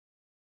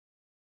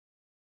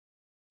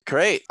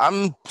Great.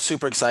 I'm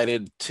super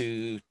excited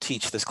to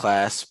teach this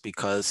class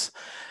because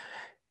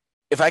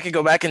if I could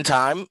go back in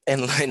time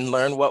and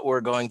learn what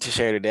we're going to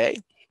share today,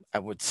 I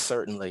would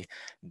certainly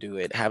do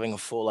it. Having a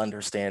full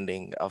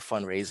understanding of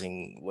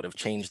fundraising would have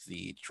changed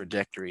the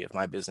trajectory of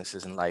my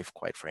businesses and life,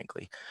 quite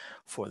frankly,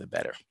 for the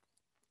better.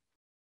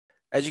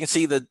 As you can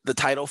see, the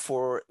title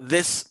for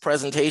this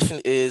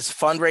presentation is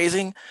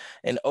Fundraising,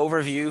 an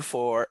overview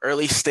for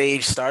early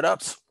stage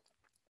startups.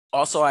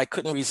 Also, I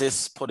couldn't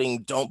resist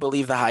putting Don't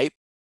Believe the Hype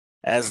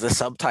as the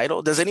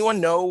subtitle. Does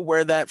anyone know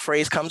where that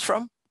phrase comes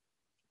from?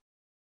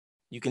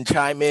 You can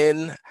chime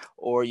in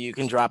or you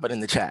can drop it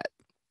in the chat.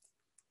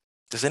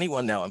 Does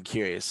anyone know? I'm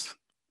curious.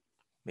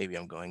 Maybe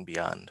I'm going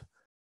beyond.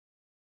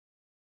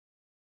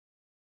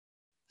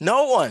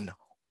 No one.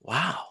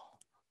 Wow.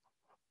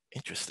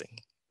 Interesting.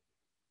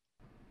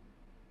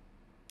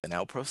 And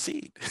now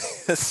proceed.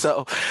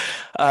 So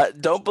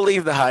don't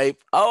believe the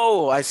hype.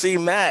 Oh, I see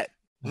Matt.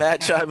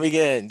 Matt chiming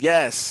in.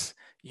 Yes,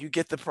 you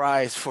get the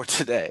prize for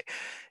today.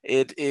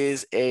 It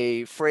is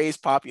a phrase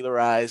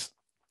popularized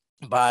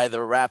by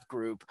the rap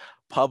group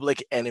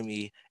Public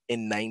Enemy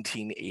in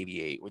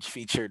 1988, which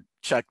featured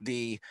Chuck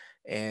D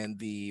and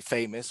the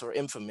famous or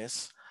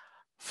infamous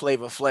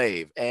Flava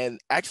Flav.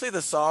 And actually,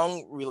 the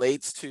song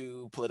relates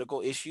to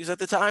political issues at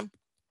the time.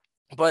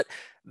 But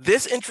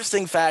this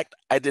interesting fact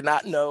I did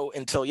not know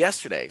until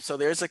yesterday. So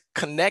there's a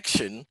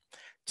connection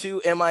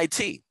to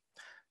MIT.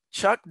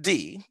 Chuck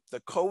D,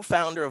 the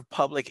co-founder of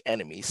Public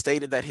Enemy,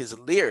 stated that his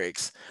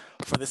lyrics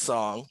for the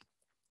song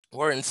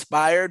were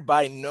inspired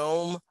by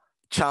Noam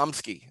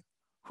Chomsky,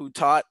 who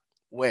taught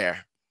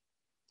where?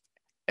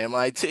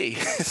 MIT.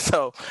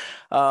 So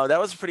that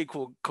was a pretty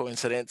cool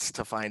coincidence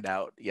to find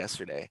out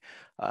yesterday.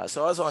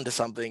 So I was on to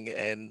something,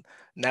 and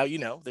now you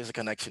know there's a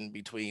connection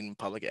between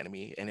Public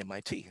Enemy and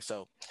MIT.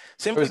 So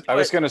simply I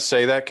was going to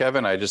say that,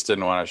 Kevin. I just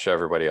didn't want to show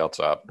everybody else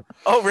up.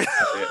 Oh, really?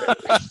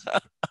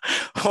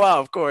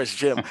 Wow, of course,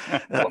 Jim,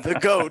 the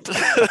GOAT.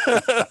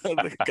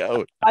 The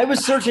GOAT. I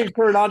was searching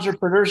for an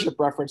entrepreneurship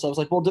reference. I was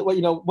like, well,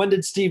 when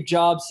did Steve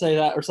Jobs say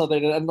that or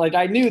something? And like,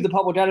 I knew the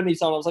Public Enemy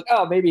song. I was like,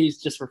 oh, maybe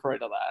he's just referring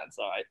to that. And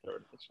so I threw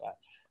it in the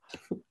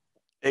chat.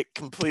 It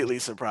completely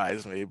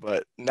surprised me,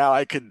 but now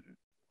I could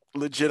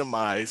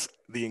legitimize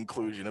the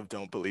inclusion of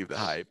Don't Believe the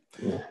Hype.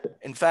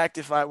 In fact,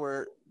 if I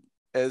were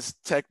as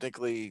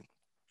technically,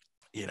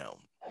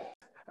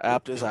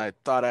 apt as I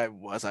thought I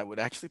was, I would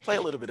actually play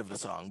a little bit of the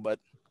song, but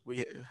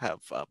we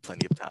have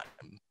plenty of time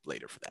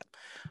later for that.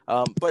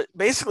 But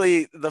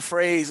basically, the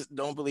phrase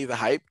 "don't believe the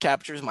hype"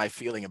 captures my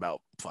feeling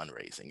about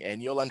fundraising,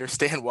 and you'll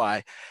understand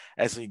why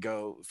as we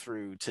go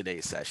through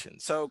today's session.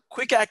 So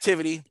quick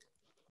activity.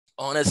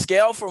 On a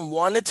scale from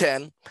 1 to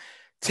 10,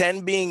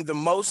 10 being the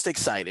most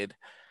excited,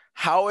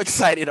 how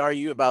excited are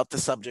you about the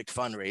subject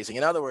fundraising?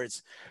 In other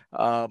words,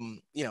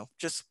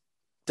 just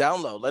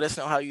download. Let us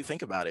know how you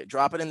think about it.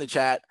 Drop it in the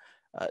chat.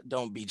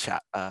 Don't be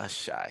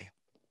shy.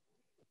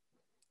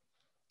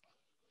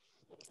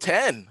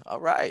 10. All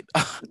right.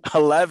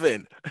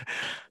 11.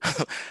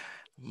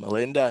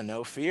 Melinda,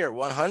 no fear.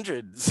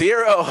 100.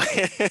 0.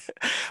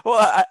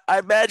 Well, I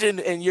imagine,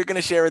 and you're going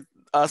to share with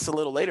us a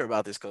little later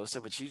about this, Costa,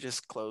 but you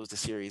just closed the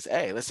Series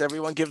A. Let's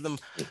everyone give them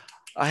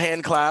a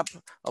hand clap,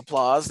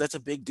 applause. That's a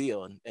big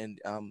deal. And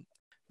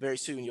very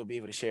soon you'll be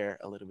able to share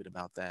a little bit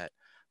about that.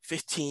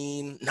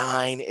 15,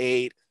 9,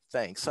 8.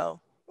 Thanks.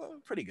 So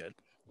pretty good.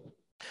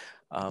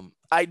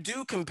 I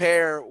do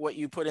compare what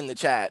you put in the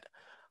chat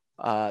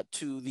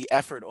to the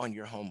effort on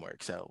your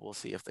homework. So we'll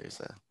see if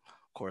there's a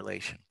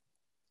correlation.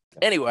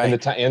 Anyway. And the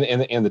timing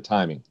and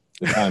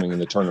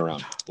the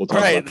turnaround. We'll talk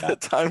right, about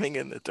that. The timing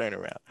and the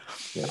turnaround.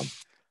 Yeah.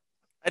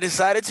 I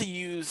decided to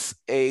use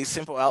a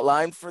simple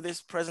outline for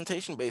this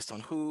presentation based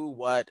on who,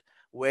 what,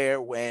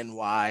 where, when,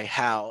 why,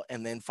 how,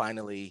 and then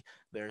finally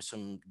there's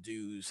some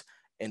do's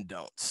and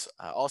don'ts.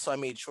 Also, I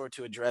made sure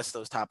to address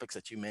those topics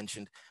that you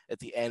mentioned at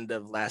the end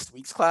of last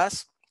week's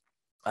class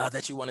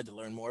that you wanted to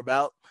learn more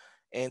about.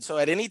 And so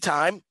at any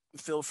time,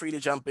 feel free to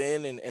jump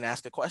in and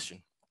ask a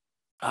question.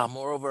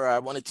 Moreover, I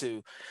wanted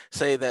to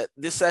say that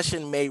this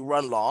session may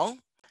run long,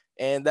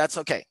 and that's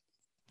okay.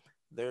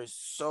 There's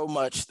so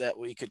much that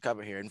we could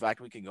cover here. In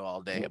fact, we could go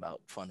all day about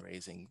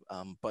fundraising.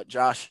 But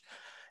Josh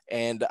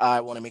and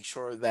I want to make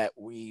sure that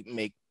we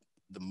make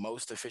the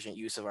most efficient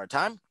use of our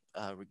time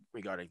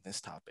regarding this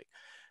topic.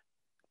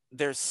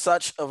 There's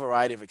such a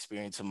variety of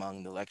experience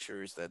among the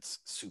lecturers that's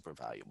super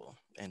valuable,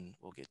 and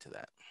we'll get to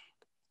that.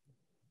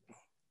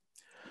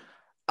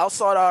 I'll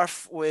start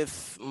off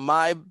with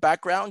my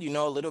background. You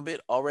know a little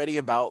bit already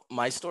about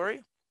my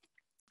story.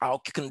 I'll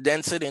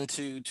condense it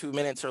into 2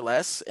 minutes or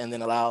less, and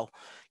then allow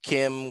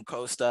Kim,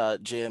 Costa,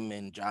 Jim,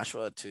 and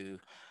Joshua to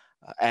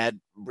add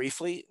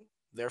briefly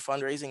their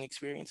fundraising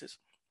experiences.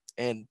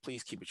 And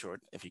please keep it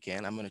short if you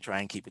can. I'm going to try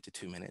and keep it to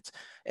 2 minutes.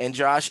 And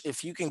Josh,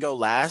 if you can go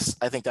last,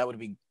 I think that would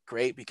be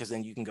great, because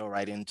then you can go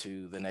right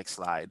into the next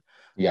slide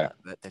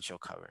that you'll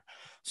cover.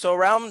 So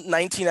around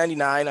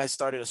 1999, I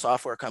started a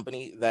software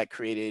company that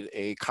created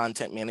a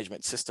content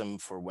management system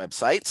for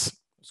websites.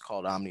 was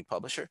called Omni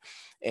Publisher,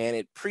 and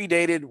it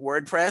predated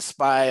WordPress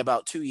by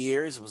about 2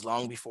 years. It was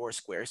long before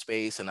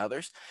Squarespace and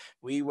others.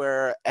 We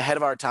were ahead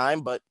of our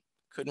time, but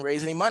couldn't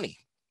raise any money.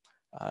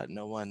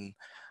 No one,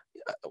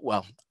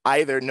 well,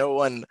 either no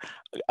one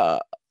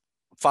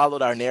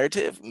followed our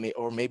narrative,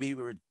 or maybe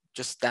we were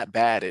just that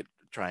bad at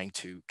trying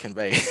to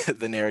convey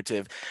the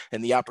narrative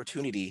and the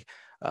opportunity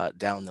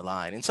down the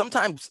line. And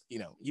sometimes,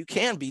 you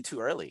can be too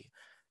early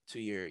to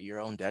your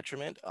own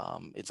detriment.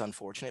 It's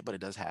unfortunate, but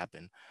it does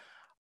happen.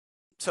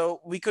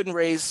 So we couldn't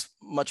raise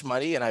much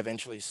money, and I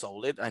eventually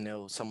sold it. I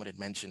know someone had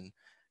mentioned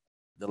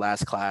the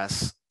last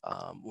class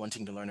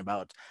wanting to learn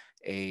about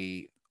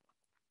a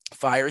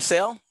fire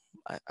sale.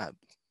 I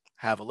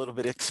have a little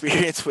bit of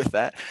experience with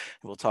that.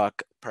 We'll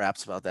talk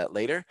perhaps about that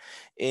later.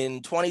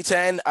 In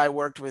 2010, I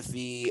worked with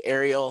the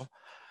Ariel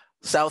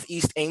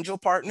Southeast Angel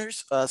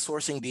Partners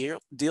sourcing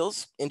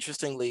deals.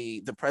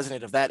 Interestingly, the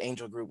president of that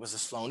angel group was a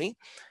Sloaney.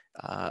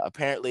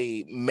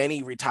 Apparently,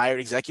 many retired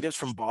executives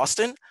from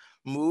Boston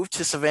moved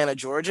to Savannah,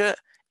 Georgia,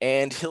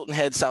 and Hilton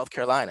Head, South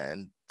Carolina,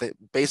 and they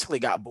basically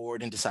got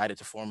bored and decided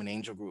to form an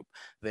angel group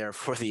there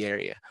for the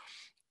area.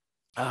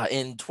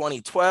 In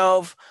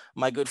 2012,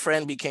 my good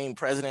friend became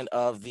president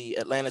of the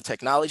Atlanta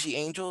Technology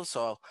Angels.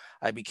 So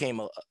I became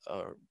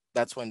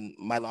that's when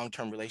my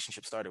long-term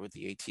relationship started with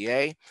the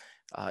ATA.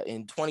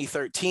 In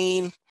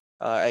 2013,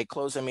 I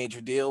closed a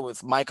major deal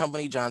with my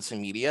company,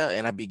 Johnson Media,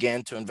 and I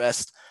began to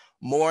invest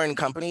more in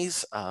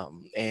companies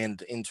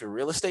and into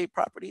real estate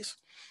properties.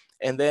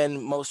 And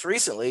then most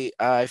recently,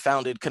 I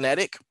founded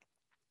Kinetic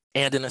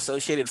and an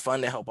associated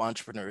fund to help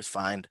entrepreneurs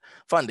find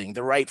funding,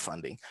 the right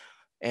funding.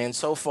 And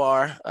so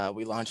far,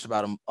 we launched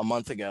about a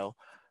month ago.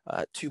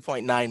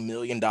 $2.9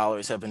 million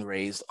have been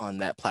raised on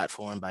that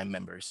platform by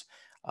members.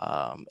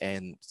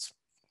 And it's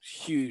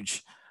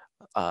huge,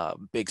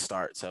 big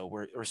start. So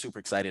we're super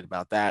excited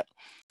about that.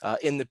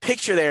 In the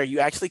picture there, you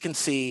actually can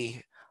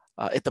see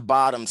at the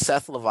bottom,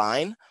 Seth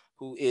Levine,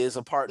 who is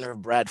a partner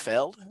of Brad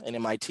Feld, an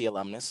MIT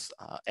alumnus.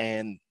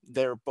 And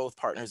they're both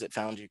partners at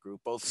Foundry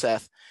Group. Both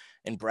Seth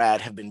and Brad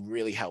have been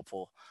really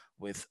helpful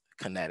with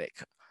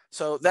Kinetic.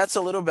 So that's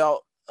a little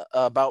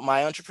about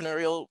my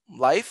entrepreneurial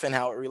life and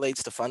how it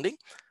relates to funding.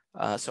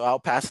 So I'll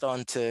pass it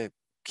on to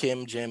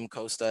Kim, Jim,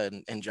 Costa,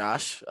 and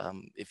Josh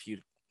if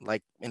you'd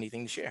like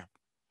anything to share.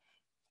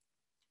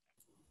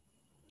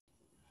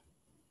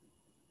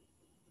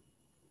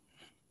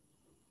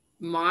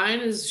 Mine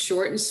is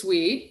short and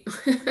sweet.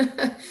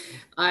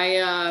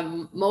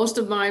 Most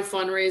of my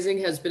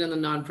fundraising has been in the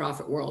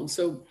nonprofit world.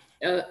 So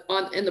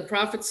in the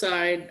profit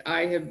side,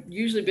 I have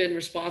usually been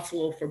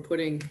responsible for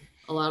putting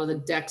a lot of the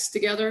decks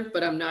together,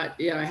 but I'm not,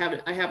 I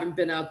haven't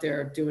been out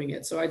there doing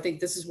it. So I think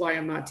this is why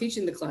I'm not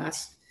teaching the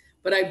class,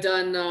 but I've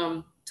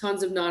done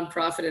tons of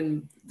nonprofit,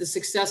 and the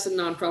success in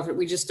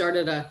nonprofit.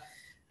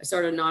 I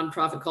started a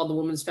nonprofit called the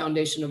Women's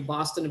Foundation of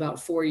Boston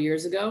about 4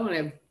 years ago. And I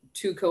have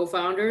 2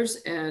 co-founders,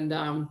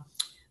 and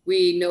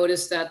we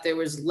noticed that there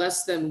was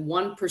less than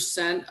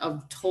 1%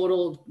 of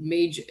total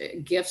major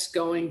gifts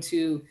going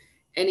to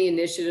any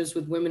initiatives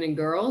with women and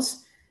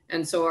girls.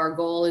 And so our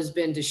goal has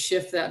been to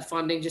shift that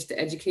funding just to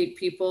educate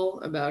people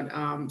about,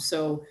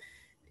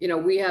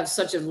 we have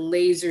such a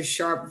laser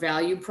sharp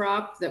value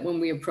prop that when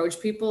we approach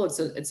people,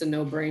 it's a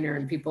no brainer,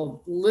 and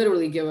people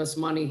literally give us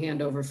money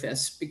hand over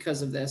fist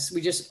because of this.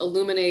 We just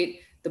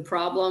illuminate the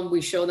problem.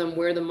 We show them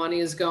where the money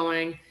is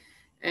going,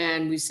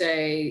 and we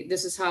say,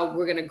 this is how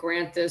we're going to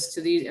grant this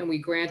to these, and we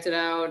grant it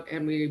out,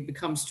 and we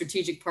become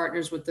strategic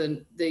partners with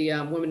the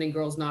women and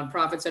girls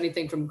nonprofits,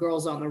 anything from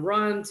Girls on the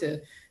Run to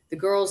the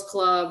Girls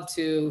Club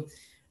to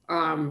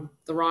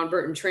the Ron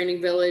Burton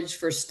Training Village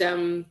for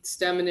STEM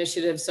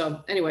initiatives.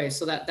 So anyway,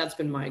 so that's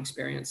been my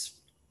experience.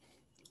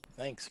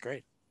 Thanks,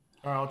 great.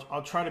 All right,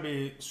 I'll try to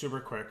be super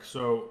quick.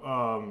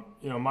 So,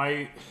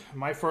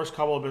 my first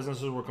couple of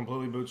businesses were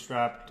completely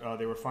bootstrapped.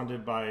 They were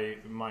funded by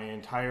my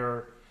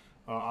entire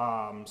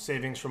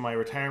savings from my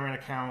retirement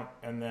account,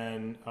 and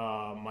then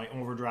my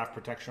overdraft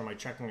protection on my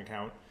checking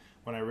account,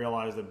 when I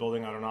realized that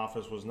building out an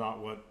office was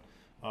not what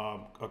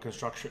a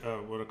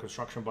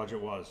construction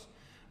budget was.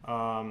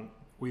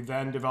 We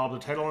then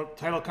developed a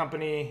title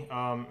company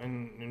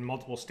in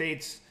multiple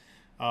states,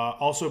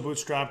 also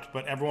bootstrapped,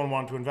 but everyone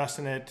wanted to invest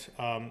in it.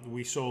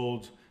 We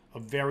sold a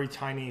very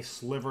tiny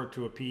sliver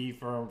to a PE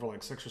firm for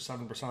like 6 or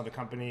 7% of the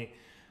company.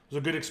 It was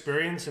a good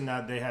experience in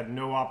that they had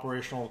no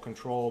operational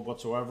control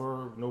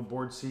whatsoever, no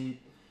board seat.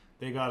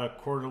 They got a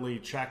quarterly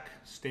check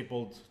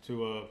stapled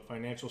to a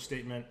financial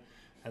statement,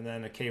 and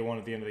then a K1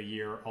 at the end of the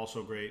year,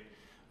 also great.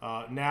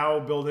 Now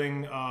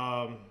building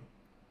a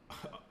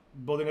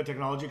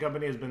technology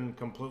company has been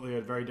completely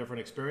a very different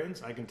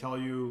experience. I can tell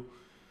you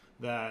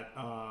that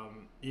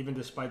even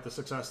despite the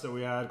success that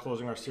we had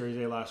closing our Series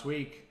A last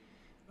week,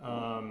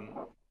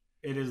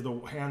 it is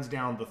hands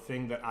down the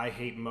thing that I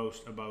hate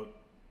most about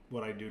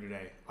what I do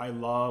today. I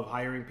love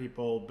hiring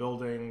people,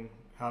 building,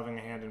 having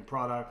a hand in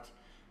product,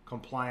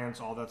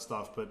 compliance, all that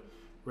stuff, but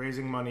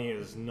raising money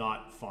is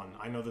not fun.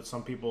 I know that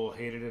some people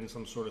hate it in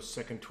some sort of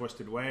sick and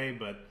twisted way,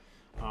 but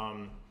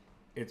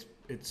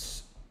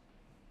it's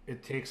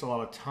It takes a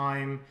lot of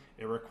time.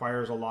 It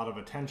requires a lot of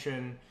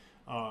attention.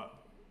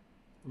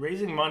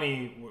 Raising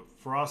money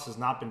for us has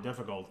not been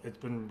difficult. It's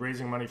been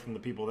raising money from the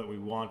people that we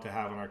want to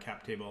have on our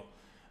cap table.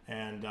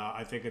 And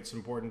I think it's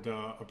important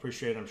to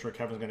appreciate, I'm sure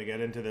Kevin's going to get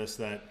into this,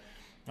 that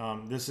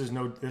this is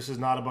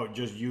not about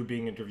just you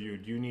being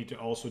interviewed. You need to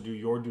also do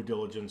your due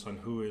diligence on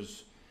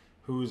who's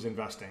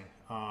investing.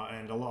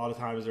 And a lot of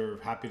times they're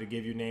happy to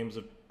give you names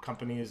of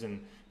companies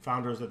and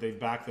founders that they've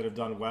backed that have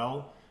done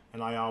well.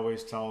 And I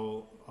always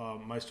tell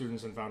my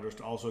students and founders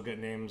to also get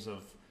names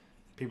of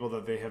people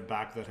that they have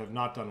backed that have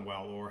not done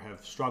well, or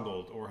have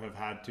struggled, or have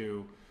had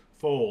to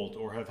fold,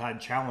 or have had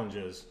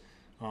challenges,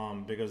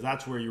 because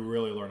that's where you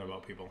really learn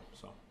about people.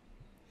 So,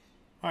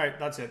 all right,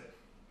 that's it.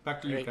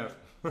 Back to you, Kev.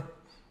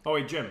 Oh,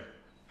 wait, Jim.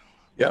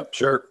 Yeah,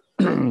 sure.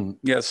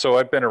 Yeah, so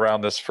I've been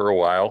around this for a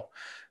while,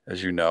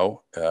 as you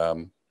know.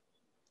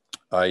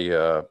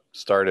 I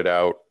started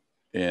out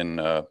in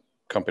a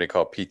company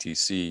called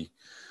PTC,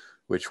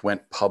 which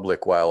went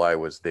public while I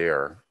was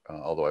there,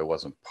 although I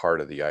wasn't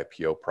part of the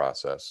IPO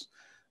process.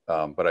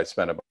 But I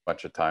spent a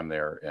bunch of time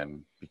there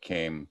and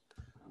became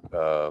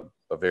a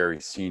very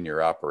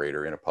senior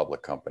operator in a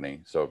public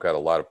company. So got a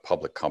lot of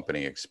public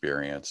company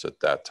experience at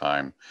that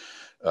time.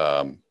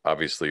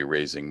 Obviously,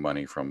 raising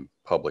money from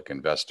public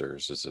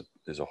investors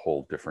is a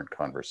whole different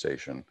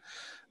conversation.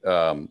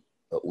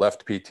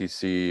 Left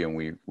PTC and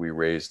we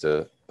raised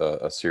a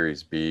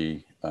Series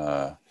B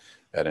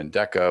at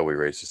Endeca. We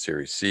raised a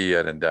Series C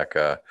at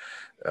Endeca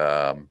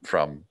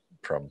from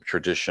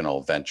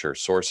traditional venture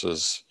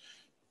sources,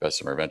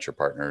 Bessemer Venture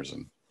Partners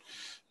and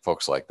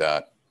folks like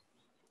that.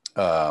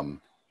 I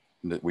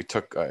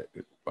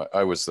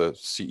was the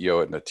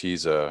CEO at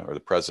Netezza, or the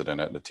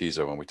president at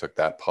Netezza, when we took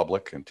that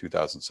public in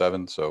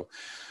 2007. So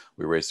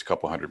we raised a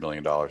couple $100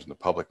 million in the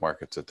public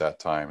markets at that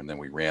time. And then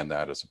we ran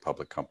that as a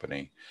public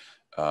company.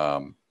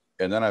 And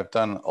then I've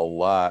done a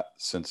lot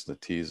since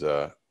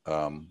Netezza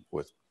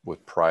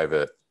with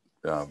private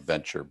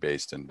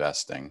venture-based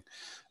investing.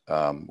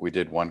 We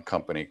did one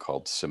company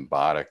called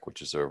Symbotic,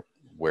 which is a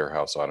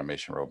warehouse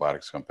automation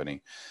robotics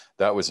company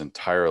that was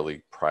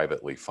entirely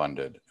privately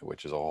funded,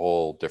 which is a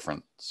whole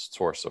different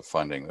source of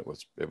funding. It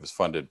was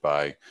funded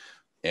by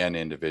an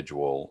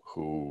individual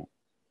who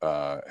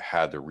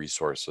had the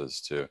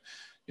resources to,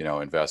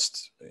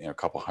 invest a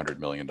couple $100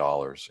 million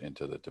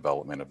into the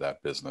development of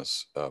that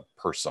business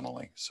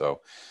personally. So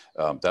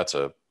that's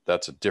a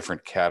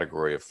different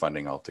category of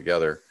funding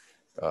altogether.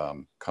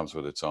 Comes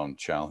with its own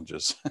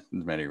challenges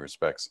in many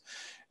respects.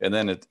 And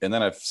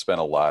then I've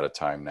spent a lot of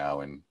time now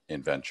in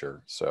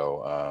venture.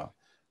 So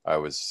I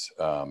was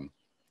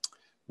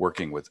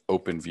working with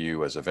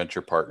OpenView as a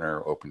venture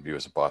partner. OpenView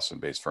is a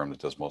Boston-based firm that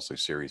does mostly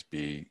Series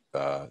B,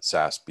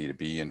 SaaS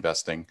B2B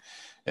investing.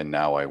 And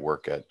now I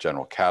work at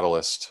General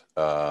Catalyst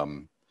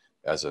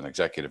as an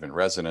executive in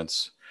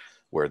residence,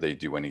 where they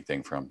do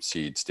anything from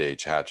seed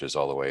stage hatches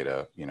all the way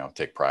to,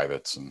 take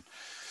privates and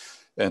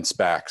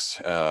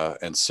SPACs.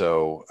 And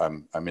so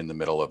I'm in the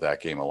middle of that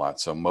game a lot.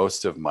 So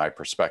most of my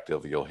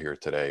perspective you'll hear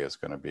today is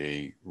going to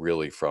be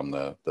really from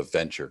the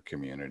venture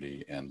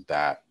community and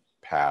that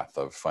path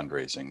of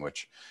fundraising,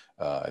 which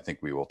I think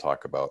we will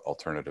talk about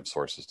alternative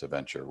sources to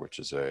venture, which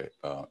is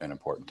an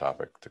important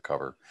topic to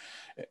cover.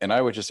 And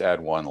I would just add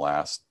one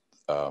last,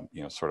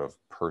 sort of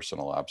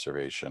personal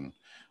observation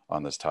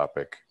on this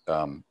topic.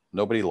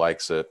 Nobody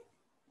likes it.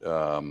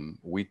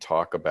 We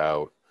talk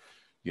about,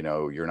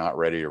 you're not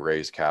ready to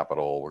raise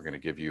capital. We're going to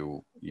give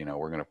you,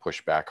 we're going to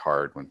push back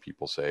hard when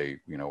people say,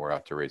 we're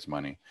out to raise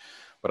money.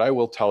 But I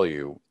will tell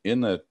you,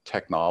 in the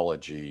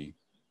technology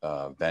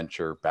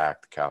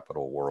venture-backed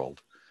capital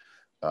world,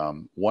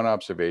 one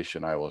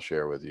observation I will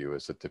share with you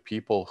is that the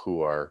people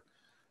who are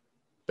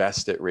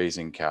best at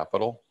raising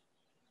capital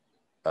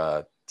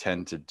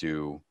tend to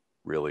do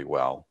really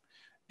well.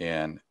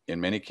 And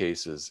in many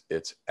cases,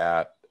 it's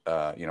at,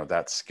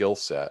 that skill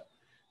set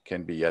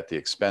can be at the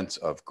expense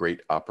of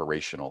great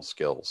operational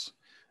skills.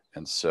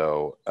 And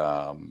so,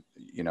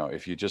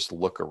 if you just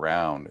look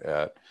around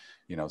at,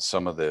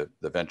 some of the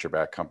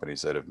venture-backed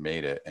companies that have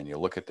made it, and you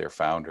look at their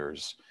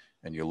founders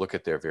and you look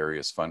at their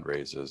various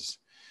fundraisers,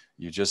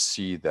 you just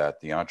see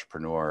that the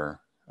entrepreneur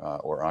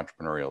or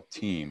entrepreneurial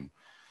team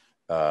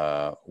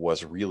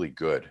was really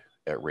good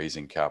at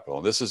raising capital.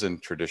 And this is in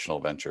traditional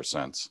venture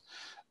sense.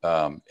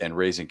 And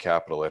raising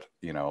capital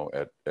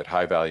at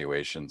high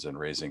valuations and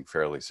raising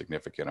fairly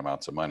significant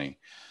amounts of money.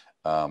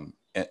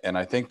 And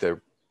I think that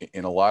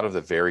in a lot of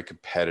the very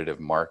competitive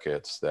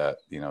markets that,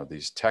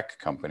 these tech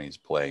companies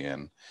play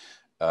in,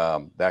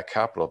 that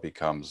capital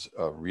becomes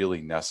a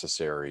really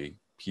necessary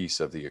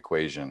piece of the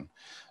equation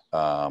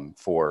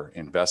for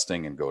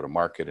investing and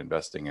go-to-market,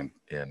 investing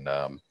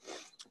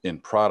in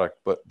product,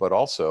 but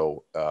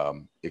also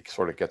it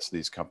sort of gets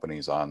these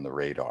companies on the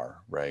radar,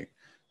 right?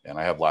 And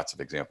I have lots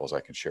of examples I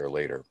can share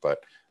later,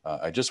 but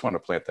I just want to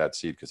plant that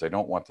seed because I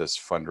don't want this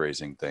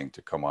fundraising thing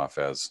to come off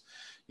as,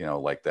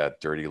 like that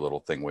dirty little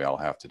thing we all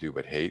have to do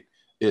but hate.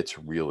 It's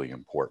really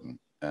important.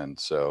 And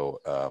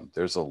so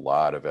there's a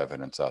lot of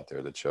evidence out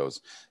there that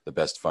shows the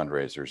best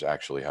fundraisers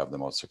actually have the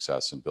most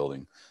success in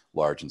building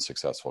large and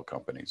successful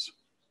companies.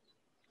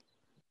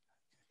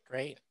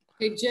 Great.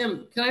 Hey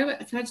Jim, can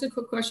I ask a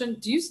quick question?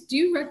 Do you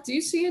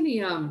see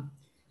any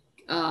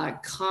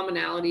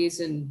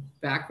commonalities and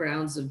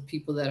backgrounds of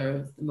people that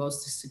are the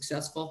most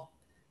successful?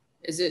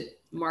 Is it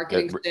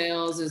marketing,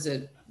 sales? Is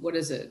it, what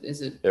is it?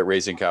 Is it at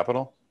raising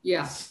capital?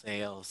 Yeah.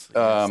 Sales.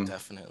 Yes,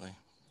 definitely.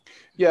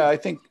 Yeah, I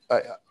think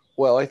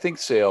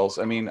sales.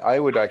 I mean, I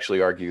would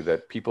actually argue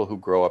that people who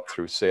grow up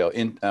through sale,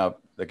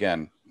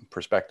 again,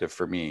 perspective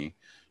for me,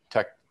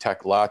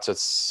 tech, lots of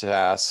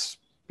SaaS,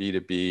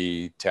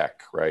 B2B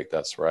tech, right?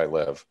 That's where I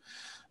live.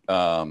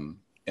 And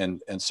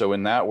so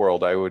in that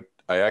world, I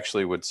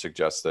actually would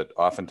suggest that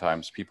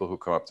oftentimes people who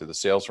come up through the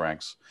sales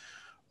ranks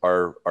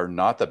are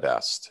not the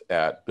best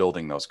at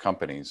building those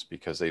companies,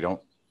 because they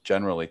don't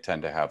generally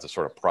tend to have the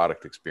sort of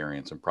product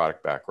experience and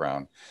product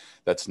background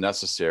that's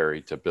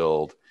necessary to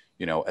build,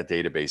 a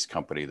database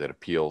company that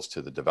appeals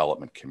to the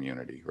development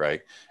community,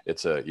 right?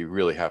 You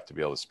really have to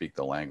be able to speak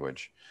the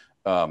language.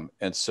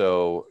 And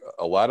so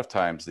a lot of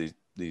times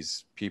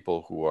these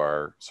people who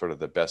are sort of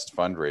the best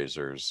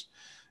fundraisers,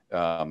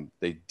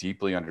 they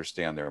deeply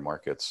understand their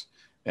markets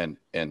and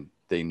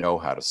they know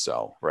how to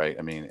sell, right?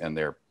 I mean, and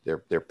their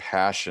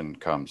passion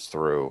comes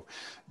through,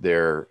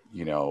 their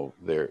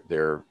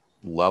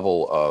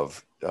level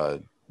of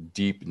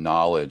deep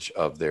knowledge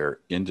of their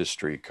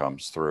industry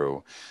comes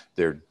through,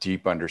 their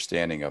deep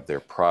understanding of their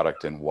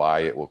product and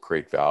why it will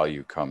create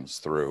value comes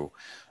through.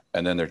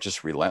 And then they're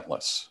just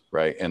relentless,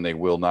 right? And they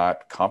will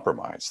not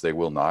compromise. They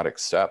will not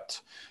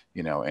accept,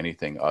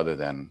 anything other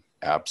than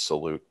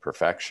absolute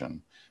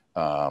perfection.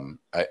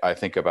 I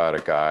think about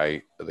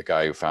the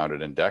guy who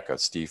founded Endeca,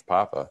 Steve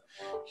Papa.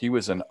 He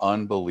was an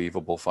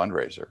unbelievable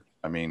fundraiser.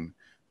 I mean,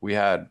 we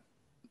had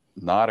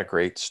not a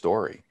great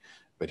story,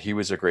 but he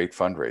was a great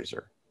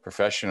fundraiser.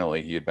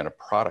 Professionally, he had been a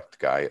product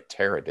guy at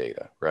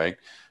Teradata, right?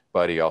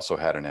 But he also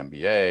had an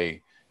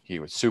MBA. He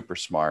was super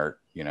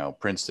smart,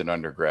 Princeton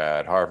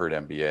undergrad, Harvard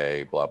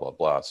MBA, blah, blah,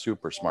 blah,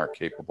 super smart,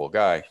 capable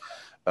guy,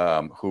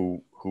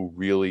 who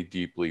really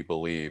deeply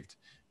believed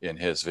in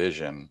his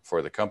vision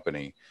for the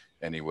company.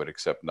 And he would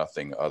accept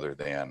nothing other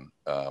than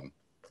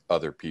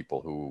other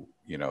people who,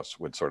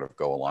 would sort of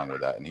go along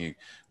with that. And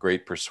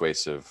great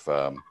persuasive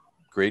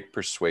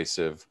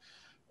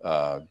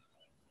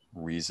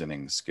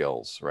reasoning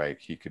skills, right?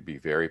 He could be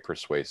very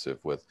persuasive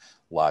with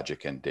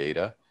logic and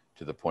data,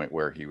 to the point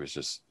where he was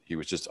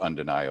just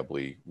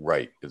undeniably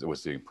right. It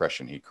was the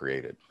impression he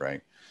created,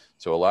 right?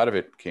 So a lot of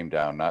it came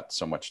down not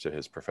so much to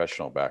his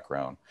professional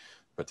background,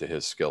 but to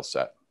his skill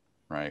set,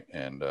 right?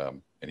 And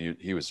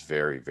he was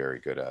very, very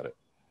good at it.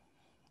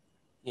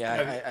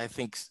 Yeah, I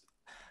think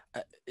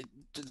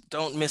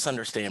don't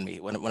misunderstand me.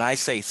 When I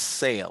say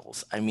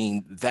sales, I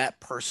mean that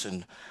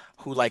person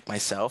who, like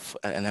myself,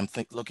 and I'm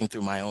looking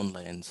through my own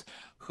lens,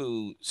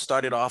 who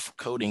started off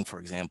coding, for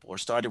example, or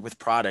started with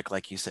product,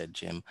 like you said,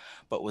 Jim,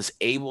 but was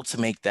able to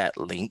make that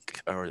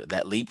link, or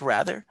that leap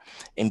rather,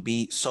 and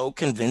be so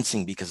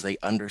convincing because they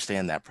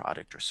understand that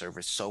product or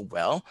service so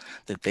well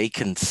that they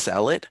can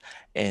sell it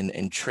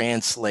and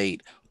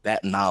translate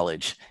that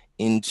knowledge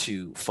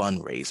into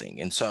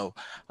fundraising. And so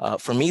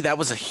for me, that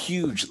was a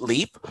huge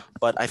leap,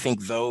 but I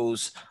think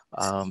those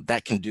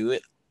that can do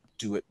it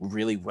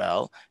really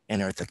well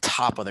and are at the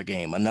top of their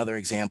game. Another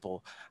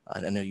example, I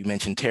know you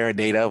mentioned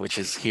Teradata, which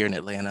is here in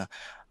Atlanta,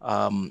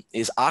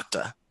 is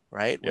Okta,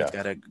 right? Yeah. We've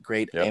got a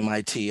great Yep.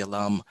 MIT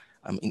alum.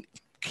 I mean,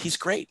 he's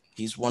great.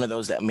 He's one of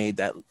those that made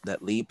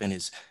that leap and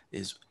is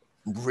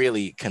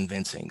really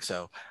convincing.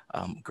 So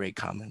great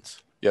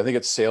comments. Yeah, I think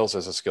it's sales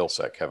as a skill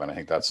set, Kevin. I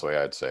think that's the way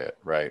I'd say it,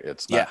 right?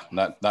 It's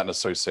not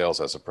necessarily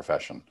sales as a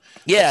profession.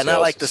 Yeah,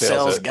 not like the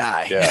sales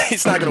guy. Yeah.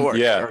 It's not going to work.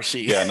 Yeah, or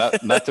she. yeah,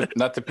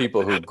 not the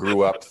people who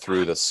grew up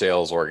through the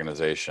sales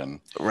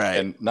organization, right?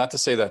 And not to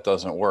say that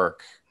doesn't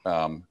work,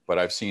 but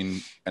I've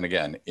seen, and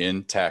again,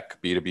 in tech,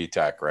 B2B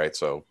tech, right?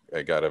 So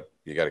you got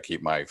to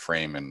keep my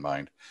frame in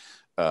mind.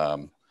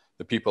 The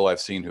people I've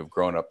seen who've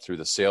grown up through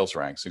the sales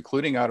ranks,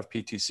 including out of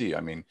PTC.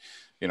 I mean,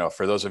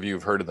 for those of you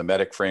who've heard of the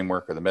MEDIC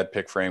framework or the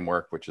MEDPIC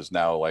framework, which is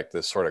now like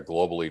this sort of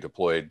globally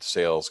deployed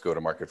sales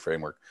go-to-market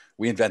framework,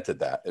 we invented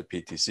that at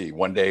PTC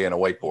one day in a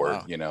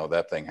whiteboard. Wow.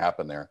 That thing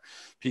happened there.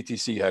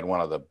 PTC had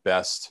one of the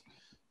best,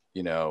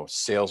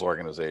 sales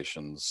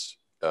organizations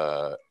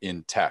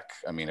in tech.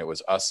 I mean, it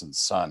was us and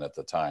Sun at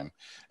the time.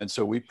 And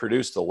so we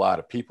produced a lot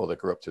of people that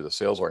grew up through the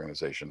sales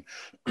organization.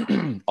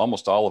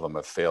 Almost all of them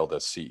have failed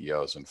as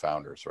CEOs and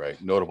founders, right?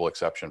 Notable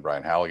exception,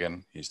 Brian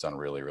Halligan. He's done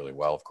really, really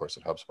well, of course,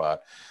 at HubSpot.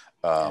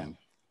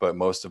 But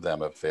most of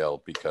them have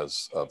failed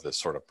because of this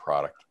sort of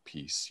product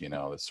piece,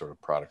 this sort of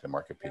product and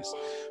market piece.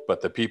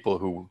 But the people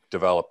who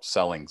developed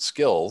selling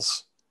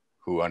skills,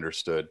 who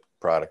understood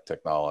product,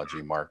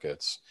 technology,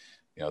 markets,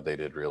 they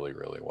did really,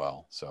 really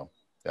well. So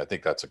I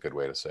think that's a good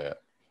way to say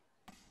it.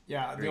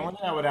 Yeah, the only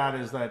thing I would add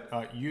is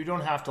that you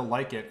don't have to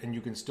like it and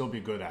you can still be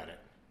good at it,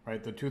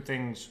 right? The two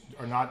things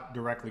are not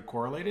directly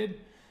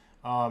correlated.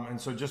 And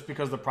so just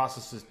because the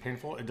process is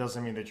painful, it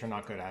doesn't mean that you're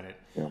not good at it.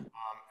 Yeah.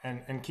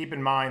 And keep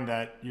in mind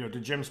that, you know, to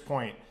Jim's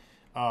point,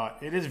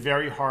 it is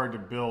very hard to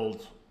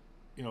build,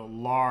 you know,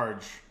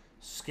 large,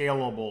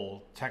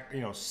 scalable tech,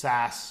 you know,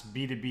 SaaS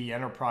B2B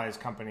enterprise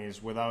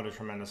companies without a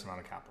tremendous amount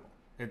of capital.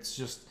 It's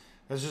just,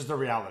 that's just the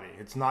reality.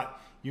 It's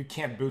not, you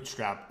can't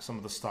bootstrap some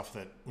of the stuff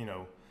that, you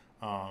know,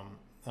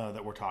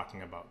 that we're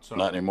talking about. So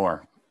not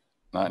anymore.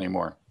 Not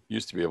anymore.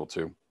 Used to be able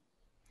to.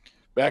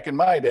 Back in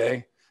my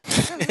day.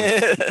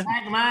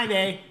 Back in my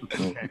day.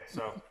 Okay,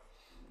 so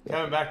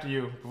Kevin, back to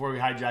you before we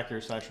hijack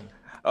your session.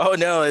 Oh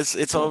no,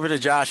 it's over to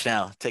Josh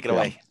now. Take it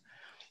away.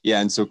 Yeah,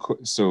 and so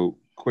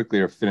quickly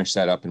to finish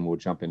that up, and we'll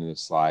jump into the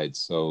slides.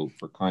 So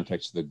for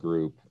context of the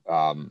group,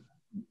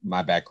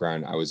 my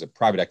background, I was a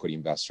private equity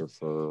investor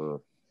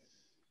for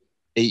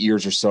 8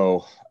 years or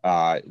so,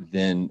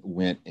 then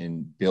went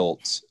and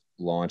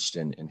launched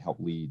and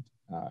helped lead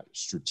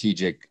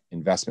strategic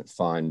investment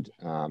fund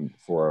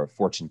for a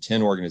Fortune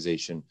 10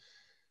 organization,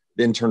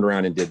 then turned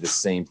around and did the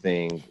same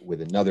thing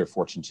with another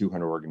Fortune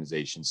 200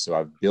 organization. So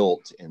I've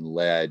built and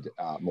led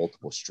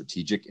multiple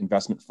strategic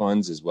investment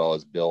funds, as well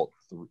as built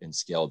and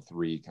scaled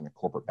 3 kind of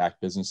corporate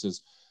backed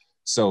businesses.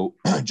 So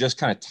just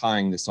kind of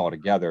tying this all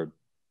together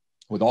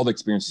with all the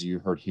experiences you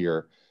heard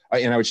here,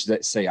 and I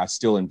would say I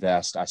still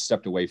invest. I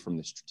stepped away from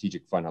the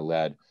strategic fund I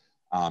led,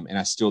 and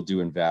I still do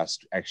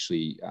invest.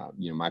 Actually,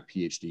 you know, my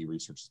PhD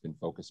research has been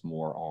focused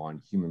more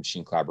on human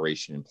machine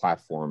collaboration and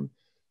platform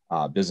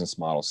business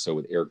models. So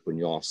with Eric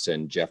Brynjolfsson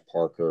and Jeff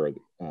Parker,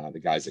 the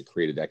guys that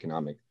created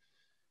economic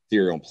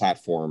theory on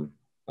platform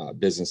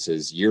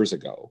businesses years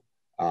ago,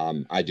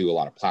 I do a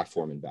lot of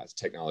platform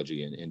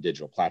technology and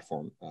digital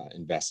platform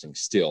investing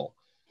still.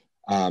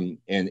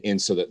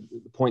 And so the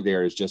point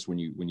there is just when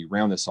you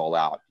round this all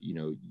out, you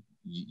know,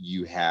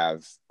 you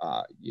have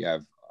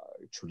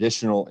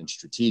traditional and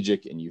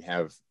strategic, and you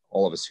have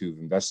all of us who've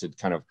invested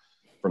kind of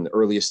from the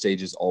earliest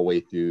stages all the way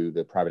through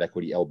the private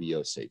equity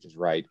LBO stages,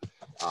 right?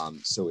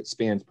 So it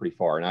spans pretty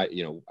far. And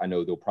I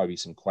know there'll probably be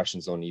some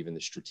questions on even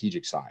the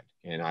strategic side.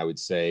 And I would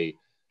say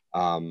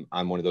I'm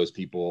one of those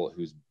people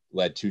who's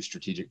led 2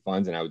 strategic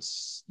funds, and I would,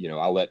 you know,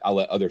 I'll let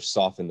others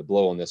soften the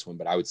blow on this one,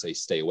 but I would say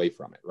stay away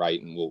from it,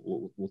 right? And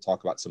we'll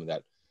talk about some of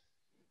that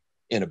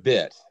in a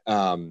bit.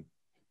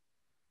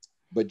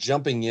 But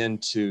jumping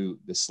into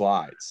the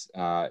slides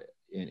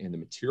and the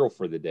material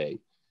for the day,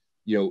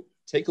 you know,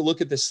 take a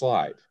look at this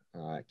slide.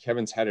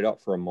 Kevin's had it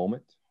up for a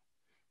moment,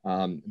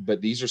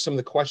 but these are some of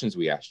the questions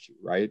we asked you,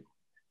 right?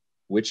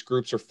 Which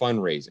groups are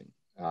fundraising?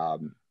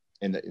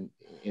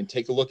 And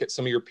take a look at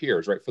some of your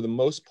peers, right? For the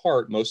most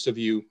part, most of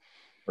you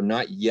are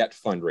not yet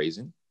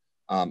fundraising.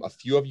 A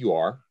few of you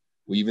are.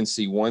 We even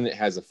see one that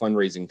has a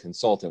fundraising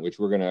consultant, which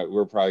we're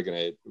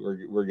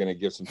gonna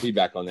give some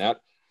feedback on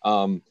that.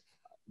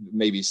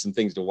 Maybe some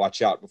things to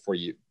watch out before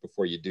you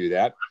do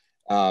that.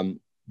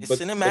 Is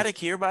Cinematic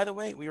here, by the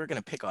way? We were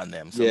going to pick on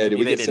them. So yeah,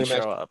 maybe they didn't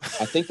Cinematic? show up.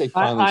 I think they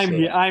finally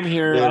showed up. I'm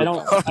here. Yeah, I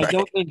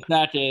don't think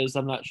Zach is.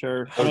 I'm not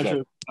sure. I'm not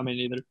sure. I mean,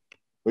 either.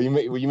 Well,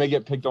 you may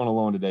get picked on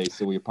alone today,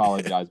 so we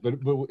apologize. But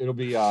it'll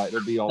be all.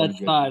 That's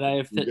good, fine. I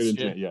have fits.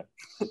 Yeah.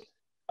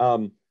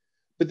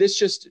 But this,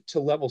 just to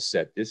level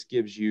set, this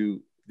gives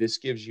you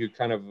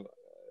kind of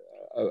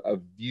a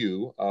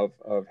view of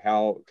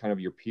how kind of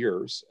your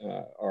peers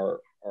are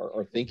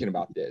thinking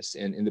about this,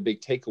 and the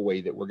big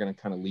takeaway that we're going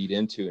to kind of lead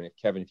into. And if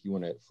Kevin, if you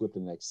want to flip to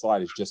the next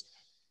slide, is just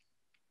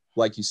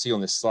like you see on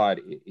this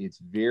slide. It's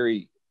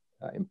very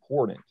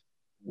important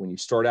when you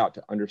start out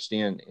to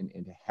understand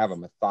and to have a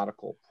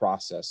methodical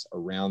process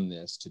around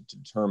this to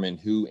determine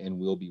who and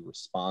will be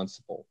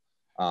responsible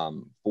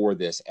for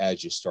this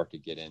as you start to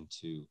get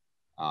into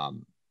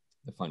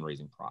the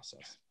fundraising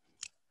process.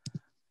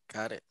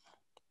 Got it.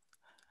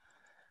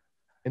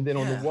 And then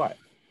on the what?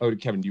 Oh,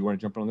 Kevin, do you want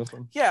to jump in on this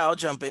one? Yeah, I'll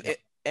jump in.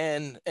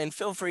 And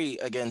feel free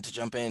again to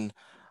jump in.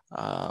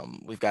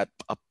 We've got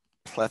a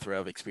plethora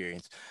of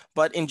experience,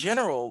 but in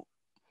general,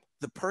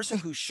 the person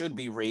who should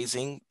be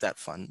raising that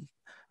fund,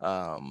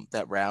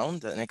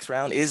 that next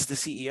round, is the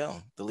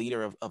CEO, the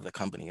leader of the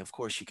company. Of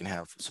course, you can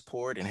have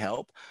support and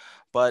help,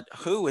 but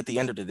who at the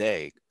end of the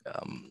day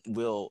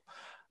will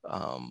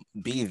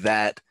be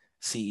that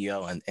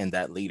CEO and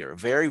that leader?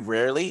 Very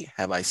rarely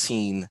have I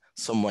seen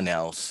someone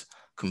else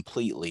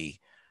completely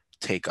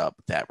take up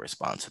that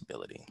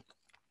responsibility.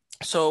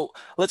 So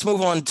let's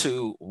move on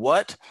to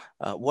what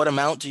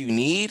amount do you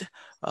need?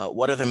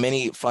 What are the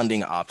many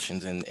funding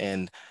options?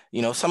 And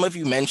you know, some of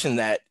you mentioned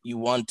that you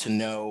want to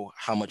know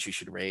how much you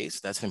should raise.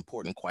 That's an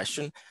important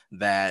question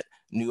that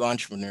new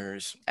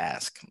entrepreneurs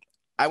ask.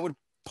 I would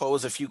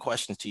pose a few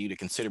questions to you to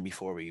consider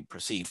before we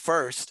proceed.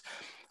 First,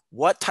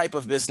 what type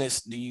of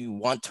business do you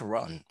want to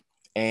run?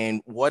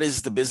 And what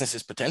is the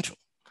business's potential?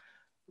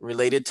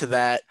 Related to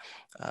that,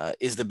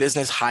 is the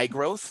business high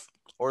growth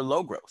or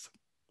low growth?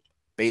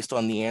 Based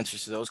on the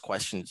answers to those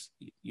questions,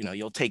 you know,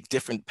 you'll take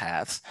different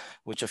paths,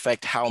 which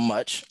affect how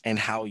much and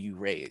how you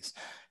raise.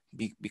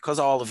 Because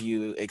all of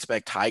you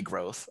expect high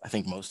growth, I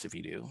think most of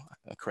you do,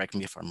 correct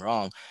me if I'm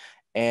wrong,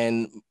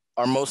 and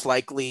are most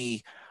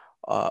likely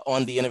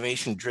on the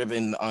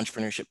innovation-driven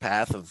entrepreneurship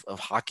path of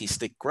hockey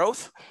stick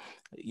growth,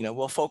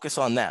 we'll focus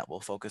on that. We'll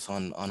focus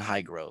on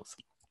high growth.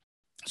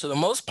 So the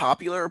most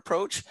popular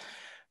approach,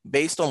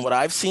 based on what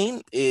I've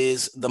seen,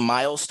 is the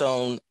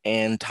milestone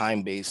and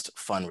time-based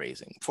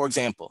fundraising. For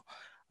example,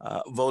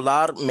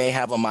 Volar may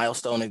have a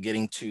milestone of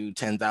getting to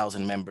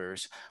 10,000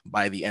 members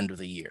by the end of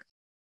the year.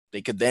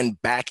 They could then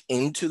back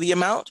into the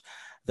amount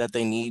that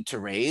they need to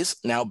raise,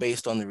 now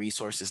based on the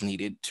resources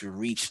needed to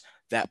reach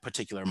that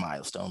particular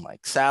milestone,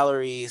 like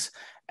salaries,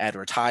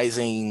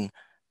 advertising,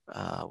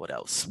 what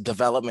else?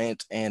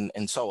 Development, and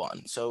so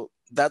on. So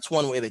that's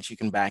one way that you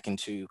can back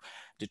into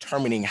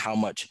determining how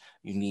much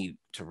you need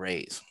to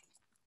raise.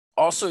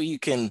 Also, you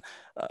can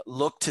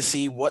look to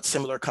see what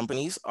similar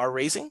companies are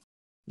raising,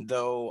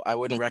 though I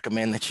wouldn't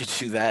recommend that you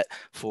do that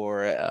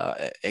for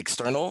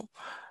external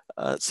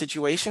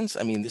situations.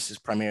 I mean, this is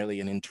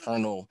primarily an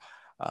internal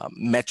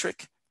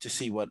metric to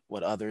see what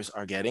others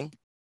are getting.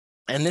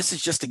 And this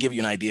is just to give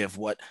you an idea of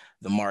what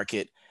the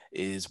market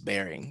is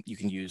bearing. You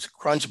can use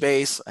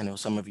Crunchbase. I know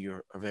some of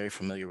you are very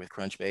familiar with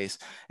Crunchbase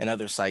and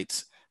other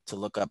sites to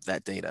look up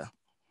that data.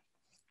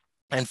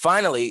 And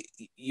finally,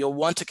 you'll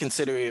want to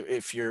consider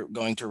if you're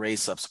going to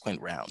raise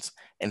subsequent rounds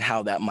and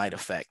how that might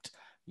affect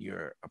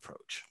your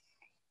approach.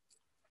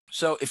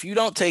 So if you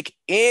don't take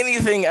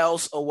anything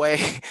else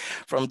away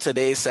from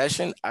today's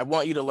session, I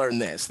want you to learn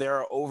this. There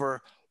are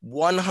over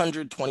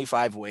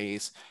 125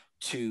 ways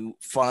to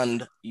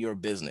fund your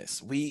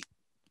business. We,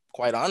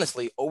 quite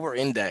honestly,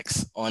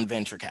 over-index on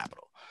venture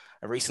capital.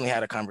 I recently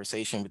had a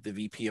conversation with the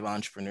VP of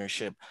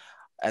Entrepreneurship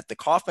at the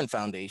Kauffman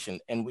Foundation,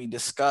 and we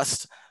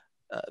discussed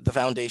the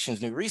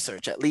foundation's new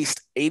research. At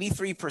least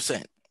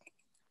 83%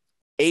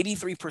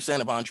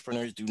 of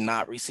entrepreneurs do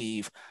not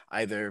receive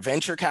either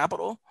venture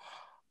capital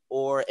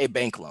or a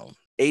bank loan,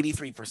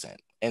 83%.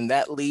 And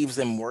that leaves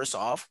them worse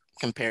off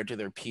compared to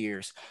their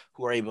peers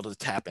who are able to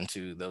tap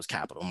into those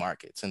capital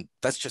markets. And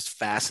that's just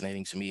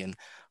fascinating to me. And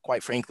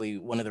quite frankly,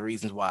 one of the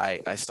reasons why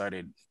I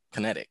started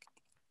Kinetic.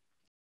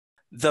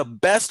 The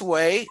best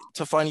way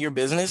to fund your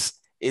business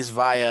is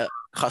via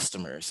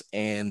customers.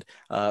 And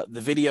the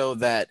video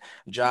that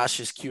Josh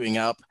is queuing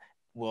up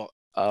will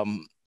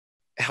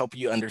help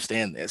you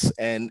understand this.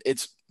 And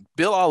it's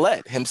Bill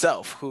Aulette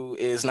himself, who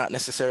is not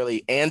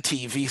necessarily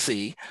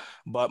anti-VC,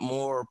 but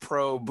more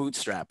pro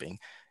bootstrapping.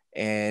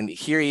 And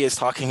here he is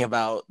talking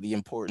about the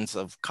importance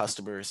of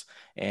customers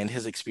and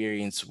his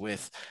experience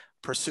with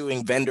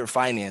pursuing vendor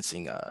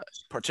financing,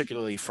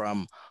 particularly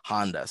from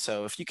Honda.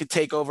 So if you could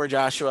take over,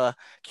 Joshua,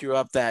 cue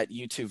up that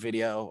YouTube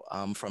video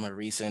from a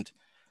recent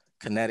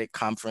Kinetic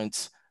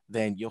conference,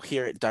 then you'll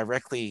hear it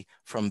directly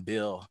from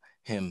Bill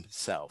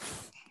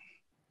himself.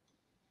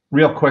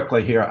 Real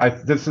quickly here,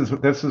 this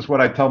is what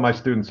I tell my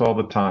students all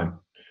the time: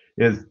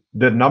 is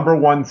the number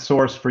one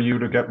source for you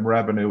to get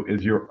revenue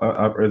is your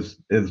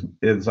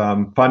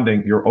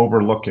funding you're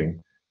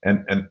overlooking,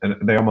 and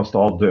they almost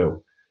all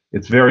do.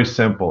 It's very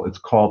simple. It's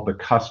called the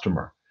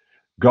customer.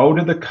 Go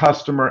to the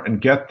customer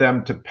and get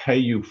them to pay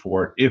you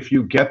for it. If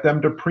you get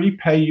them to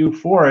prepay you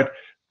for it,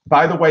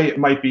 by the way, it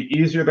might be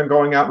easier than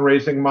going out and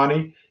raising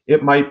money.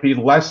 It might be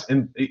less,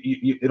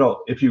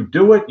 if you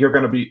do it, you're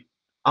going to be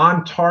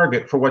on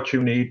target for what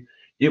you need.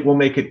 It will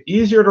make it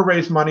easier to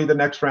raise money the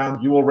next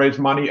round. You will raise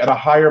money at a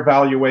higher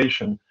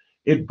valuation.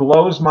 It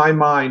blows my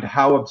mind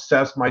how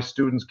obsessed my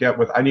students get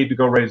with, I need to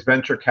go raise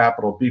venture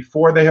capital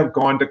before they have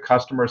gone to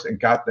customers and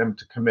got them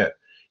to commit.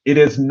 It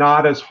is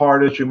not as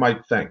hard as you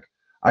might think.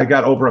 I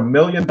got over $1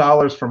 million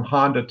from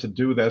Honda to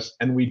do this,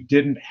 and we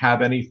didn't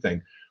have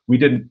anything. We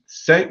didn't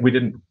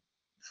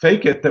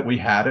fake it that we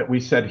had it. We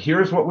said,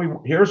 here's what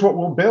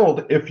we'll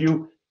build if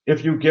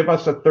you give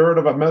us a third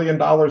of $1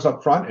 million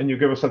up front, and you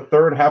give us a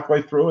third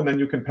halfway through, and then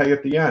you can pay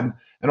at the end.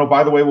 And oh,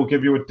 by the way, we'll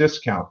give you a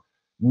discount.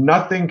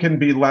 Nothing can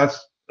be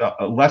less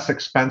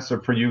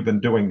expensive for you than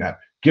doing that.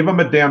 Give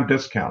them a damn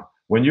discount.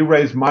 When you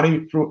raise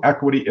money through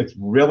equity, it's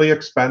really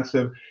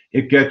expensive.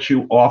 It gets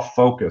you off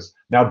focus.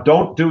 Now,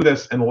 don't do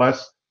this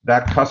unless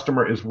that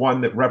customer is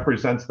one that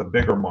represents the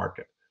bigger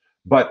market.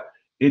 But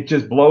it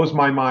just blows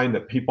my mind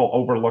that people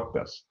overlook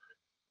this.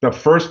 The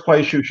first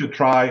place you should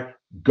try,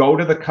 go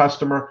to the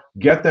customer,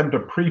 get them to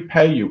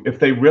prepay you. If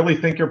they really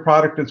think your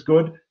product is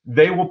good,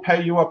 they will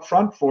pay you up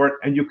front for it,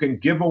 and you can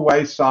give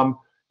away some,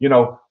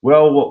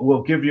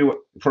 we'll give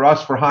you, for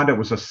us, for Honda, it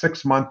was a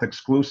 6-month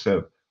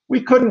exclusive.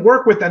 We couldn't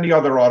work with any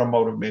other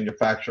automotive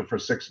manufacturer for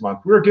 6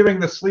 months. We were giving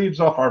the sleeves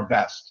off our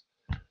vest.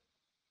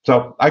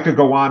 So I could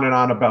go on and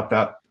on about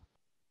that.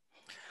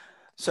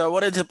 So I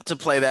wanted to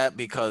play that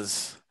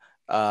because,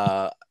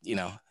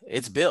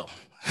 it's Bill.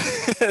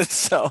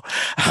 So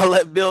I'll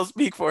let Bill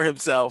speak for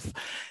himself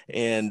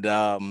and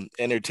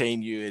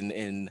entertain you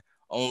in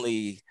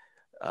only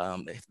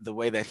the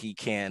way that he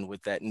can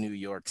with that New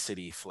York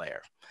City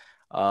flair.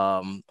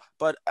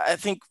 But I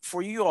think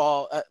for you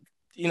all,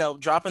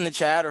 drop in the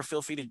chat or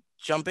feel free to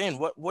jump in.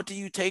 What do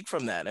you take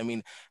from that? I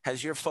mean,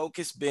 has your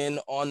focus been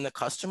on the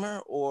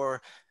customer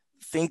or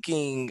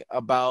thinking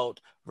about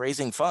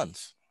raising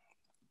funds?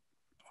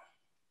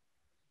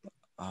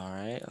 All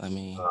right, let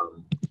me.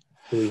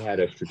 So we had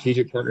a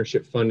strategic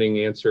partnership funding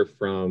answer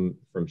from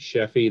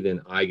Sheffy.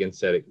 Then Eigen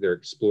said they're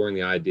exploring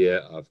the idea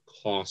of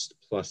cost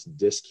plus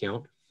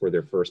discount for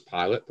their first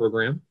pilot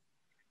program.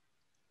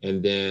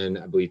 And then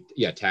I believe,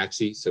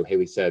 taxi. So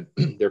Haley said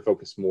they're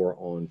focused more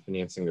on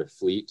financing their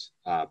fleet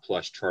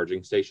plus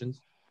charging stations.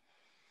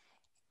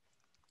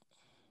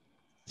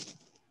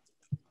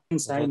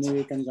 Inside, maybe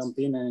we can jump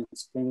in and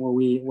explain what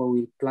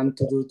we plan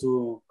to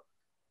do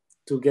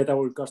to get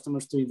our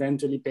customers to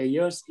eventually pay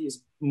us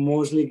is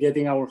mostly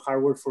getting our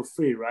hardware for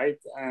free, right?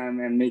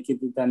 And make it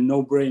a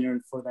no-brainer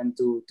for them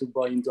to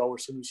buy into our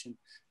solution.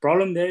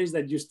 Problem there is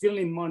that you still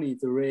need money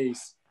to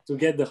raise to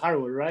get the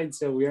hardware, right?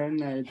 So we are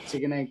in a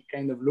chicken egg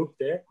kind of loop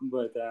there,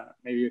 but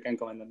maybe you can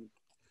comment on it.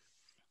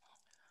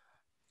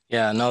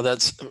 Yeah, no,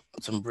 that's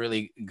some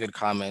really good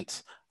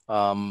comments.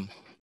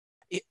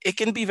 It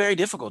can be very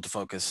difficult to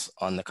focus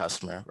on the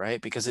customer,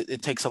 right? Because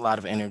it takes a lot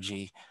of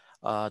energy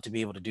to be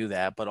able to do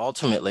that. But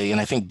ultimately,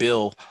 and I think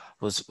Bill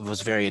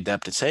was very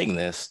adept at saying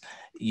this,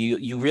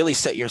 you really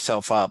set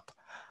yourself up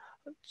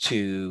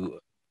to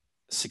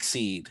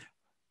succeed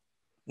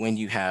when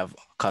you have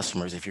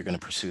customers if you're going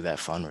to pursue that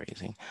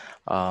fundraising.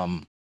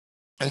 And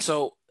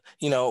so,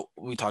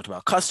 we talked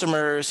about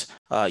customers.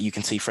 You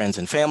can see friends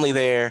and family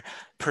there.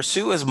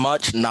 Pursue as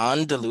much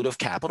non-dilutive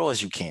capital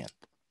as you can.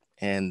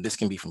 And this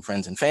can be from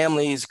friends and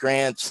families,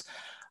 grants.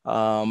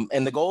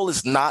 And the goal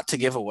is not to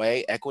give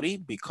away equity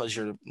because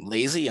you're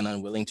lazy and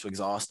unwilling to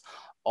exhaust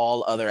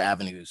all other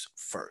avenues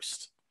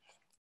first.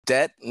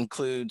 Debt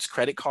includes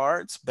credit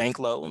cards, bank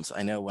loans.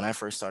 I know when I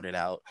first started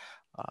out,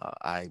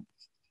 I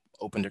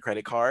opened a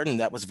credit card,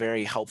 and that was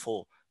very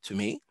helpful to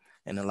me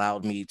and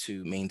allowed me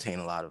to maintain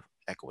a lot of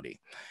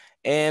equity.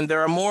 And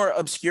there are more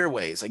obscure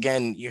ways.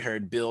 Again, you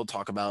heard Bill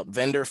talk about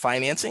vendor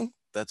financing.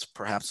 That's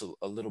perhaps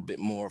a little bit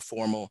more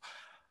formal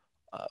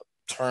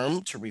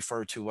term to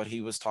refer to what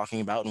he was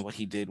talking about and what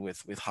he did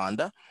with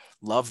Honda.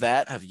 Love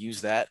that, have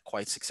used that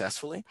quite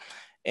successfully.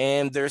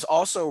 And there's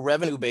also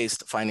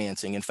revenue-based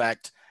financing. In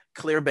fact,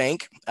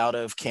 Clearbank out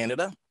of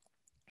Canada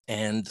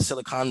and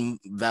Silicon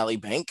Valley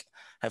Bank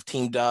have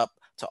teamed up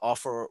to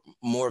offer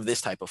more of this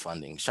type of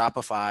funding.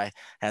 Shopify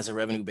has a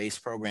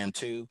revenue-based program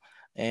too.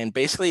 And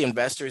basically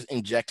investors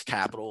inject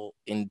capital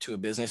into a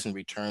business in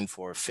return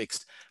for a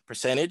fixed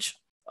percentage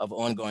of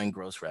ongoing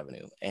gross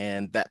revenue.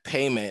 And that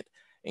payment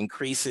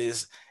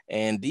increases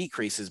and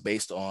decreases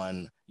based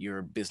on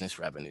your business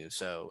revenue.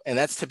 So, and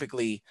that's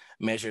typically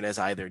measured as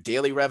either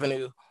daily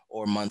revenue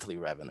or monthly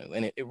revenue.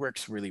 And it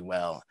works really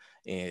well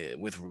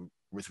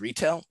with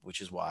retail,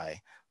 which is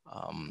why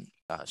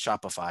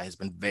Shopify has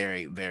been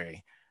very,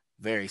 very,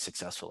 very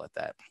successful at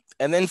that.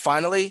 And then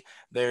finally,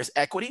 there's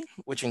equity,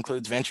 which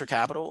includes venture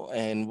capital.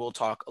 And we'll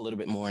talk a little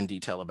bit more in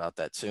detail about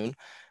that soon.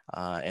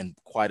 And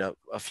quite a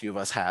few of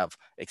us have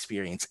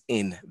experience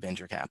in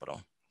venture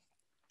capital.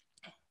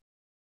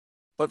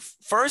 But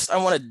first, I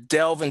want to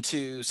delve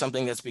into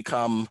something that's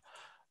become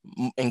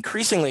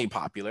increasingly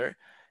popular.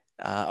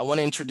 I want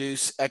to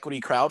introduce equity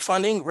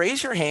crowdfunding.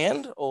 Raise your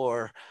hand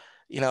or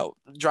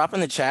drop in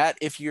the chat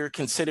if you're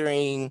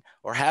considering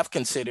or have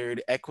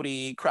considered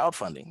equity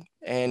crowdfunding.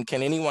 And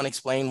can anyone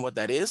explain what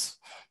that is?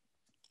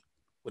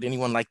 Would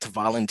anyone like to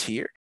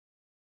volunteer?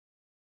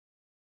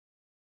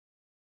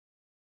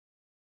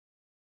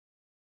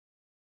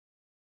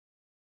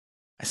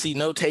 I see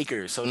no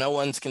takers, so no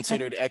one's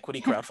considered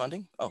equity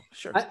crowdfunding. Oh,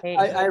 sure.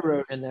 I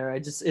wrote in there.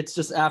 It's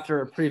just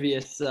after a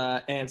previous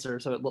answer,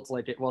 so it looks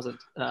like it wasn't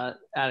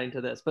adding to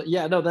this. But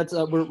yeah, no, that's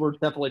we're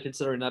definitely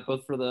considering that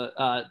both for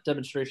the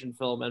demonstration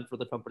film and for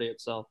the company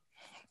itself.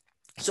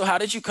 So how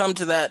did you come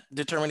to that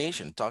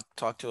determination?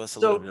 Talk to us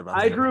a little bit about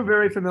that. I grew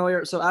very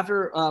familiar. So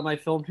after my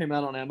film came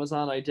out on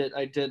Amazon, I did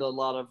a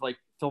lot of like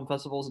film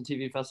festivals and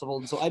TV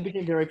festivals, and so I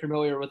became very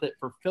familiar with it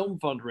for film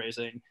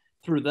fundraising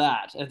through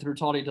that and through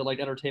talking to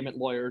like entertainment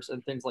lawyers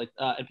and things like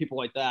and people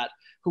like that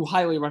who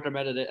highly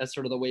recommended it as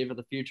sort of the wave of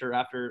the future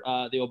after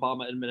the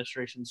Obama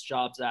administration's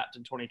Jobs Act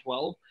in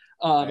 2012.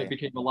 It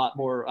became a lot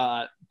more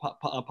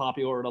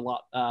popular and a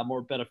lot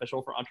more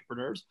beneficial for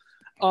entrepreneurs.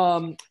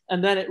 And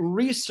then it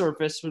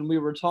resurfaced when we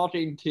were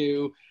talking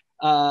to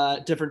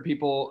different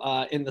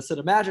people in the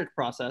Cinemagic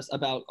process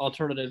about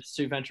alternatives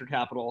to venture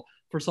capital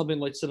for something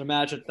like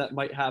Cinemagic that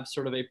might have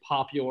sort of a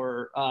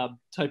popular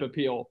type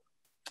appeal.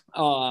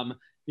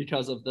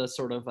 Because of the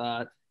sort of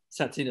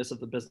sexiness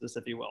of the business,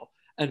 if you will.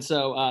 And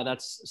so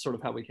that's sort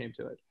of how we came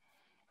to it.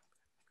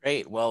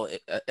 Great. Well,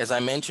 as I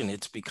mentioned,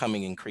 it's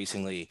becoming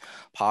increasingly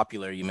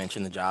popular. You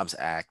mentioned the Jobs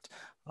Act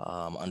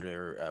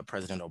under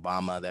President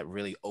Obama that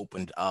really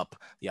opened up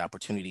the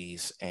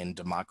opportunities and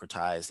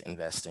democratized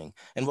investing.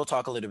 And we'll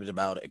talk a little bit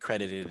about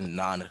accredited and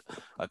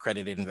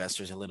non-accredited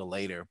investors a little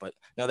later. But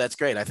no, that's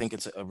great. I think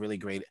it's a really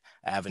great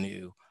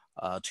avenue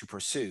to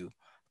pursue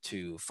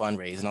to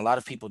fundraise. And a lot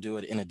of people do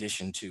it in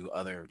addition to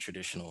other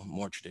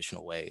more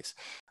traditional ways.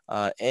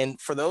 And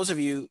for those of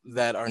you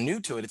that are new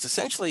to it, it's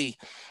essentially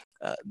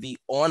the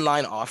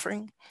online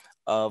offering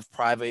of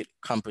private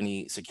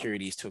company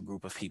securities to a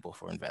group of people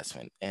for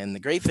investment. And the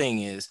great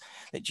thing is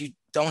that you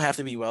don't have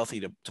to be wealthy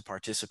to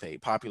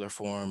participate. Popular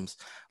forums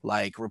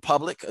like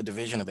Republic, a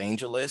division of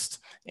AngelList,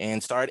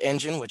 and Start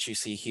Engine, which you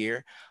see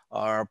here,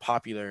 are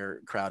popular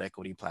crowd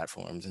equity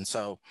platforms. And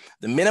so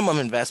the minimum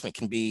investment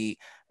can be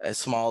as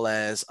small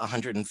as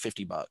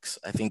 $150.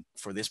 I think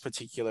for this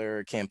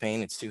particular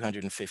campaign, it's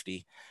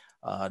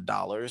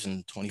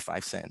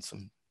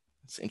 $250.25.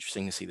 It's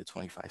interesting to see the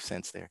 25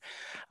 cents there.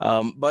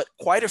 But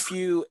quite a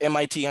few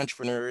MIT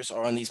entrepreneurs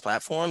are on these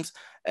platforms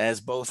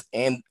as both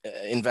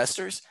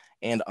investors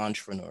and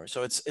entrepreneurs.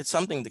 So it's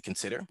something to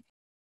consider.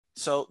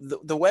 So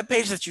the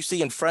webpage that you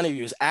see in front of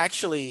you is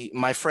actually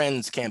my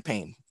friend's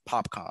campaign,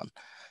 PopCon.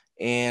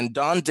 And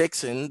Dawn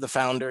Dixon, the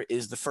founder,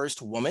 is the first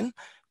woman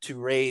to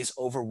raise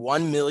over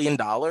 $1 million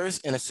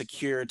in a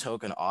secure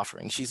token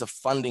offering. She's a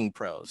funding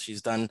pro.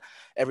 She's done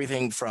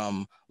everything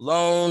from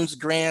loans,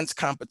 grants,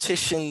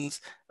 competitions,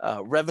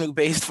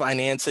 revenue-based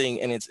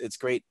financing, and it's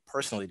great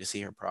personally to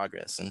see her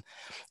progress.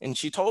 And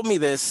she told me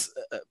this,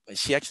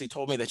 she actually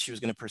told me that she was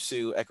gonna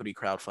pursue equity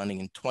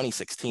crowdfunding in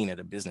 2016 at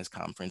a business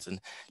conference,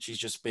 and she's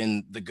just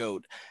been the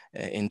GOAT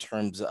in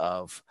terms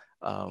of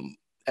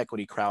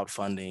equity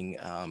crowdfunding,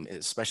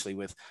 especially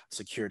with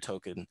secure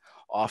token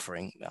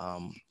offering,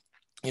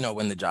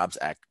 when the Jobs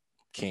Act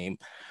came.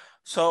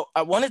 So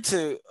I wanted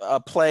to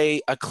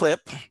play a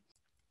clip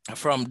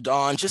from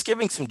Dawn, just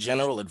giving some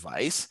general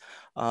advice,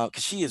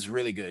 because she is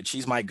really good.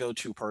 She's my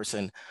go-to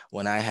person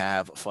when I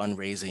have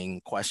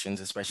fundraising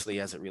questions, especially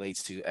as it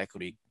relates to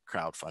equity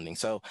crowdfunding.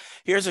 So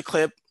here's a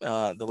clip,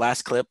 the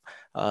last clip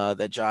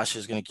that Josh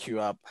is going to queue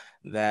up,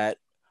 that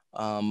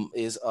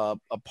is a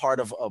part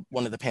of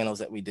one of the panels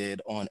that we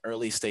did on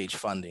early stage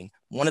funding.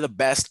 One of the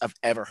best I've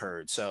ever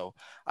heard. So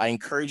I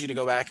encourage you to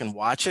go back and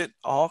watch it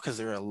all, because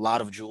there are a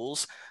lot of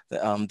jewels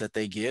that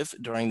they give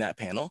during that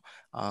panel.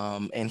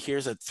 And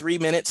here's a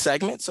 3-minute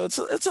segment. So it's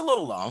a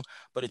little long,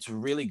 but it's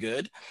really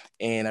good.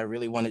 And I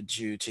really wanted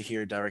you to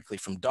hear directly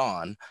from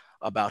Dawn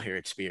about her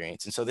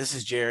experience. And so this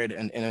is Jared,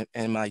 an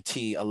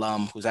MIT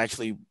alum who's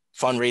actually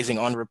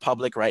fundraising on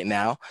Republic right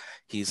now.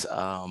 He's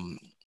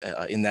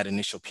in that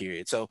initial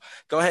period. So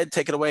go ahead,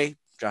 take it away,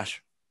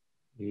 Josh.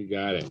 You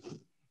got it.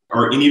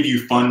 Are any of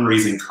you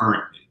fundraising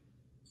currently?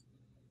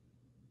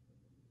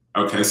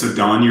 Okay, so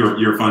Dawn,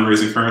 you're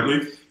fundraising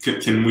currently.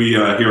 Can we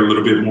hear a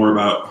little bit more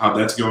about how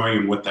that's going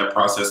and what that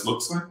process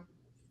looks like?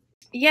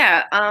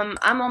 Yeah,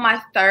 I'm on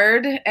my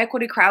 3rd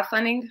equity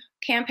crowdfunding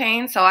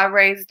campaign. So I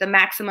raised the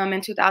maximum in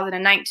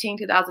 2019,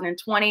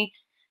 2020,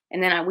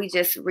 and then we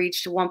just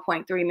reached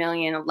 1.3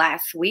 million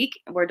last week.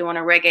 We're doing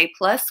a Reg A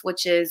Plus,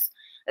 which is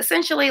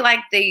essentially like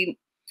the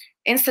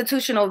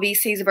institutional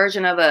VC's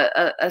version of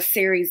a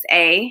Series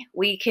A.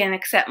 We can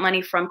accept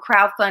money from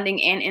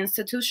crowdfunding and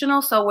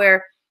institutional. So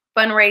we're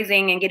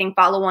fundraising and getting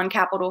follow-on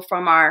capital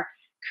from our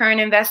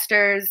current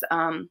investors.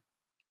 And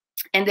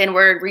then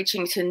we're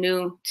reaching to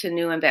new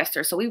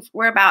investors. So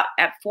we're about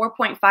at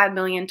 4.5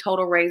 million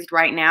total raised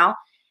right now.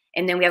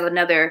 And then we have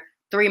another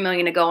 3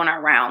 million to go in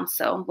our round.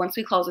 So once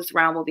we close this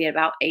round, we'll be at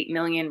about 8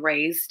 million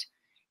raised.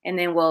 And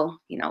then we'll,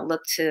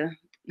 look to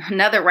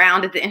another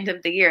round at the end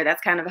of the year.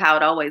 That's kind of how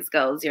it always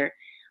goes. You're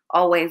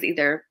always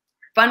either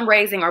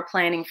fundraising or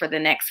planning for the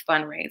next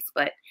fundraise.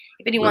 But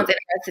if anyone's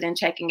interested in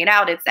checking it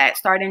out, it's at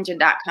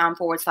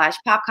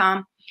startengine.com/popcom.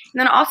 And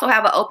then I also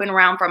have an open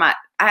round for I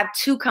have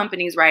 2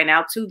 companies right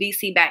now, 2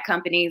 VC-backed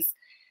companies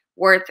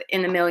worth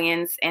in the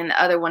millions. And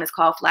the other one is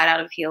called Flat Out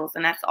of Heels.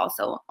 And that's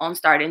also on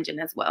Start Engine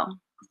as well.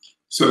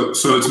 So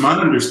it's my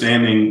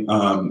understanding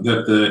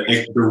that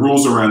the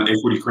rules around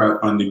equity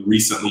crowdfunding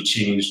recently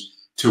changed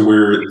to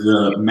where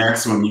the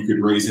maximum you could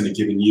raise in a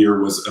given year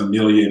was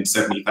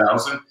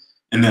 $1,070,000,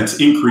 and that's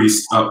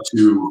increased up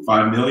to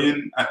 5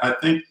 million, I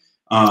think.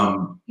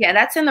 Yeah,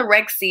 that's in the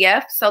Reg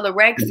CF. So the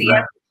Reg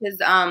CF is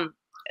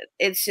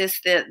it's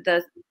just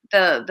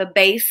the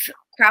base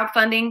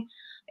crowdfunding.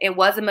 It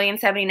was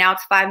 $1,070,000, now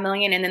it's 5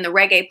 million, and then the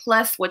Reg A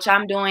Plus, which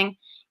I'm doing,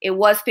 it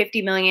was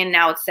 50 million,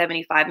 now it's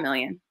 75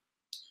 million.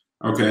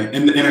 Okay,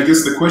 and I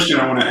guess the question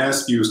I want to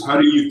ask you is, how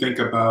do you think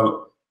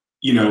about,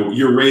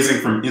 you're raising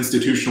from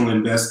institutional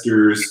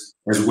investors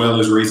as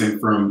well as raising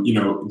from,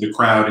 the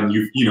crowd, and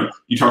you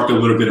talked a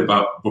little bit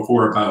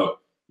before about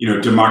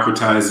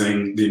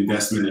democratizing the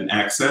investment and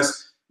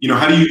access.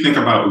 How do you think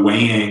about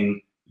weighing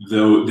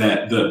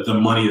the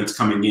money that's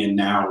coming in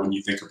now when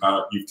you think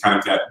about you've kind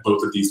of got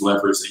both of these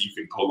levers that you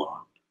can pull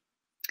on?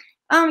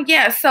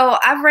 Yeah, so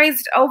I've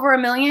raised over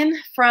 $1 million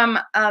from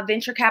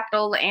venture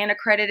capital and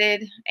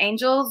accredited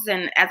angels.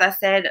 And as I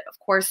said, of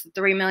course,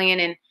 3 million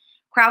in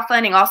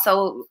crowdfunding.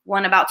 Also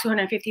won about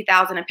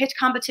 250,000 in pitch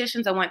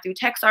competitions. I went through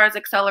Techstars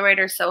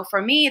Accelerator. So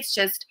for me, it's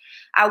just,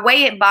 I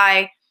weigh it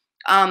by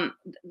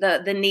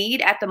the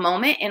need at the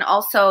moment. And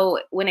also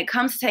when it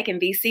comes to taking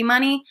VC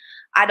money,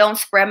 I don't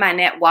spread my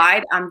net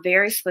wide. I'm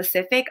very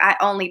specific. I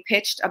only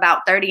pitched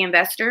about 30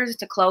 investors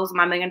to close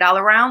my $1 million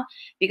round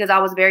because I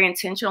was very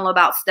intentional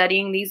about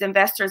studying these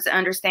investors to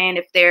understand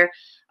if their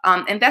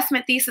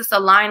investment thesis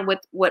aligned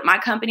with what my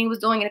company was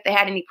doing and if they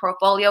had any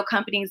portfolio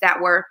companies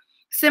that were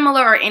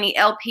similar, or any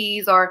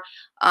LPs or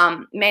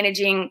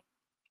managing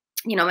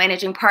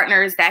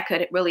partners that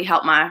could really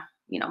help my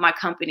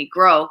company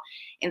grow.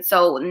 And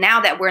so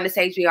now that we're in the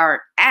stage we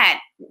are at,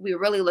 we're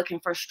really looking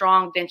for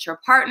strong venture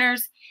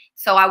partners.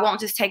 So I won't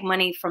just take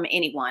money from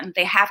anyone.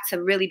 They have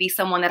to really be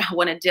someone that I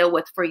want to deal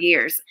with for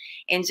years.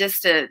 And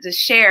just to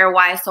share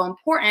why it's so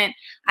important,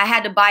 I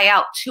had to buy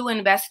out 2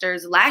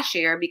 investors last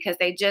year because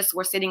they just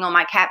were sitting on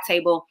my cap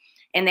table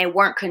and they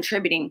weren't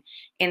contributing.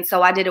 And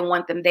so I didn't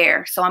want them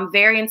there. So I'm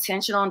very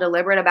intentional and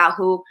deliberate about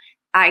who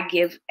I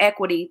give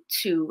equity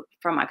to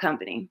from my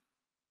company.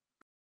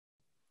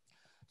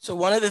 So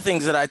one of the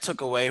things that I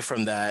took away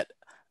from that,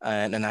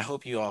 and I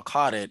hope you all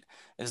caught it,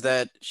 is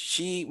that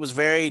she was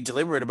very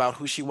deliberate about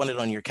who she wanted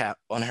on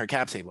her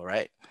cap table,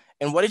 right?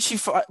 And what did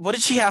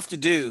she have to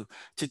do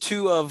to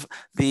 2 of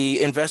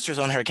the investors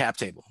on her cap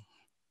table?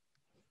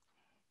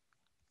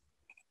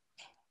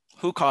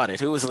 Who caught it?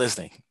 Who was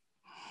listening?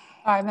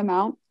 Buy them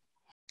out.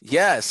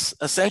 Yes,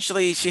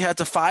 essentially she had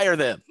to fire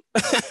them,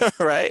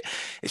 right?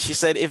 She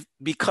said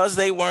because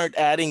they weren't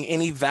adding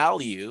any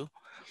value,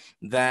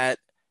 that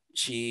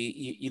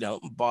she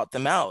bought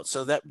them out.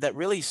 So that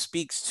really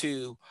speaks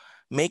to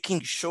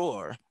making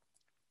sure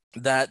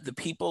that the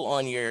people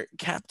on your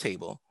cap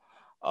table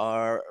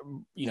are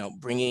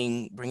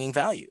bringing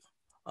value,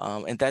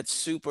 and that's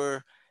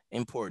super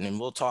important. And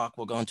we'll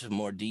go into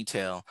more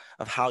detail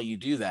of how you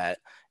do that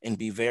and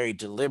be very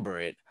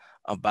deliberate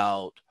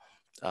about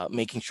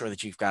making sure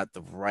that you've got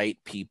the right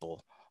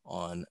people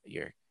on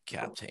your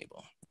cap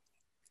table.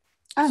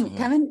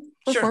 Kevin,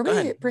 Sure,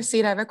 before we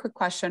proceed, I have a quick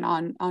question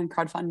on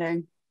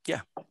crowdfunding.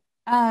 Yeah.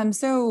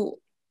 So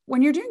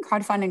when you're doing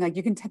crowdfunding, like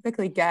you can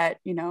typically get,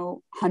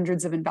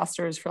 hundreds of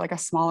investors for like a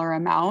smaller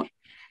amount.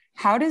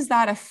 How does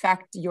that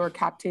affect your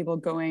cap table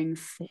going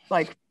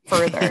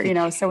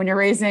further? So when you're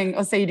raising,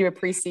 let's say you do a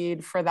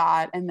pre-seed for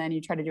that, and then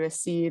you try to do a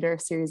seed or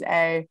Series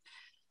A.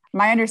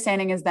 My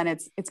understanding is then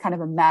it's kind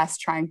of a mess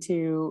trying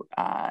to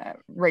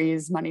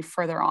raise money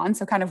further on.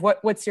 So kind of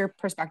what's your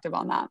perspective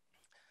on that?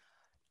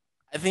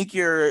 I think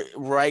you're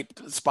right,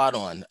 spot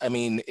on. I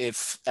mean,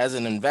 if as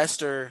an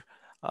investor,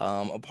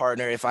 a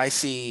partner, if I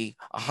see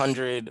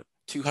 100,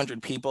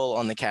 200 people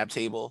on the cap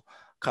table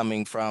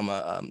coming from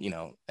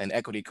an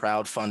equity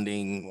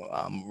crowdfunding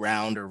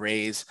round or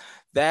raise,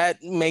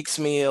 that makes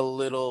me a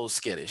little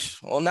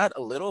skittish. Well, not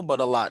a little,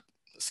 but a lot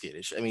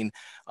skittish. I mean,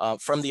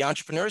 from the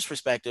entrepreneur's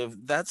perspective,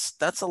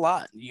 that's a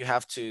lot. You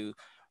have to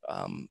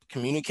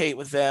communicate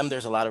with them.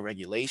 There's a lot of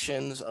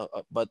regulations,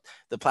 but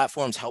the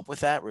platforms help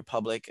with that,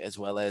 Republic as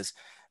well as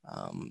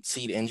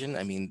Seed Engine.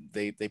 I mean,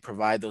 they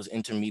provide those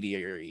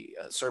intermediary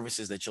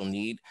services that you'll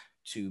need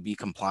to be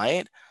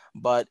compliant.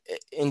 But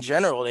in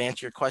general, to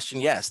answer your question,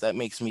 yes, that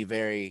makes me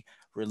very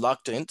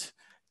reluctant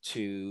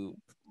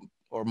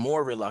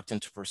more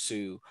reluctant to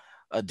pursue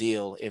a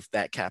deal if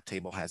that cap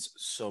table has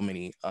so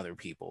many other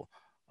people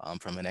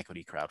from an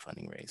equity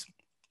crowdfunding raise.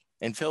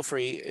 And feel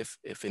free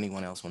if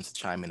anyone else wants to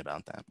chime in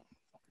about that.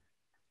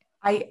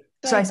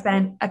 I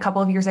spent a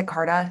couple of years at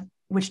Carta,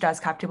 which does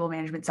cap table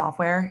management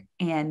software,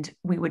 and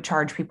we would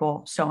charge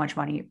people so much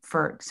money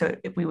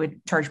we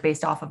would charge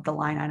based off of the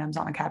line items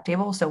on the cap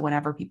table. So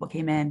whenever people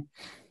came in,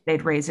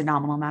 they'd raise a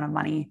nominal amount of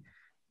money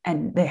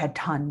and they had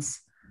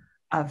tons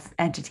of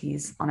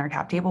entities on their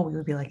cap table. We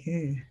would be like,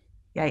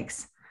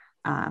 yikes,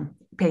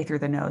 pay through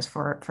the nose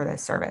for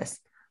this service.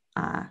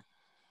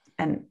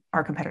 And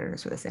our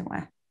competitors were the same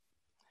way.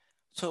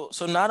 So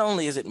not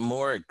only is it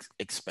more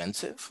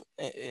expensive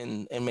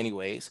in many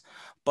ways,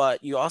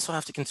 but you also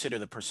have to consider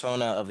the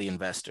persona of the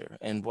investor.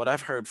 And what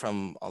I've heard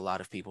from a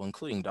lot of people,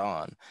 including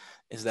Dawn,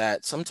 is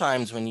that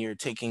sometimes when you're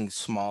taking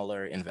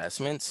smaller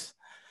investments,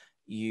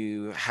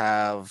 you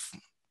have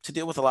to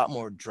deal with a lot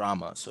more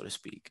drama, so to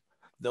speak.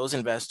 Those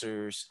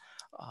investors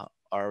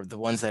are the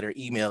ones that are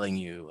emailing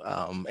you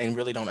and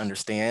really don't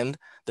understand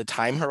the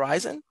time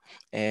horizon,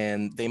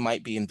 and they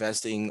might be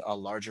investing a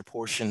larger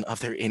portion of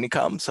their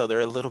income, so they're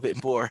a little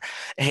bit more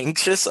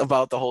anxious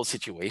about the whole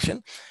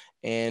situation.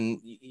 And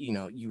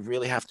you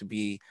really have to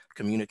be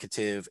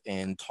communicative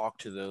and talk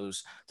to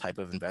those type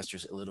of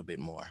investors a little bit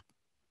more.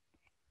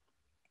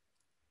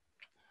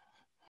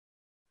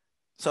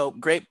 So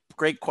great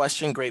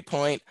question, great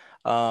point.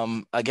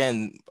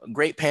 Again,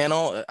 great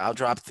panel. I'll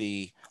drop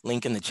the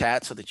link in the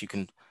chat so that you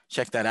can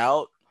check that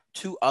out.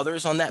 2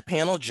 others on that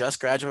panel just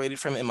graduated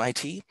from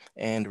MIT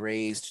and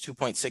raised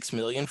 $2.6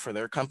 million for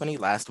their company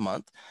last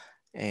month.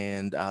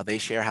 And they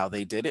share how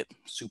they did it.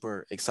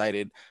 Super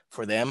excited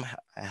for them.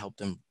 I helped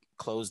them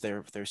close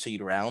their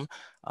seed round.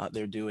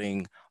 They're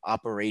doing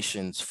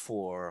operations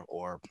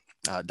or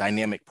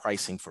dynamic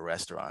pricing for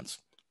restaurants.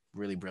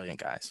 Really brilliant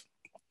guys.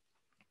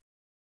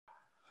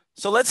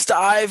 So let's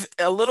dive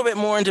a little bit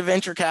more into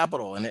venture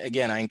capital. And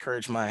again, I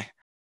encourage my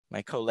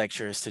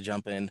co-lecturers to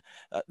jump in.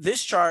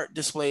 This chart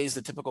displays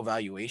the typical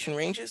valuation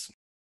ranges.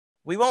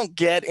 We won't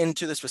get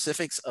into the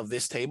specifics of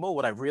this table.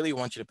 What I really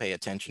want you to pay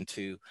attention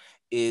to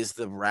is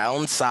the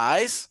round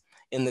size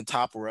in the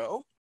top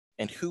row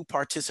and who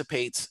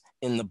participates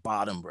in the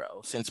bottom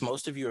row. Since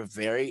most of you are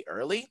very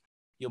early,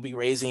 you'll be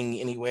raising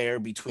anywhere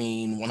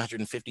between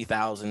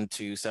 150,000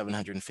 to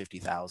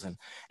 750,000.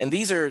 And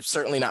these are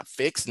certainly not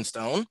fixed in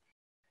stone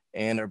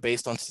and are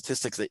based on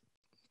statistics that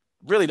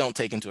really don't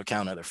take into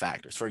account other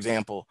factors. For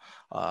example,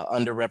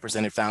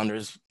 underrepresented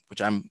founders,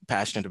 which I'm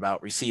passionate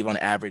about, receive on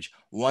average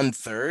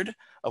 1/3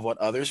 of what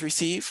others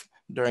receive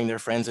during their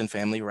friends and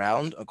family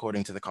round,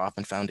 according to the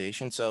Kauffman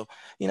Foundation. So,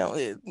 you know,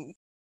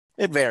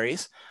 it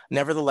varies.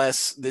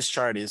 Nevertheless, this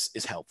chart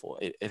is helpful.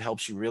 It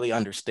helps you really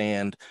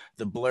understand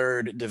the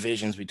blurred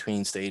divisions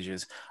between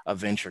stages of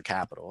venture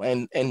capital.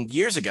 And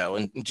years ago,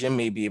 and Jim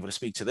may be able to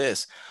speak to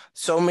this,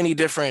 so many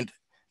different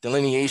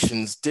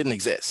delineations didn't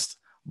exist.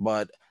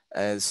 But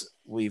as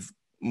we've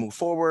moved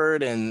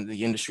forward and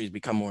the industry's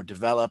become more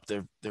developed,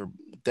 there are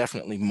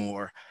definitely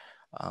more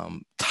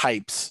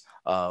types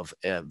of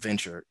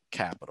venture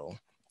capital.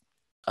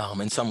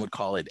 And some would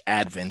call it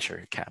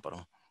adventure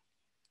capital.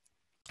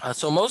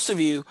 So most of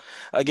you,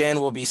 again,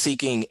 will be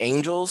seeking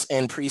angels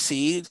and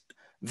pre-seed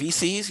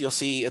VCs. You'll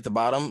see at the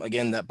bottom,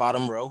 again, that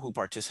bottom row, who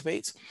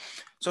participates.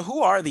 So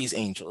who are these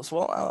angels?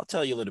 Well, I'll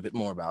tell you a little bit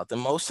more about them.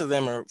 Most of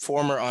them are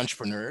former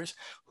entrepreneurs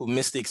who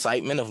missed the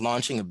excitement of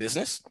launching a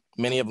business.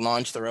 Many have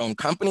launched their own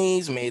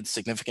companies, made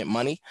significant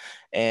money,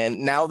 and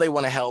now they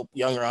want to help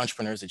younger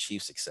entrepreneurs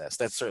achieve success.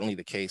 That's certainly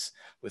the case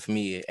with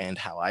me and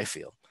how I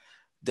feel.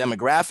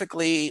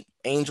 Demographically,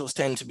 angels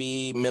tend to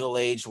be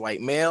middle-aged white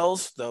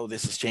males, though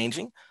this is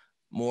changing.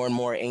 More and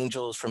more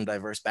angels from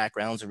diverse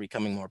backgrounds are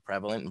becoming more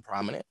prevalent and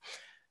prominent.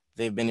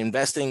 They've been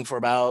investing for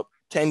about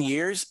 10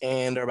 years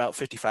and are about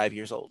 55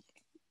 years old.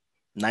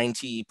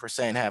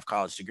 90% have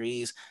college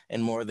degrees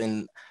and more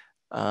than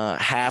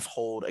half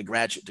hold a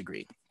graduate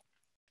degree.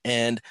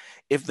 And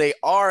if they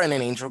are in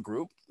an angel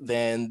group,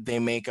 then they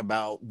make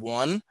about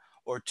 1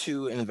 or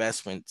 2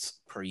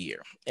 investments per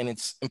year. And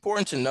it's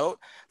important to note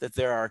that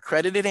there are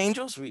accredited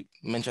angels, we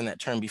mentioned that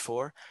term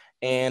before,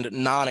 and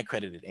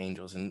non-accredited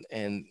angels.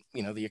 And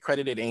you know, the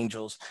accredited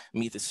angels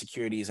meet the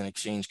Securities and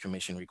Exchange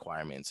Commission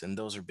requirements. And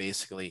those are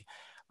basically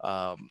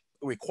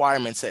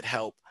requirements that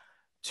help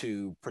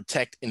to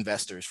protect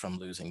investors from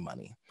losing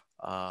money.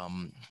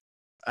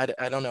 I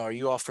don't know, are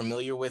you all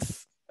familiar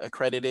with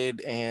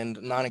accredited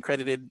and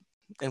non-accredited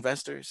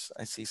investors?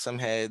 I see some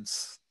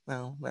heads.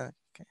 No, okay.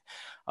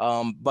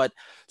 But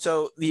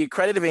so the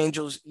accredited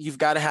angels, you've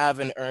got to have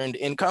an earned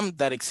income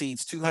that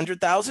exceeds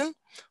 200,000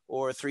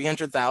 or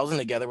 300,000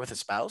 together with a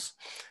spouse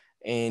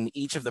in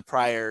each of the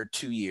prior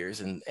 2 years,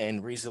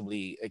 and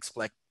reasonably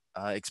expect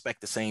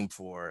the same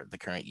for the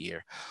current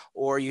year.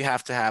 Or you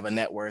have to have a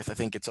net worth, I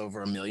think it's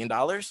over $1 million,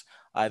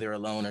 either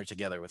alone or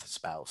together with a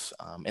spouse.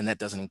 And that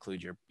doesn't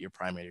include your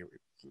primary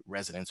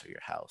residence or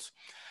your house.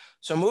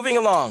 So moving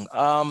along,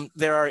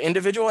 there are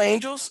individual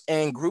angels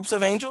and groups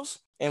of angels,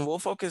 and we'll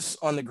focus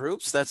on the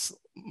groups. That's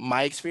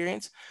my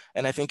experience.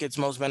 And I think it's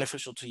most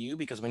beneficial to you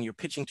because when you're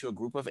pitching to a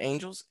group of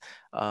angels,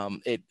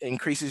 it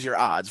increases your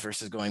odds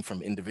versus going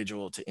from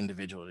individual to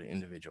individual to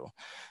individual.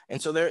 And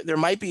so there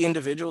might be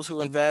individuals who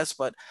invest,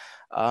 but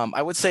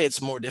I would say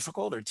it's more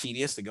difficult or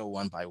tedious to go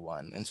one by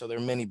one. And so there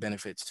are many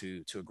benefits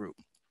to a group.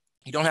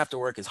 You don't have to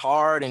work as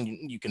hard, and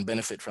you can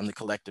benefit from the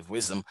collective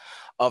wisdom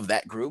of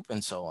that group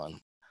and so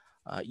on.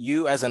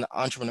 You as an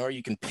entrepreneur,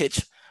 you can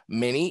pitch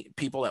many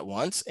people at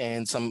once.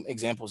 And some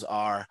examples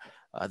are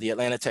the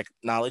Atlanta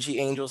Technology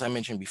Angels I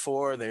mentioned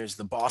before. There's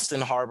the Boston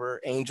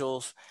Harbor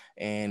Angels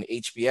and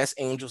HBS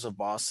Angels of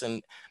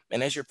Boston.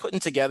 And as you're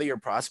putting together your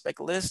prospect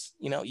list,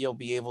 you know, you'll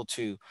be able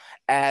to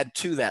add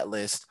to that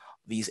list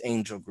these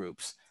angel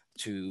groups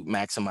to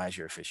maximize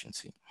your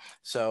efficiency.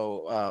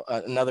 So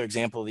another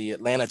example, the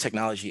Atlanta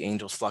Technology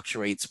Angels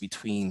fluctuates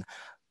between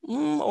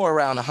or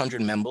around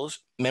 100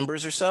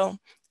 members or so,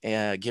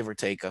 give or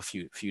take a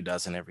few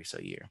dozen every so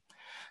year.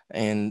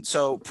 And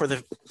so for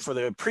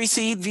the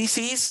pre-seed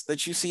VCs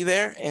that you see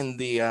there in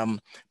the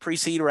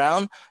pre-seed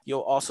round,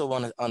 you'll also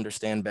want to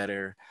understand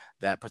better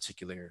that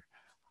particular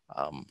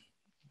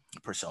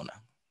persona.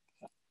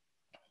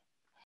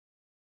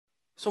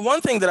 So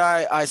one thing that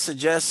I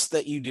suggest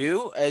that you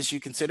do as you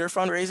consider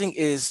fundraising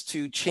is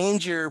to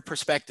change your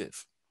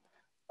perspective,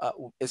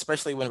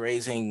 especially when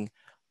raising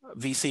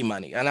VC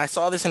money. And I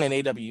saw this in an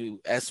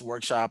AWS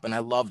workshop and I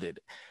loved it.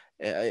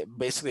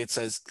 Basically, it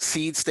says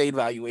seed stage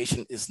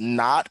valuation is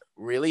not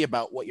really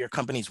about what your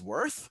company's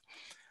worth.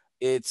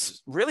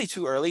 It's really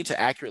too early to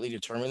accurately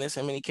determine this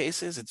in many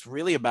cases. It's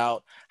really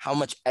about how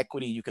much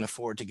equity you can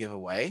afford to give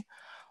away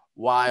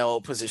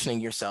while positioning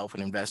yourself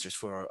and investors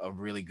for a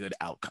really good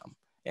outcome.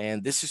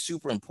 And this is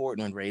super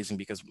important when raising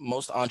because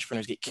most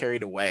entrepreneurs get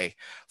carried away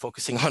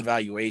focusing on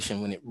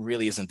valuation when it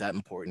really isn't that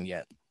important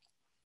yet.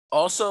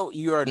 Also,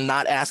 you are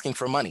not asking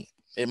for money.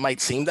 It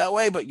might seem that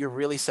way, but you're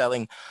really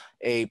selling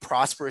a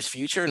prosperous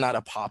future, not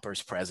a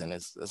pauper's present,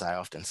 as I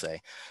often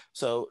say.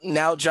 So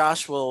now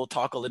Josh will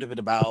talk a little bit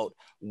about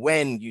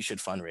when you should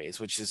fundraise,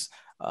 which is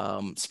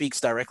speaks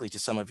directly to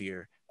some of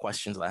your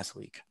questions last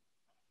week.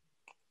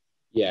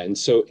 Yeah, and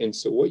so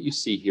what you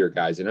see here,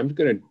 guys, and I'm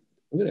gonna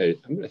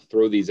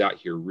throw these out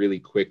here really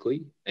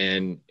quickly,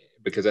 and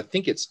because I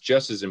think it's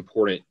just as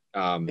important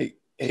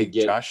hey,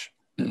 Josh.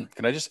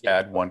 Can I just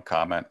add one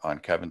comment on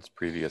Kevin's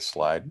previous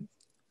slide?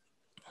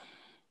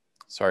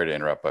 Sorry to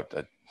interrupt,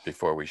 but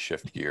before we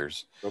shift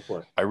gears, Go for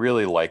it. I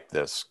really like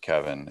this,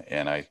 Kevin,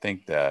 and I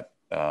think that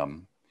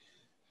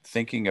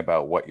thinking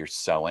about what you're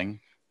selling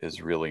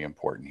is really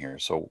important here.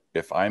 So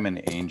if I'm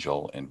an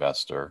angel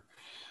investor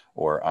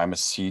or I'm a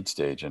seed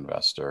stage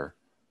investor,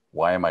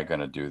 why am I going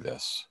to do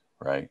this,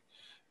 right?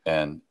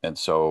 And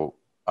so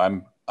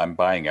I'm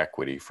buying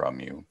equity from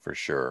you for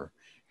sure.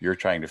 You're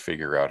trying to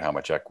figure out how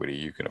much equity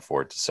you can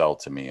afford to sell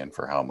to me and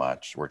for how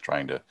much. We're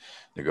trying to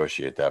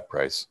negotiate that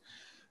price.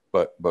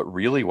 But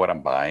really what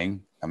I'm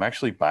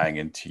actually buying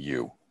into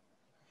you.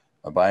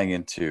 I'm buying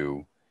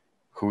into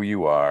who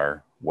you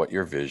are, what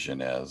your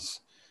vision is.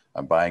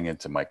 I'm buying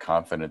into my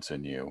confidence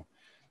in you.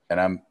 And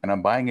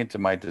I'm buying into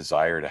my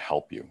desire to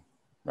help you,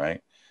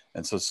 right?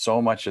 And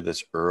so much of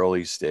this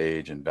early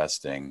stage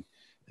investing,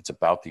 it's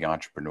about the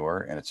entrepreneur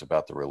and it's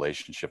about the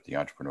relationship the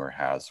entrepreneur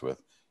has with,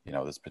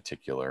 this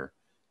particular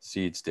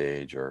seed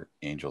stage or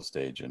angel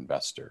stage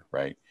investor,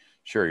 right?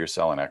 Sure, you're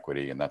selling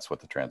equity and that's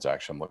what the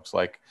transaction looks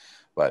like,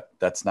 but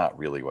that's not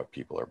really what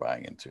people are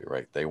buying into,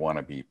 right? They want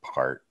to be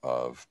part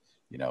of,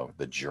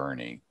 the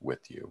journey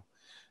with you.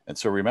 And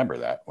so remember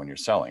that when you're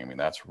selling,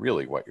 that's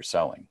really what you're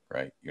selling,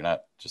 right? You're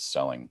not just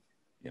selling,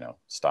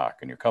 stock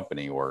in your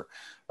company or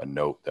a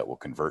note that will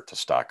convert to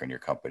stock in your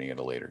company at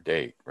a later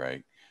date,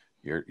 right?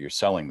 You're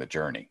selling the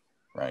journey,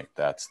 right?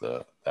 That's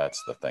the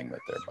thing that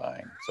they're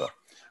buying. So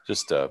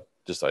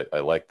I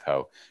liked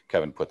how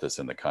Kevin put this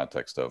in the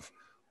context of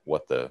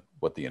what the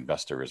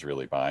investor is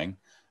really buying.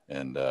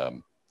 And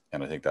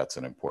I think that's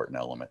an important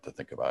element to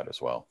think about as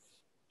well.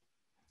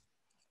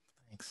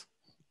 Thanks.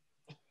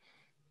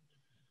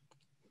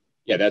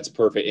 Yeah, that's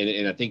perfect.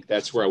 And I think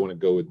that's where I want to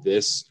go with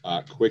this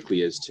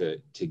quickly is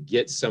to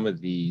get some of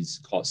these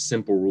called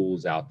simple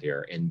rules out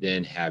there and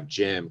then have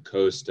Jim,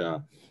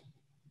 Costa,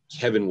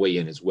 Kevin weigh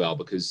in as well,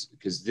 because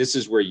this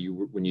is where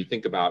when you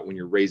think about when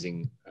you're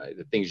raising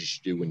the things you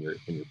should do when you're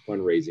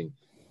fundraising,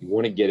 you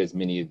want to get as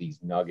many of these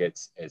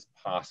nuggets as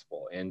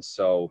possible. And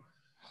so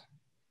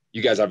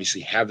you guys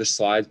obviously have the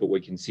slides, but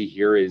what you can see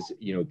here is,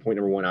 point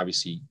number one,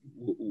 obviously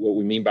what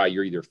we mean by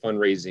you're either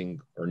fundraising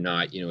or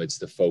not, it's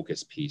the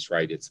focus piece,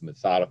 right? It's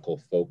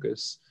methodical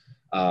focus.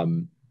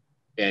 And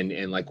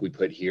like we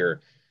put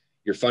here,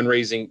 you're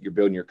fundraising, you're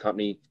building your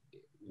company,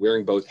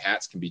 wearing both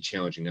hats can be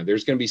challenging. Now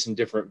there's going to be some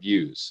different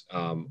views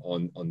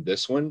on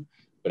this one,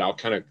 but I'll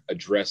kind of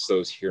address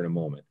those here in a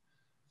moment.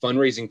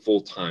 Fundraising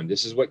full time.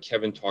 This is what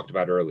Kevin talked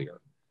about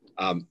earlier.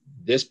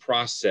 This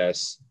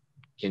process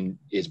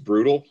is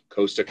brutal.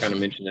 Costa kind of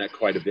mentioned that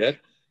quite a bit.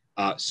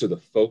 So the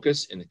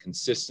focus and the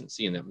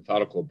consistency and that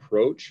methodical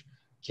approach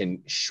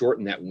can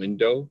shorten that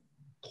window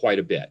quite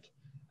a bit.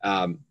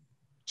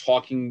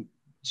 Talking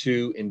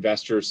to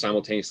investors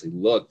simultaneously.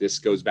 Look, this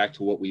goes back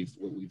to what we've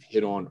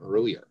hit on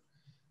earlier.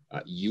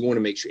 You want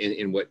to make sure,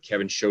 and what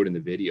Kevin showed in the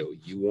video,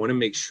 you want to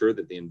make sure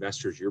that the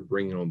investors you're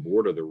bringing on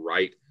board are the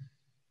right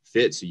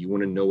fit. So you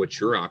want to know what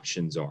your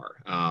options are.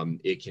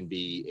 It can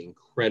be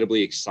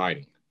incredibly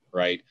exciting,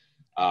 right?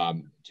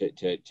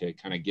 To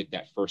kind of get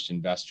that first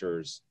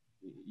investors,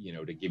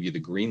 to give you the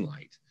green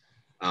light.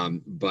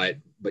 But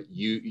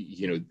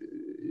you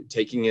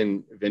taking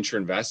in venture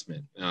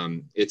investment,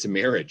 it's a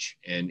marriage,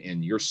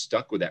 and you're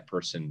stuck with that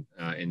person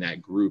in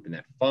that group in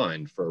that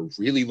fund for a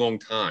really long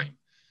time.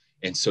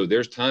 And so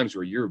there's times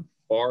where you're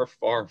far,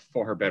 far,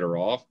 far better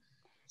off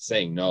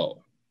saying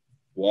no,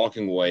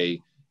 walking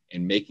away,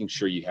 and making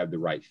sure you have the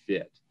right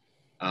fit.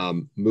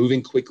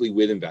 Moving quickly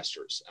with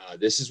investors.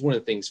 This is one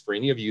of the things for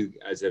any of you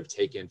guys that have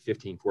taken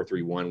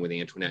 15431 with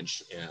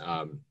Antoinette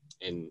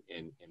and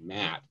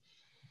Matt.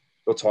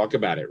 They'll talk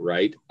about it,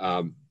 right?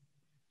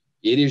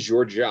 It is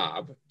your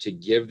job to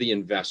give the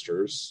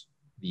investors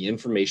the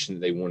information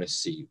that they want to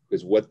see,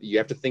 because what you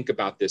have to think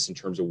about this in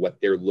terms of what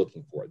they're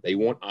looking for.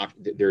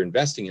 They're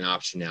investing in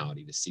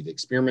optionality to see the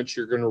experiments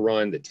you're going to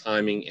run, the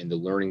timing, and the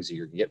learnings that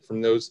you're going to get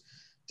from those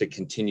to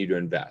continue to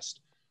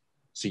invest.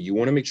 So you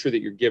want to make sure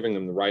that you're giving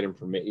them the right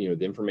information,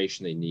 the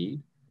information they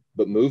need,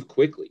 but move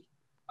quickly.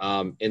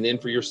 And then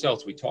for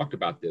yourselves, we talked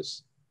about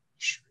this,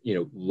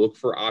 look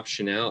for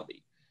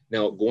optionality.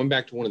 Now, going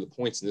back to one of the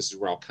points, and this is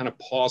where I'll kind of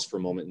pause for a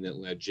moment and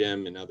then let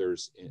Jim and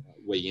others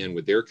weigh in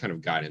with their kind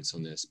of guidance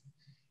on this,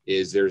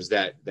 is there's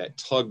that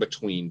tug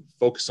between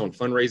focus on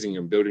fundraising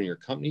and building your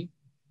company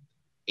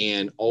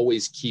and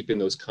always keeping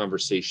those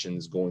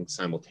conversations going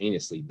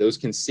simultaneously. Those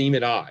can seem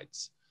at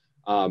odds,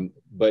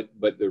 but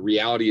the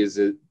reality is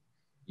that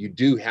you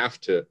do have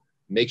to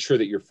make sure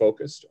that you're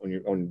focused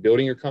on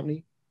building your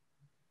company,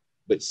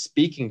 but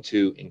speaking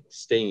to and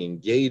staying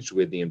engaged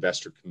with the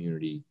investor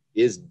community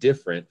is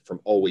different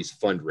from always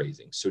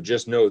fundraising. So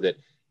just know that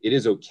it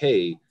is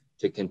okay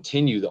to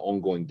continue the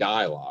ongoing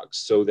dialogue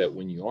so that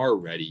when you are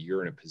ready,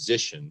 you're in a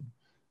position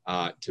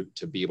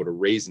to be able to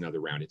raise another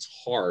round. It's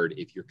hard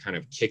if you're kind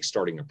of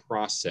kickstarting a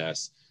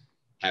process,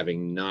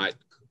 having not,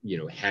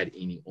 had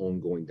any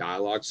ongoing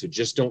dialogue. So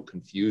just don't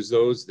confuse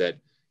those, that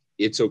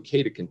it's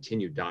okay to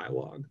continue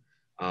dialogue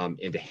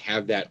and to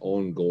have that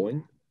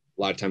ongoing,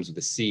 a lot of times with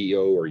the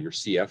CEO or your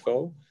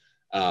CFO.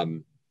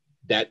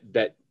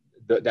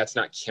 that's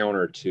not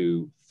counter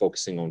to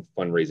focusing on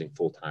fundraising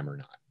full time or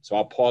not. So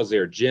I'll pause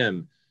there.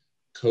 Jim,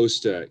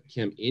 Costa,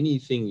 Kim,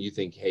 anything you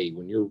think, hey,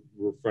 when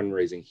we're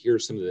fundraising,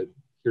 here's some of the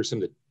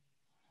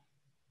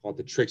call it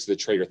the tricks of the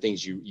trade, or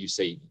things you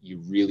say you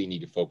really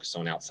need to focus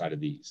on outside of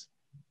these?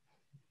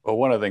 Well,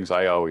 one of the things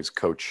I always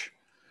coach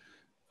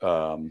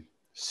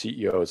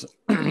CEOs,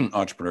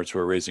 entrepreneurs who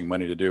are raising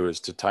money to do is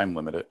to time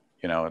limit it.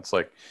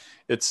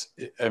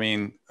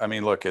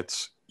 Look,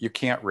 you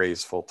can't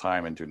raise full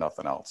time and do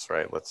nothing else,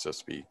 right? Let's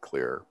just be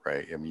clear,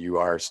 right? I mean, you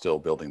are still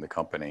building the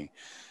company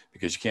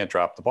because you can't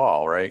drop the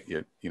ball, right?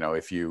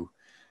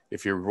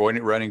 If you're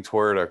running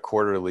toward a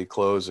quarterly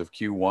close of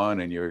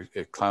Q1 and you're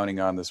counting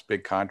on this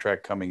big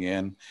contract coming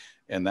in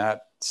and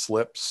that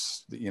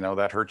slips,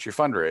 that hurts your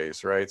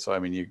fundraise, right? So, I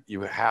mean,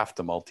 you have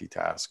to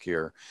multitask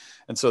here.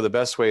 And so the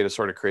best way to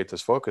sort of create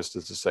this focus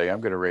is to say,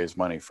 I'm going to raise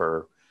money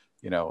for,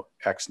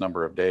 X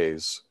number of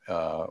days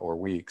or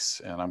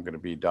weeks, and I'm going to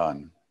be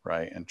done,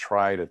 right? And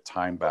try to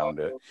time bound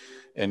it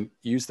and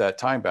use that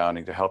time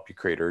bounding to help you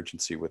create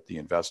urgency with the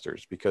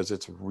investors, because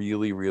it's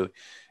really, really,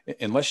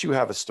 unless you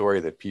have a story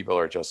that people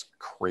are just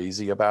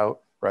crazy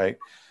about, right?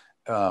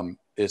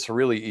 It's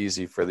really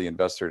easy for the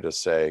investor to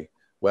say,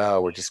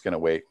 well, we're just going to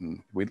wait,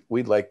 and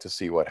we'd like to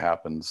see what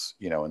happens,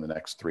 in the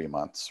next 3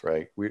 months,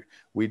 right?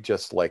 We'd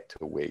just like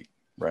to wait,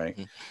 right?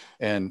 Mm-hmm.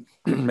 And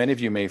many of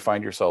you may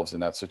find yourselves in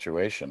that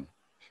situation.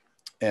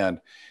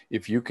 And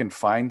if you can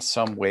find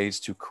some ways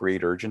to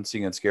create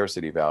urgency and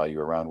scarcity value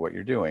around what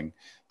you're doing,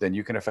 then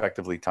you can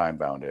effectively time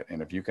bound it.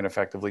 And if you can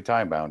effectively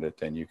time bound it,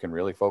 then you can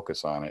really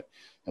focus on it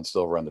and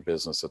still run the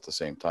business at the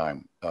same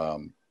time.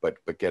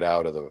 But get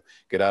out of the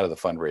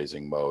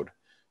fundraising mode,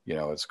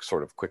 as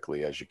sort of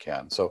quickly as you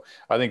can. So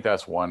I think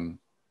that's one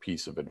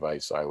piece of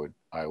advice I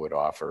would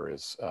offer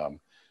is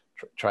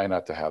try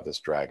not to have this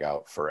drag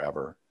out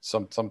forever.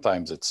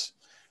 Sometimes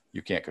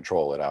you can't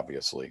control it,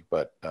 obviously,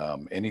 but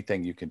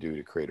anything you can do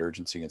to create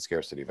urgency and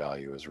scarcity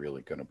value is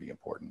really going to be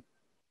important.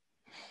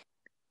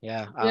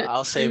 Yeah,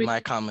 I'll save my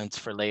comments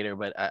for later,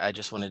 but I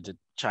just wanted to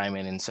chime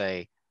in and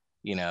say,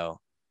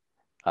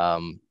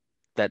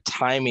 that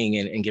timing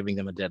and giving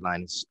them a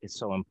deadline is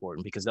so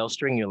important, because they'll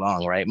string you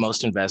along, right?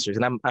 Most investors,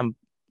 and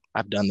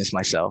I've done this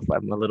myself.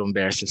 I'm a little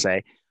embarrassed to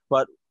say,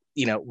 but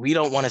we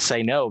don't want to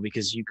say no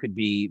because you could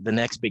be the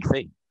next big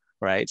thing,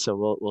 right?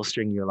 So we'll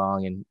string you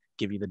along and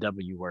give you the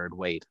W word,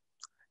 wait.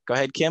 Go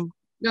ahead, Kim.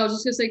 No, I was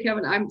just gonna say,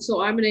 Kevin, I'm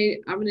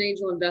an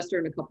angel investor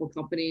in a couple of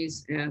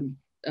companies, and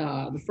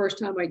the first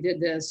time I did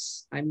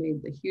this, I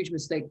made a huge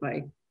mistake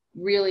by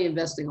really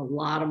investing a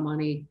lot of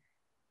money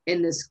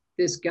in this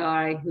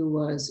guy who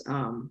was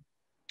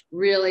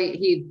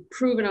he'd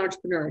proven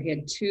entrepreneur. He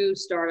had 2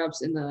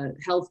 startups in the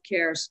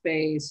healthcare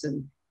space,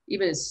 and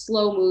even it's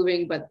slow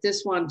moving, but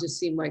this one just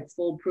seemed like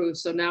foolproof.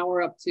 So now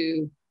we're up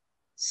to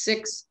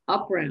 6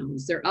 up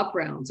rounds. They're up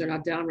rounds, they're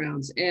not down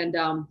rounds. And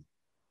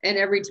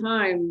every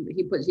time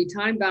he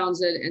time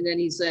bounds it, and then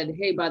he said,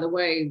 hey, by the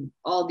way,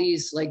 all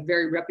these like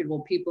very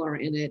reputable people are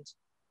in it.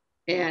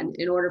 And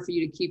in order for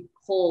you to keep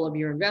whole of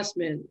your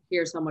investment,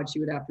 here's how much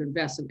you would have to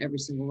invest in every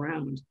single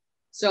round.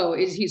 So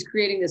he's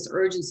creating this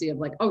urgency of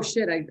like, oh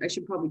shit, I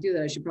should probably do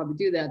that. I should probably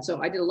do that.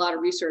 So I did a lot of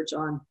research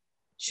on,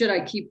 should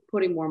I keep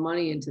putting more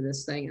money into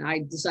this thing? And I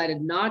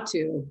decided not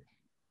to.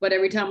 But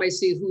every time I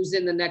see who's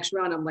in the next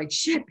round, I'm like,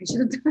 shit, I should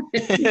have done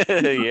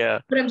it. Yeah.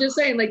 But I'm just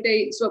saying, like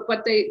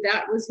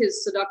that was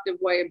his seductive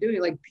way of doing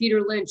it. Like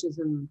Peter Lynch is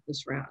in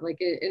this round. And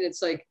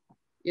it's like,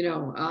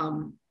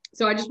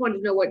 so I just wanted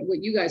to know what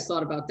you guys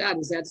thought about that.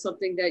 Is that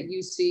something that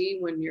you see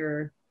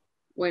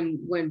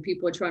when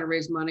people are trying to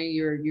raise money,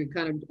 you're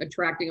kind of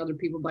attracting other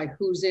people by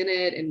who's in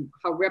it and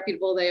how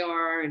reputable they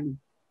are and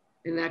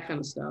that kind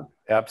of stuff?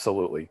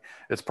 Absolutely.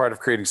 It's part of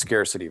creating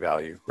scarcity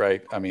value,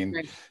 right? I mean,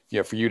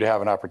 right. For you to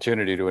have an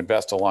opportunity to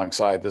invest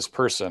alongside this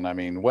person, I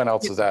mean, when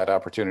else is that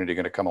opportunity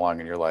going to come along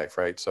in your life,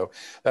 right? So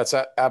that's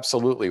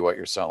absolutely what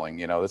you're selling.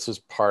 This is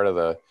part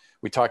of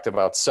we talked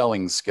about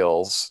selling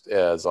skills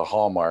as a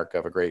hallmark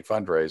of a great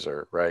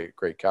fundraiser, right?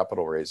 Great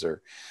capital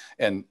raiser.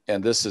 And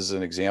this is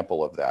an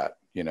example of that.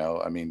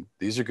 I mean,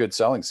 these are good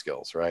selling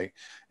skills, right?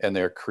 And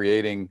they're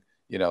creating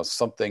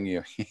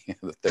something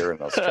that they're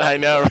in Australia. I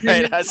know,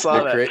 right? I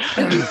saw that.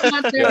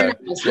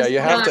 You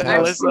have to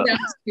have.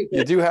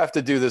 You do have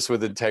to do this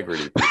with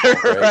integrity,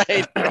 people,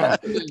 right?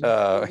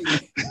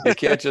 You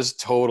can't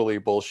just totally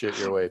bullshit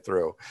your way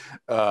through.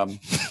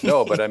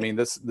 No, but I mean,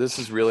 this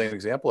is really an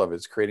example of it.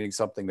 It's creating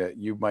something that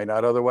you might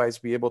not otherwise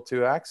be able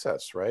to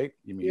access, right?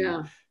 You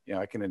mean,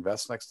 I can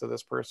invest next to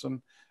this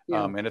person.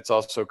 And it's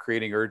also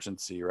creating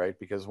urgency, right?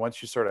 Because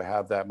once you sort of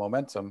have that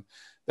momentum,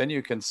 then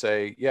you can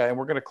say, and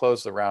we're going to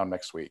close the round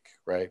next week,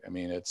 right? I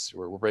mean,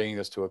 we're bringing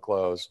this to a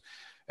close.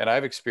 And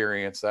I've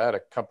experienced that, a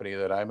company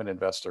that I'm an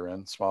investor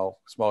in, small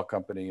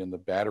company in the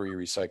battery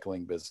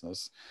recycling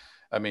business.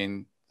 I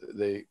mean,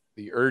 the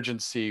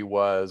urgency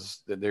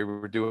was that they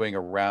were doing a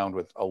round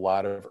with a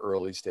lot of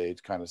early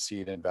stage kind of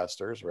seed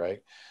investors,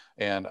 right?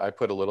 And I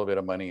put a little bit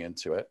of money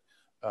into it.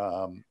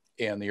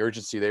 And the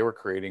urgency they were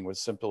creating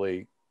was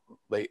simply,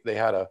 they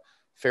had a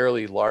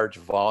fairly large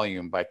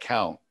volume by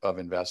count of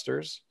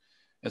investors.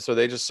 And so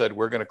they just said,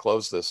 we're going to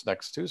close this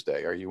next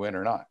Tuesday. Are you in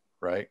or not?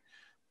 Right.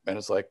 And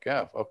it's like,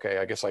 yeah, okay,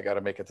 I guess I got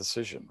to make a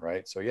decision.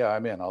 Right. So yeah,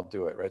 I'm in, I'll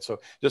do it. Right. So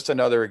just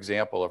another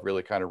example of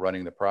really kind of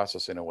running the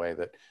process in a way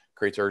that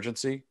creates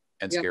urgency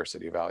and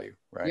scarcity value.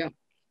 Right.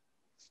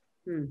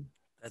 Yeah.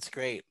 That's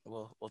great.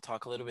 We'll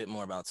talk a little bit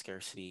more about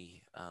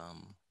scarcity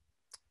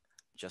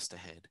just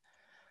ahead.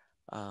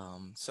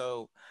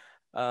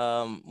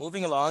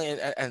 Moving along,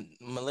 and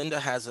Melinda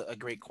has a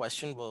great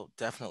question. We'll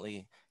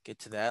definitely get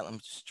to that. Let me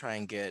just try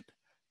and get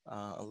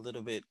a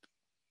little bit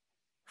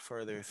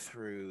further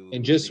through.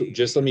 And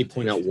just let me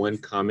point out one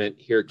comment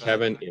here,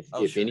 Kevin.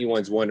 If sure.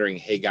 anyone's wondering,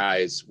 hey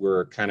guys,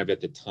 we're kind of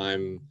at the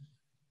time,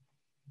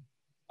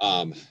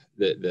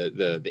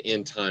 the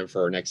end time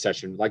for our next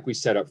session. Like we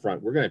said up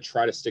front, we're going to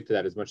try to stick to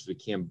that as much as we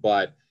can.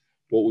 But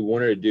what we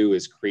wanted to do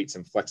is create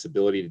some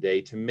flexibility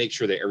today to make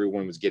sure that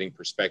everyone was getting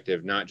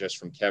perspective, not just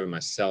from Kevin,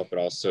 myself, but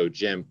also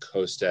Jim,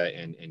 Costa,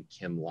 and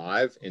Kim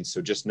live. And so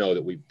just know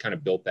that we've kind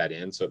of built that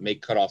in. So it may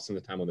cut off some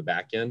of the time on the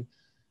back end,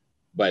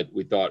 but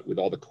we thought with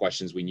all the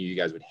questions we knew you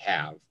guys would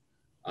have,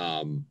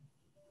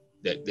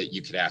 that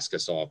you could ask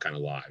us all kind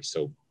of live.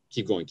 So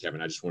keep going,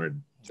 Kevin. I just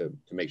wanted to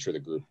make sure the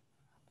group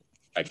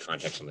had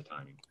context on the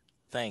timing.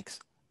 Thanks.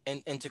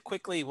 And to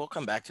quickly, we'll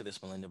come back to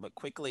this, Melinda, but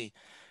quickly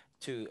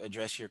to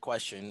address your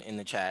question in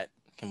the chat,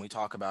 can we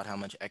talk about how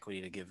much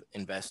equity to give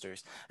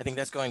investors? I think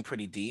that's going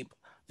pretty deep.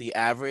 The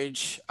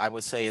average, I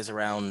would say, is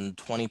around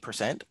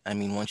 20%. I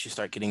mean, once you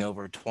start getting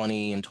over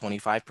 20 and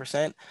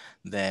 25%,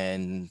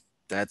 then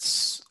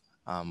that's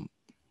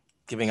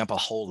giving up a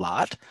whole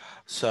lot.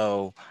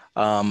 So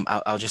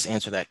I'll just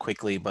answer that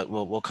quickly, but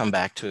we'll come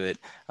back to it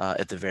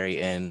at the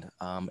very end,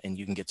 and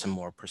you can get some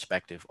more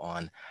perspective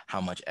on how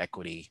much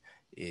equity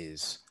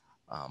is,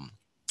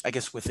 I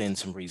guess, within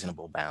some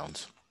reasonable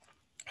bounds.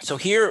 So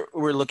here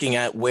we're looking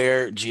at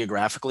where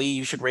geographically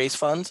you should raise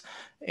funds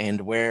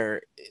and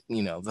where,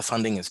 the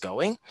funding is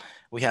going.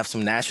 We have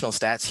some national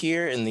stats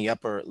here. In the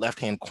upper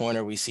left-hand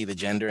corner, we see the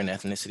gender and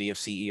ethnicity of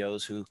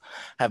CEOs who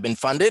have been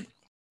funded.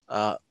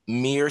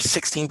 Mere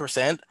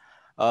 16%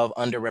 of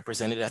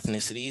underrepresented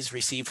ethnicities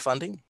received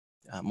funding.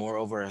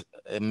 Moreover,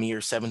 a mere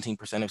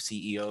 17% of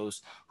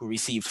CEOs who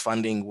received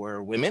funding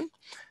were women.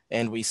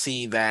 And we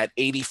see that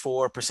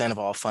 84% of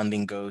all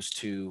funding goes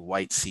to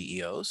white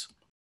CEOs.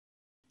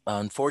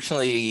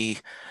 Unfortunately,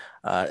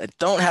 I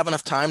don't have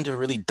enough time to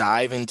really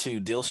dive into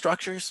deal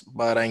structures,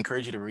 but I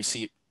encourage you to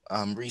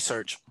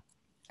research,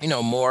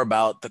 more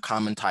about the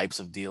common types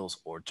of deals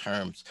or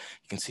terms.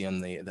 You can see on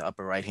the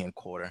upper right-hand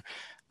corner.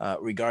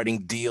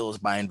 Regarding deals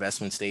by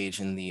investment stage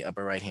in the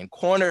upper right-hand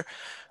corner,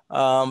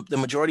 the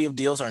majority of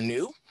deals are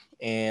new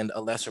and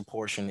a lesser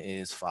portion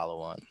is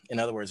follow-on. In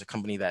other words, a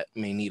company that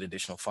may need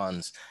additional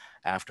funds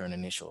after an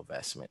initial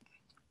investment.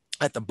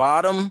 At the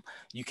bottom,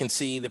 you can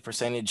see the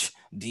percentage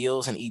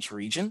deals in each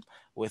region,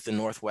 with the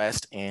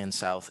Northwest and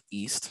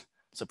Southeast,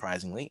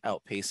 surprisingly,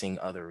 outpacing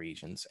other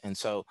regions. And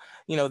so,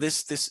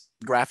 this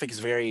graphic is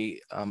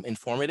very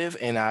informative,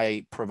 and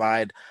I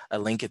provide a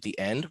link at the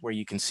end where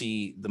you can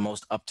see the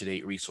most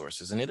up-to-date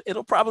resources. And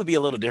it'll probably be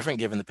a little different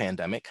given the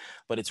pandemic,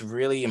 but it's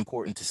really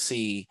important to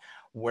see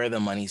where the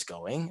money's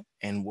going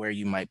and where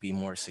you might be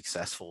more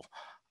successful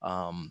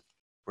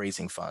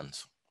raising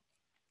funds.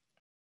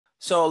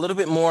 So a little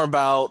bit more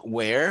about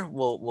where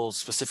we'll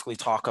specifically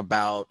talk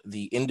about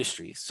the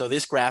industries. So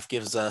this graph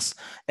gives us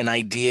an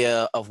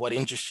idea of what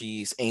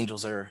industries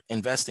angels are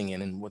investing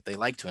in and what they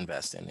like to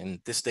invest in.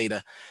 And this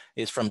data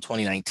is from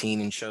 2019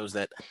 and shows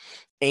that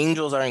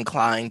angels are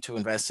inclined to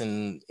invest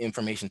in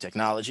information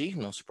technology,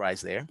 no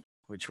surprise there,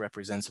 which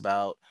represents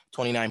about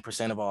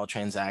 29% of all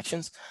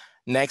transactions.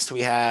 Next,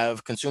 we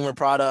have consumer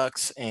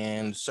products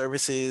and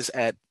services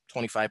at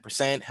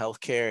 25%,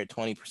 healthcare at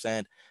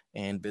 20%,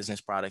 and business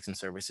products and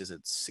services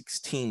at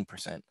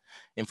 16%.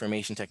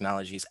 Information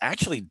technology is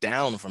actually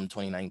down from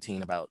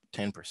 2019, about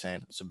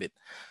 10%. It's a bit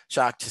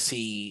shocked to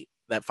see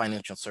that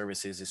financial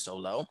services is so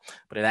low,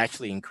 but it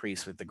actually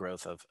increased with the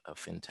growth of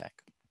fintech.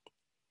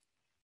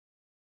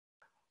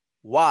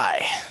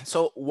 Why?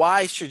 So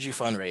why should you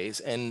fundraise?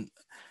 And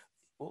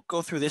we'll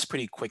go through this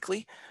pretty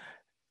quickly.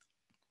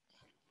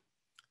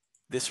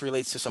 This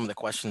relates to some of the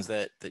questions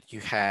that you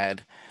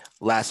had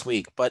last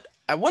week, but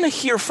I want to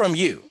hear from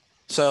you.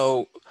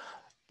 So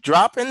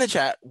drop in the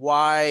chat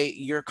why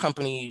your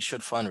company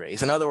should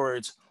fundraise. In other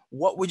words,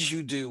 what would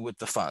you do with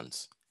the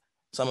funds?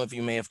 Some of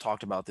you may have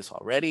talked about this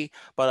already,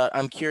 but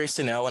I'm curious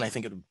to know, and I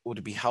think it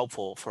would be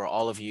helpful for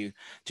all of you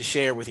to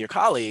share with your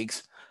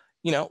colleagues,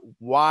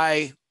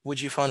 why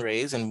would you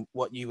fundraise and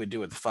what you would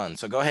do with the funds.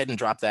 So go ahead and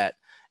drop that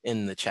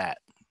in the chat.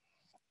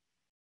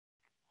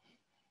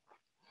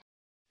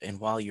 And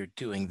while you're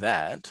doing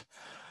that,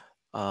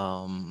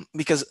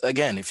 because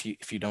again,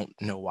 if you don't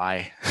know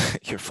why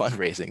you're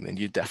fundraising, then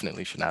you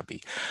definitely should not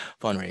be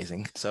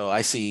fundraising. So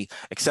I see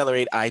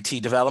accelerate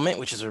IT development,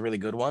 which is a really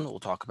good one. We'll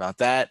talk about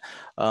that.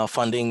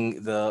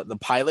 Funding the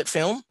pilot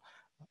film.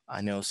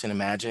 I know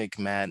Cinemagic,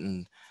 Matt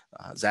and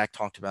Zach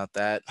talked about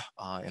that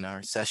in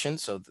our session,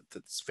 so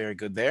that's very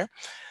good there.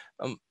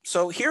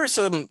 So here are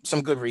some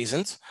good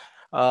reasons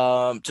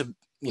to,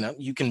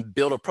 you can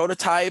build a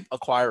prototype,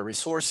 acquire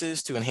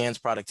resources to enhance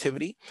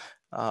productivity,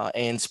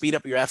 and speed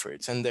up your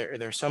efforts. And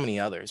there's so many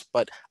others,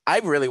 but I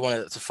really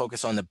wanted to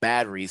focus on the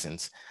bad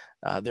reasons.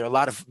 There are a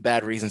lot of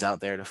bad reasons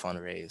out there to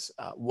fundraise.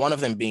 One of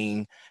them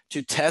being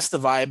to test the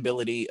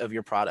viability of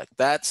your product.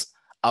 That's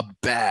a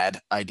bad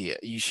idea.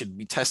 You should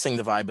be testing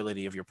the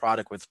viability of your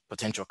product with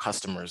potential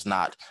customers,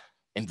 not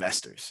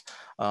investors.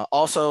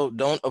 Also,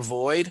 don't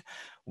avoid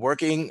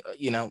working,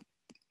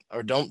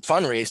 or don't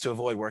fundraise to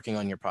avoid working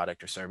on your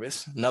product or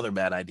service. Another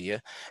bad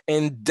idea.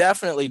 And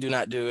definitely do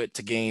not do it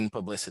to gain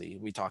publicity.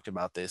 We talked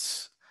about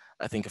this,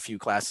 I think, a few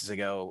classes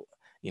ago.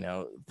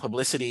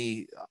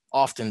 Publicity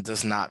often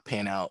does not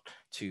pan out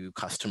to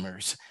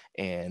customers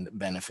and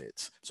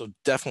benefits. So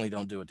definitely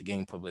don't do it to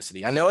gain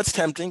publicity. I know it's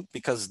tempting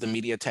because the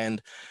media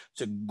tend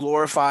to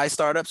glorify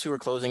startups who are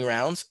closing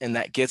rounds, and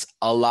that gets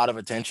a lot of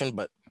attention,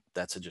 but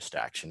that's a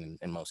distraction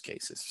in most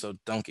cases. So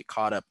don't get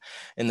caught up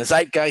in the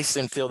zeitgeist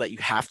and feel that you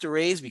have to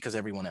raise because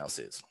everyone else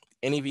is.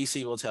 Any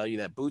VC will tell you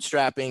that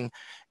bootstrapping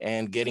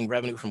and getting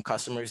revenue from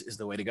customers is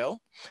the way to go,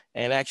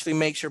 and actually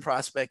makes your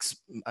prospects,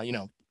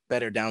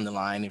 better down the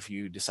line if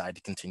you decide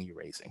to continue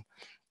raising.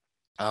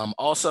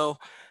 Also,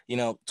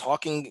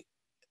 talking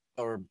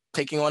or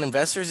taking on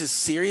investors is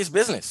serious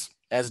business.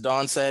 As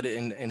Dawn said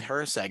in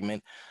her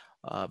segment,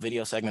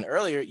 video segment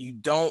earlier, you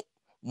don't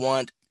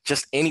want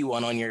just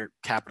anyone on your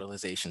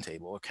capitalization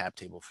table, or cap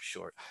table for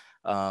short.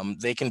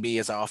 They can be,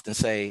 as I often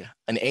say,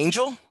 an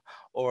angel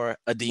or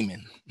a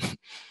demon.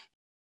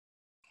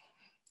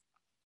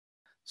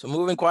 So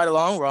moving quite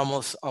along, we're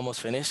almost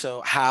finished.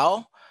 So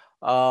how?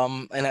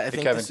 And I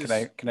think Kevin,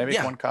 this can I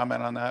make one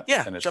comment on that?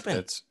 Yeah, and jump in.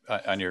 It's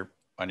on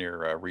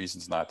your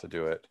reasons not to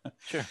do it.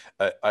 Sure.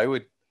 I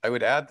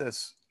would add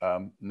this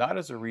not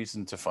as a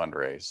reason to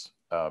fundraise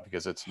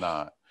because it's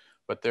not.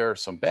 But there are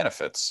some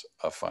benefits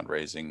of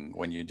fundraising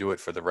when you do it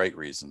for the right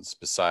reasons,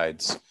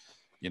 besides,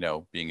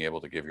 being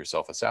able to give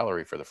yourself a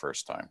salary for the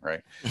first time,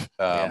 right?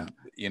 Yeah.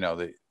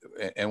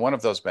 And one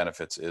of those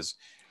benefits is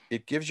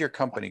it gives your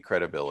company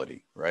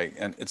credibility, right?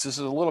 And this is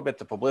a little bit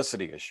the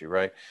publicity issue,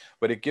 right?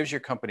 But it gives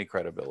your company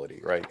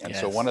credibility, right? And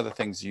so one of the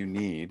things you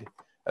need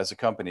as a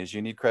company is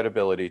you need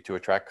credibility to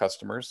attract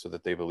customers so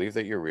that they believe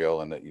that you're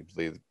real and that you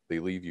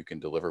believe you can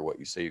deliver what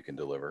you say you can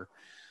deliver.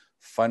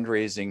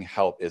 Fundraising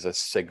help is a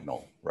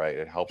signal, right?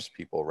 It helps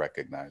people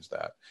recognize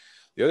that.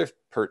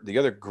 The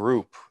other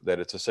group that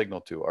it's a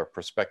signal to are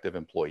prospective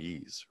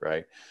employees,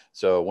 right?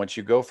 So once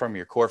you go from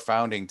your core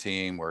founding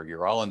team where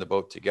you're all in the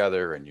boat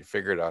together and you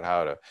figured out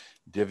how to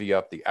divvy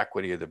up the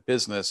equity of the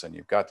business and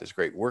you've got this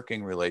great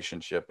working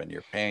relationship and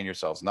you're paying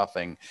yourselves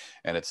nothing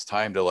and it's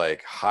time to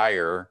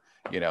hire,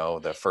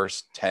 the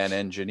first 10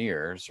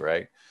 engineers,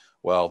 right?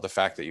 Well, the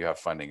fact that you have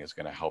funding is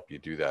going to help you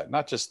do that.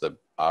 Not just the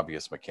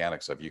obvious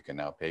mechanics of you can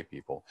now pay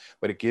people,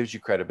 but it gives you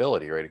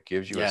credibility, right? It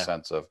gives you a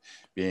sense of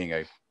being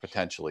a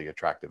potentially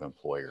attractive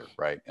employer,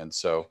 right? And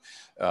so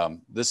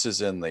this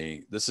is in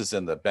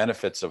the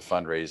benefits of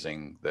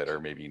fundraising that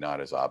are maybe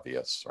not as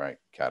obvious, right?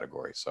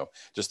 Category. So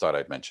just thought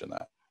I'd mention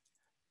that.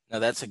 Now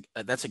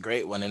that's a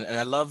great one, and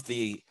I love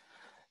the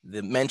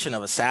mention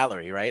of a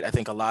salary, right? I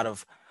think a lot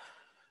of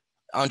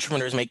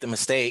entrepreneurs make the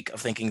mistake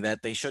of thinking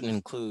that they shouldn't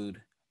include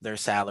their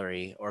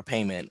salary or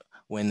payment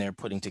when they're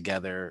putting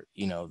together,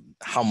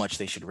 how much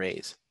they should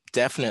raise.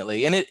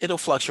 Definitely. And it'll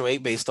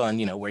fluctuate based on,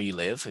 where you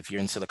live. If you're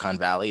in Silicon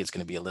Valley, it's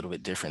going to be a little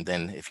bit different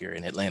than if you're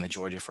in Atlanta,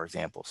 Georgia, for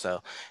example. So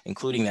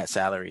including that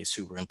salary is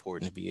super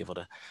important to be able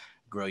to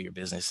grow your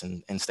business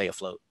and stay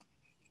afloat.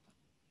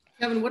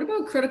 Kevin, what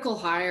about critical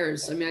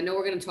hires? I mean, I know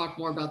we're going to talk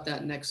more about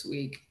that next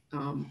week.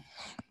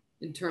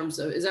 In terms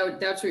of,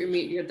 that's what you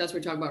mean? That's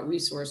what you're talking about,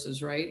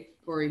 resources, right?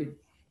 Or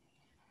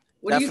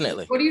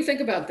Definitely. What do you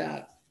think about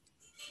that?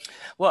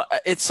 Well,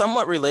 it's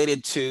somewhat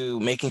related to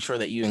making sure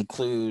that you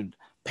include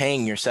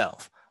paying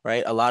yourself,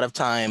 right? A lot of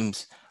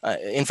times,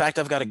 in fact,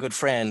 I've got a good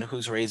friend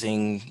who's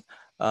raising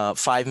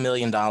 $5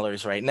 million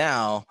right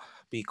now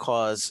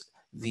because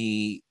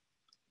the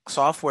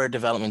software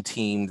development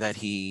team that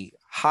he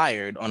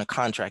hired on a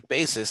contract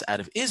basis out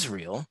of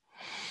Israel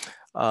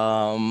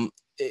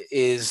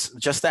is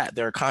just that.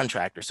 They're a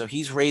contractor. So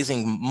he's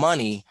raising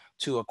money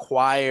to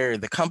acquire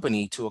the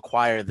company, to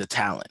acquire the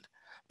talent,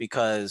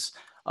 because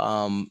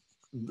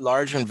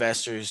large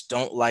investors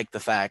don't like the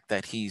fact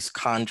that he's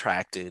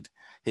contracted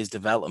his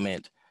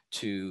development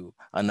to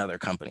another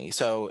company.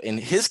 So in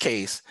his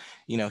case,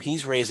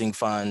 he's raising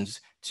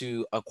funds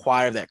to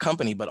acquire that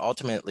company, but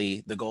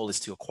ultimately the goal is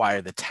to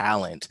acquire the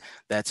talent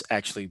that's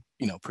actually,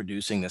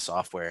 producing the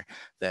software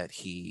that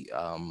he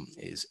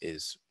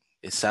is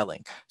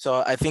selling.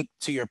 So I think,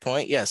 to your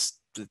point, yes,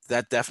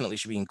 that definitely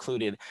should be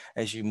included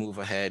as you move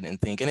ahead and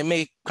think. And it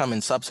may come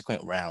in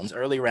subsequent rounds.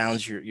 Early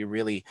rounds, you're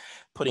really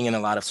putting in a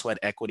lot of sweat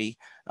equity,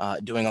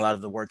 doing a lot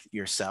of the work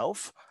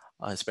yourself,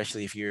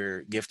 especially if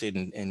you're gifted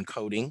in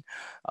coding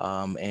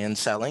and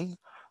selling.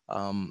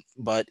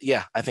 But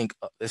yeah, I think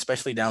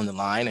especially down the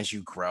line as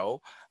you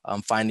grow,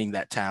 finding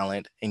that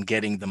talent and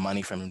getting the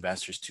money from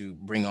investors to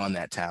bring on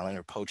that talent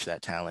or poach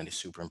that talent is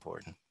super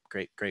important.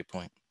 Great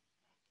point.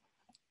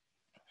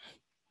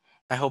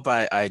 I hope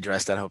I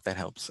addressed that. I hope that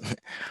helps.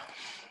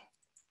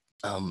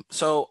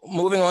 So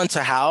moving on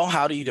to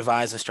how do you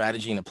devise a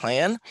strategy and a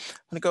plan? I'm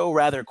going to go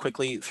rather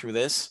quickly through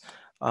this.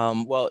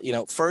 Well,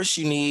 first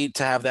you need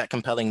to have that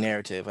compelling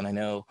narrative. And I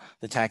know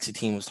the taxi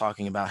team was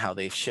talking about how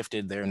they've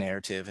shifted their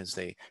narrative as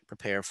they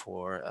prepare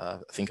for, I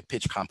think, a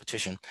pitch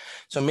competition.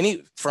 So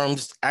many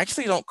firms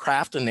actually don't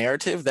craft a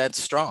narrative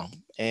that's strong.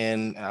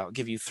 And I'll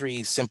give you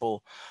 3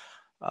 simple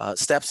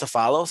steps to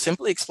follow.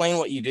 Simply explain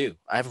what you do.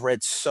 I've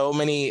read so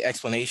many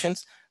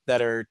explanations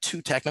that are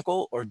too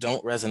technical or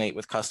don't resonate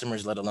with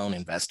customers, let alone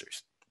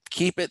investors.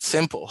 Keep it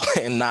simple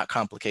and not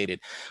complicated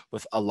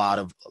with a lot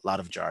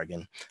of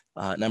jargon.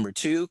 Number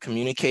 2,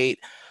 communicate,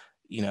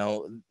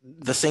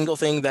 the single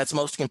thing that's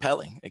most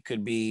compelling. It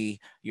could be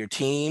your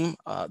team,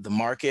 the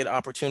market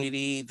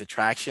opportunity, the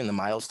traction, the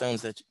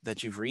milestones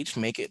that you've reached.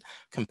 Make it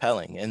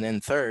compelling. And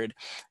then third,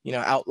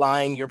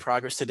 outline your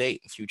progress to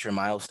date, future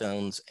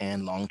milestones,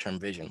 and long-term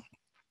vision.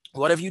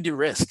 What have you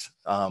de-risked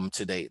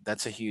to date?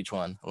 That's a huge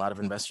one. A lot of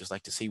investors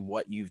like to see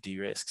what you've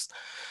de-risked.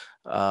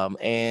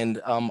 And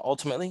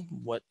ultimately,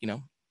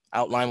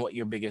 outline what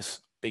your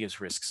biggest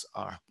risks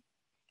are.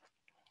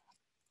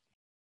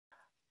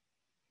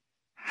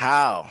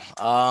 How?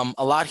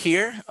 A lot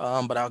here,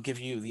 but I'll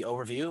give you the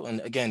overview. And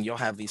again, you'll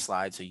have these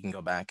slides so you can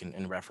go back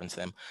and reference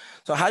them.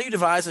 So how do you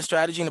devise a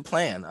strategy and a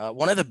plan?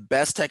 One of the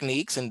best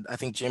techniques, and I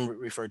think Jim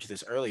referred to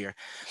this earlier,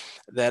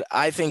 that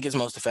I think is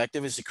most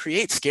effective is to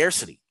create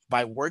scarcity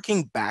by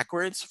working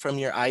backwards from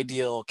your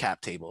ideal cap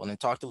table. And I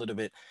talked a little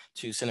bit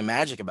to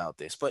Cinemagic about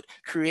this, but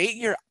create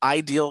your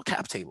ideal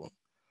cap table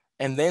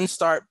and then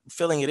start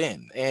filling it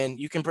in. And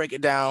you can break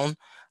it down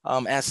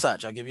as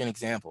such. I'll give you an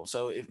example.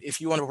 So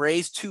if you want to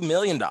raise $2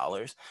 million,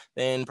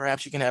 then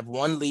perhaps you can have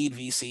 1 lead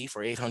VC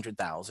for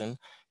 800,000,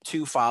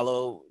 2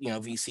 follow,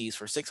 VCs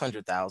for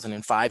 600,000,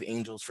 and 5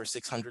 angels for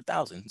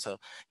 600,000. So,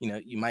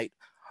 you might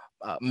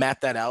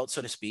map that out,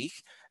 so to speak,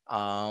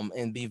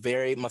 and be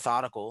very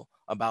methodical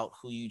about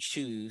who you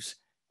choose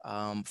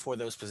for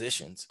those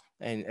positions.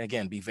 And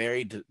again, be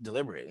very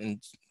deliberate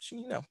and,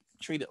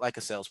 treat it like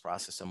a sales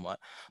process somewhat.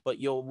 But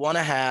you'll want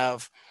to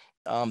have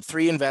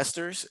 3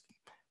 investors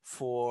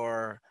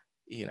for,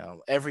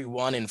 every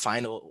one in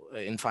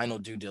final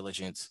due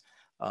diligence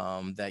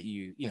that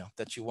you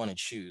want to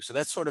choose. So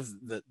that's sort of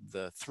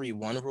the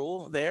 3-1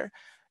 rule there.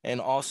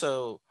 And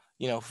also,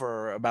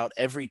 for about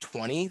every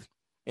 20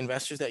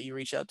 investors that you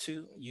reach out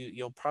to,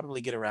 you'll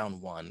probably get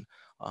around 1.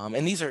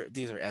 And these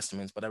are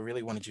estimates, but I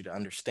really wanted you to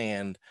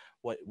understand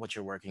what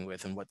you're working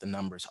with and what the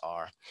numbers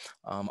are.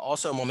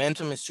 Also,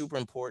 momentum is super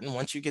important.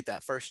 Once you get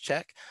that first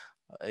check,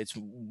 it's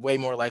way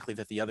more likely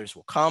that the others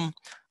will come.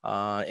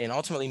 And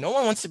ultimately, no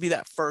one wants to be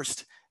that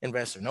first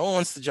investor. No one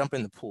wants to jump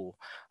in the pool.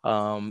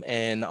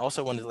 And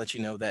also wanted to let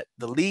you know that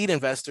the lead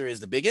investor is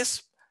the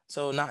biggest,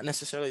 so not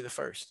necessarily the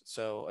first.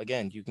 So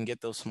again, you can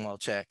get those small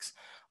checks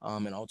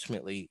and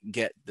ultimately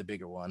get the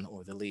bigger one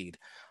or the lead.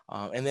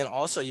 And then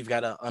also you've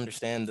got to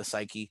understand the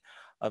psyche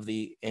of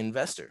the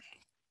investor.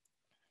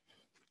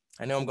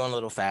 I know I'm going a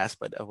little fast,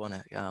 but I want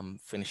to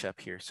finish up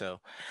here. So,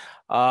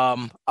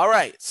 all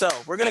right. So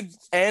we're going to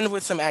end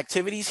with some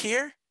activities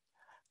here.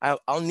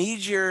 I'll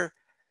need your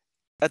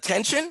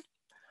attention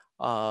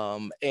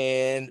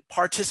and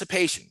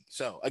participation.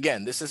 So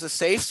again, this is a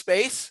safe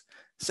space,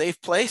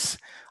 safe place.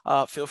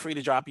 Feel free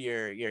to drop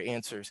your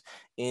answers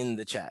in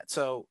the chat.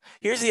 So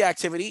here's the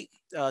activity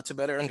to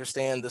better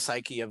understand the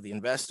psyche of the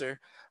investor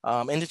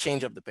and to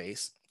change up the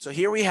pace. So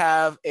here we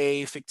have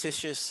a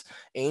fictitious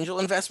angel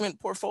investment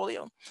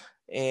portfolio.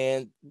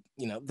 And,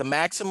 the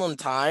maximum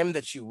time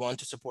that you want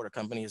to support a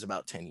company is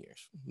about 10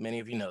 years. Many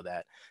of you know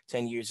that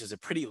 10 years is a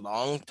pretty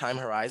long time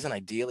horizon.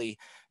 Ideally,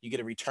 you get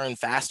a return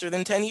faster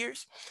than 10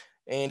 years.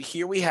 And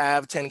here we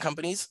have 10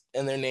 companies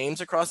and their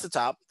names across the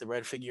top. The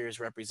red figures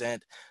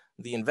represent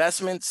the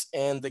investments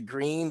and the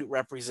green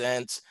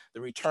represents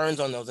the returns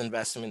on those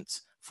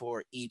investments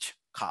for each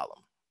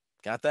column.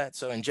 Got that?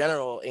 So in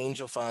general,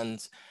 angel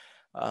funds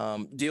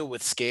deal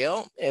with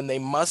scale and they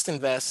must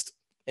invest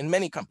in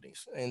many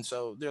companies. And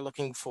so they're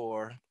looking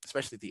for,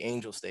 especially at the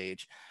angel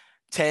stage,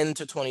 10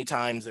 to 20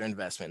 times their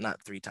investment,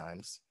 not 3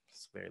 times.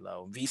 It's very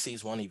low.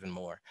 VCs want even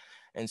more.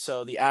 And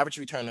so the average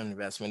return on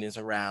investment is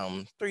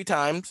around 3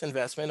 times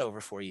investment over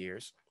 4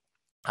 years,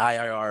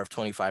 IRR of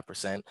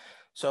 25%.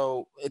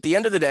 So at the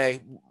end of the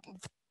day,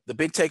 the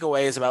big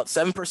takeaway is about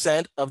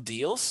 7% of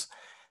deals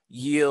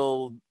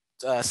yield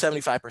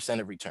 75%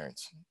 of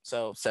returns.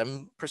 So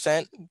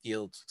 7%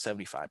 yields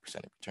 75%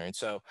 of returns.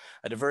 So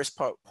a diverse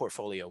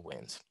portfolio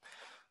wins.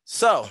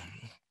 So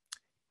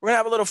we're gonna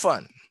have a little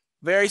fun.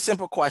 Very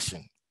simple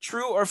question.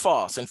 True or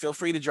false? And feel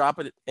free to drop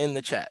it in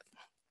the chat.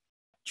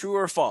 True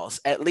or false?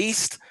 At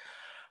least,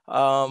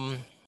 actually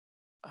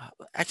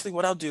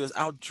what I'll do is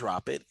I'll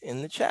drop it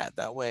in the chat.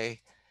 That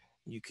way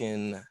you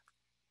can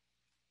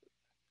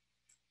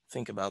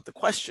think about the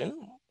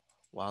question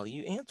while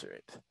you answer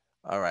it.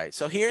 All right,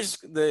 so here's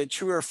the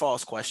true or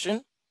false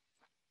question.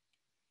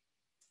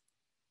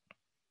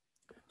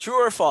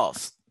 True or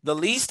false? The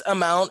least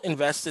amount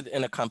invested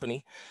in a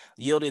company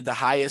yielded the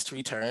highest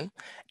return,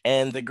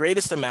 and the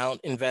greatest amount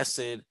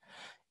invested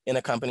in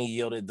a company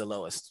yielded the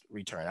lowest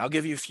return. I'll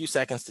give you a few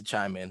seconds to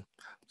chime in.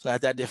 It's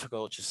not that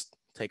difficult. Just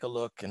take a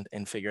look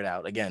and figure it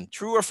out. Again,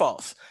 true or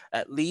false?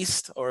 At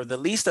least, or the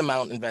least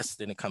amount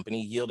invested in a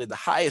company yielded the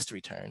highest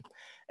return,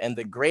 and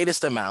the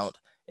greatest amount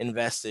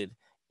invested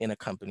in a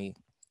company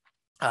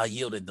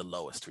yielded the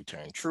lowest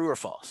return. True or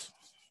false?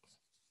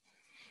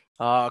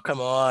 Oh,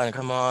 come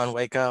on,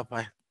 wake up.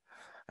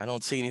 I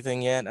don't see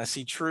anything yet. I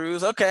see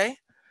trues. Okay.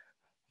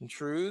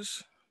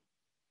 Trues.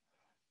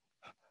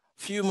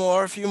 Few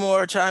more.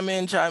 Chime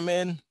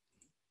in.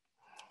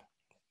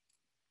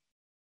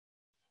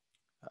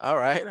 All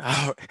right.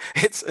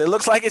 It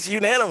looks like it's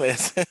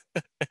unanimous.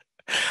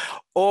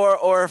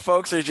 or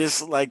folks are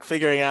just like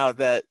figuring out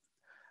that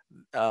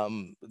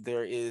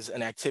there is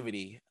an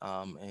activity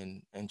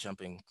and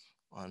jumping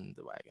on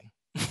the wagon.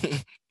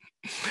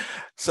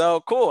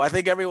 So cool. I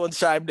think everyone's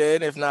chimed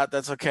in. If not,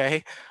 that's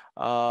okay.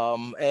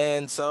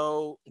 And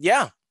so,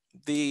 yeah,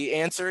 the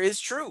answer is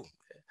true.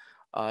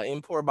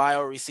 Import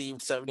Bio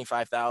received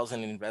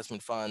 75,000 in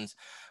investment funds,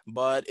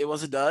 but it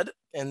was a dud.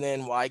 And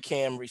then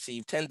YCAM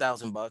received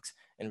 10,000 bucks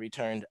and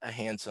returned a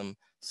handsome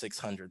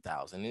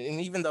 600,000.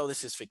 And even though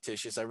this is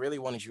fictitious, I really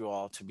wanted you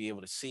all to be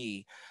able to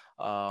see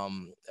a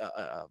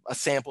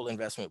sample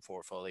investment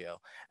portfolio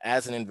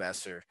as an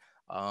investor,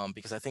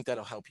 because I think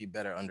that'll help you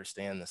better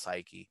understand the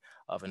psyche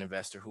of an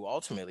investor who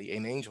ultimately,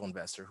 an angel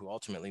investor who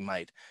ultimately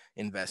might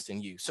invest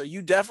in you. So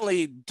you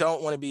definitely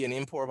don't want to be an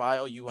Import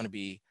Bio. You want to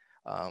be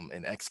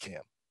an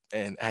XCAM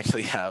and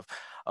actually have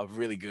a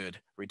really good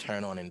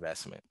return on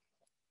investment.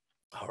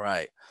 All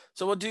right,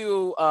 so we'll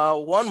do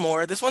one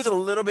more. This one's a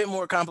little bit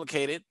more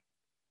complicated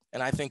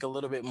and I think a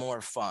little bit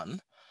more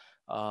fun.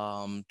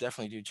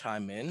 Definitely do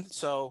chime in.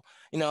 So,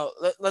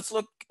 let's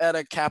look at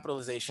a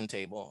capitalization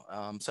table.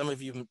 Some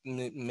of you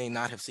may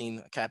not have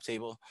seen a cap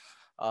table.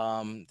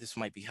 This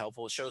might be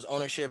helpful. It shows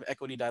ownership,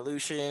 equity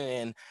dilution,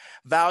 and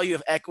value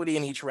of equity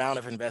in each round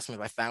of investment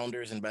by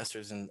founders,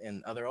 investors,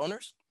 and other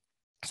owners.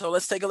 So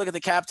let's take a look at the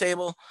cap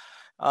table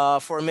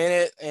for a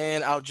minute,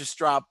 and I'll just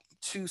drop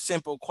two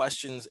simple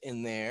questions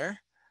in there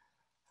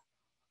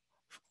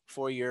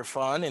for your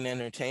fun and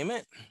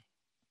entertainment.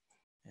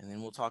 And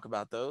then we'll talk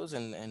about those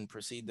and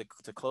proceed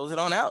to close it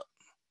on out.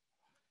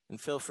 And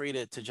feel free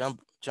to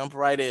jump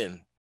right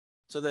in.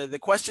 So the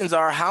questions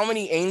are, how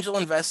many angel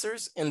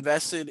investors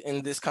invested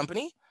in this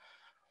company?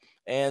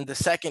 And the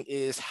second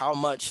is, how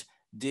much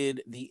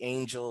did the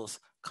angels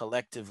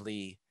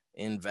collectively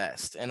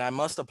invest? And I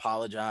must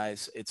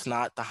apologize, it's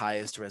not the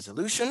highest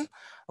resolution,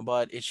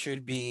 but it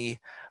should be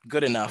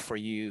good enough for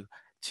you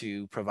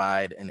to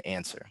provide an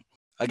answer.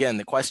 Again,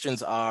 the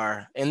questions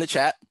are in the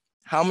chat.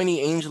 How many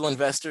angel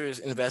investors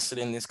invested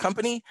in this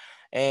company?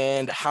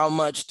 And how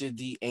much did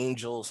the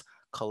angels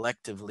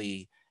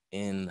collectively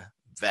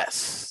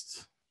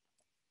invest?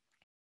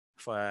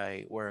 If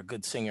I were a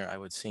good singer, I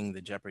would sing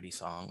the Jeopardy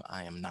song.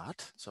 I am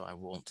not, so I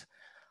won't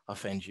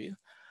offend you.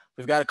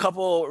 We've got a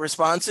couple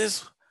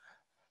responses.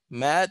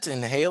 Matt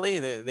and Haley,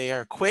 they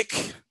are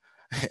quick.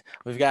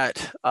 We've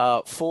got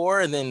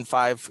 4 and then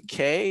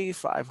 5K,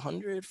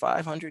 500,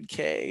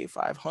 500K,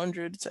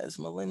 500, says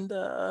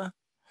Melinda.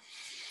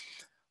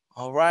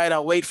 All right,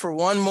 I'll wait for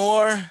one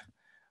more.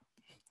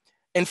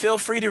 And feel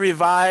free to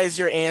revise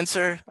your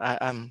answer.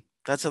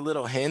 That's a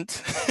little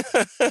hint.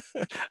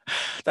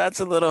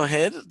 That's a little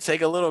hint.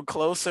 Take a little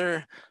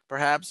closer,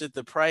 perhaps at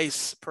the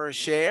price per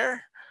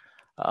share.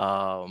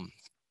 But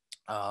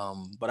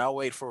I'll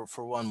wait for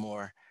one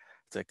more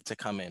to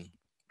come in.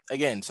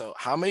 Again, so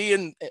how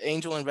many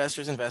angel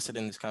investors invested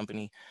in this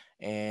company,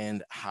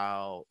 and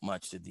how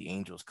much did the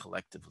angels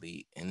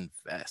collectively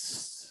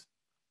invest?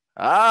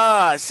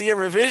 I see a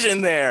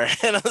revision there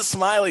and a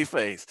smiley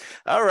face.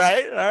 All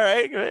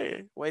right,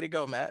 great. Way to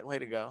go, Matt. Way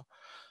to go.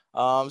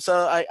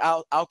 So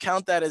I'll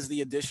count that as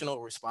the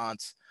additional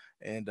response,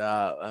 and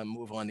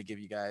move on to give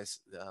you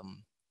guys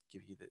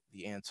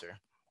the answer.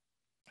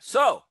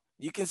 So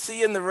you can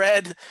see in the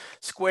red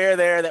square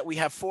there that we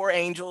have 4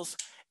 angels,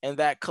 and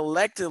that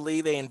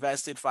collectively they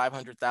invested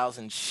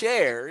 500,000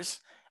 shares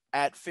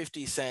at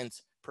 50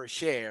 cents per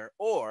share,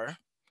 or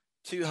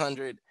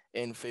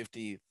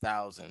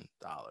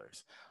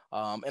 $250,000.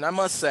 And I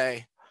must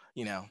say,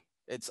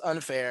 it's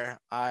unfair.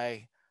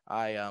 I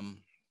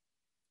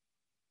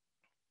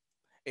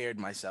aired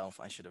myself.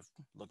 I should have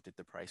looked at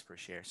the price per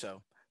share,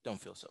 so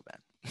don't feel so bad.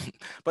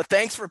 But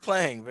thanks for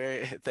playing.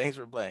 Thanks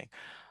for playing.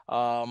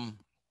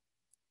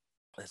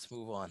 Let's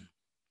move on.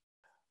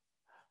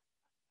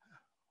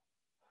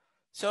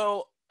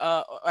 So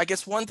I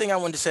guess one thing I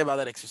wanted to say about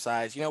that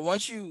exercise,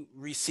 once you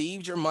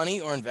received your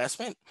money or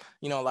investment,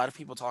 a lot of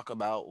people talk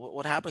about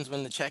what happens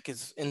when the check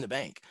is in the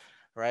bank,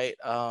 right?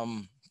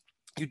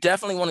 You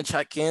definitely want to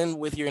check in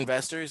with your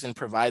investors and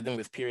provide them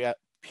with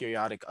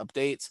periodic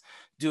updates.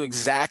 Do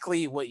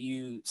exactly what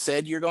you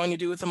said you're going to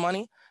do with the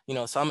money.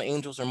 Some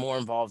angels are more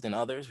involved than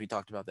others. We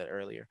talked about that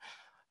earlier.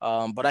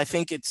 But I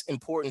think it's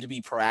important to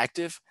be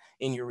proactive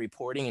in your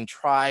reporting and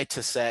try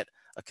to set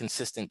a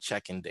consistent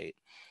check-in date.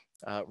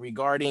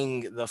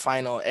 Regarding the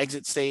final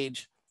exit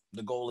stage,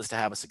 the goal is to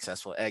have a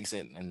successful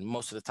exit. And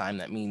most of the time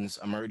that means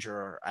a merger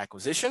or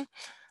acquisition.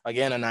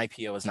 Again, an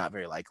IPO is not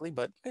very likely,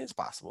 but it's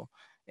possible.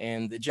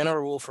 And the general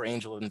rule for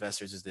angel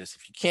investors is this: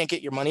 if you can't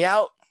get your money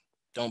out,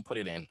 don't put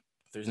it in.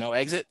 If there's no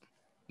exit,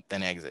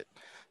 then exit.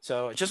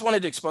 So I just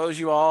wanted to expose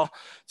you all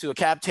to a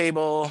cap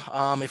table.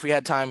 If we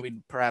had time,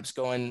 we'd perhaps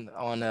go in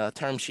on a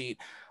term sheet.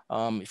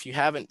 If you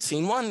haven't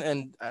seen one,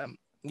 and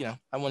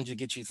I wanted to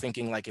get you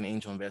thinking like an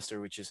angel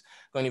investor, which is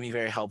going to be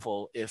very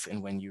helpful if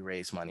and when you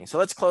raise money. So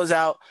let's close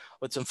out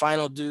with some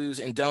final do's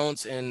and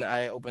don'ts. And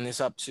I open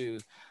this up to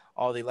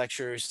all the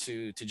lecturers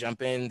to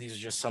jump in. These are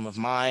just some of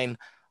mine.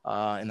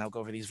 And I'll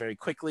go over these very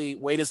quickly.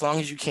 Wait as long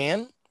as you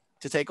can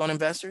to take on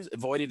investors.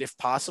 Avoid it if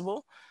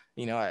possible.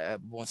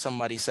 When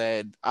somebody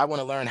said, I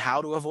want to learn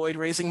how to avoid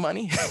raising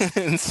money.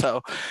 And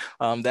so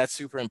that's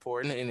super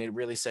important, and it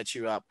really sets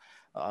you up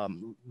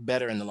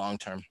better in the long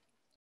term.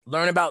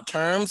 Learn about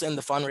terms and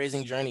the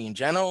fundraising journey in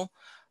general.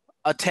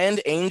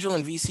 Attend angel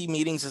and VC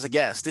meetings as a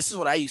guest. This is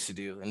what I used to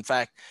do. In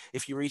fact,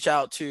 if you reach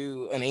out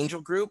to an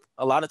angel group,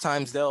 a lot of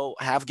times they'll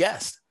have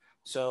guests.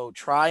 So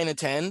try and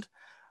attend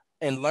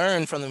and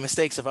learn from the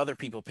mistakes of other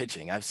people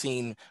pitching. I've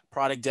seen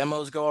product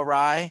demos go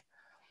awry.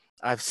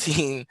 I've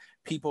seen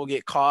people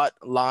get caught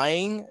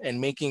lying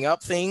and making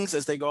up things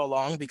as they go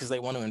along because they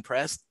want to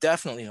impress.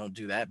 Definitely don't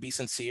do that. Be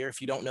sincere. If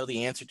you don't know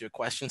the answer to a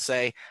question,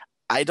 say,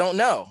 I don't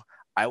know.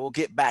 I will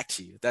get back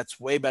to you. That's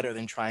way better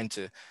than trying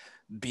to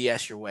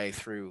BS your way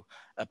through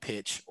a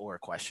pitch or a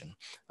question.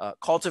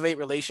 Cultivate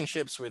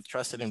relationships with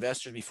trusted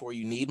investors before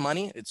you need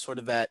money. It's sort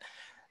of that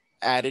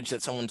adage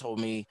that someone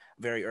told me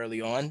very early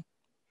on.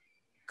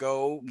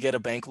 Go get a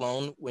bank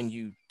loan when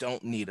you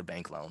don't need a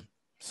bank loan.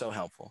 So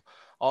helpful.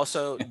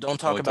 Also, don't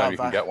talk about you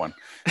can get one.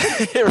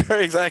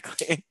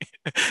 Exactly.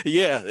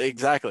 Yeah,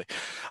 exactly.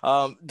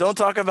 Don't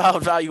talk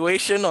about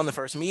valuation on the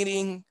first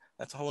meeting.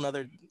 That's a whole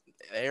nother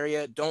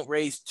area. Don't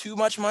raise too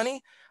much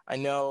money. I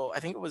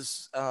think it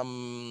was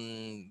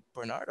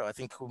Bernardo, I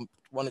think, who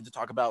wanted to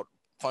talk about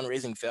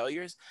fundraising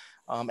failures.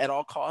 At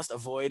all costs,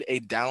 avoid a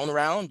down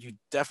round. You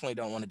definitely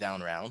don't want a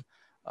down round.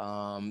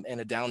 And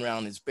a down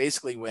round is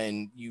basically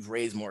when you've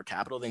raised more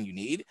capital than you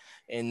need,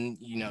 and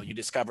you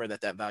discover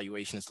that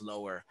valuation is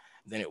lower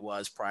than it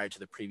was prior to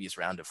the previous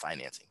round of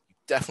financing. You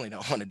definitely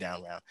don't want a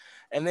down round.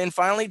 And then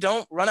finally,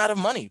 don't run out of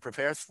money.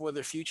 Prepare for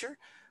the future,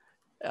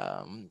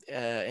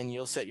 and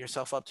you'll set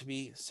yourself up to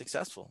be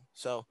successful.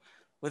 So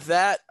with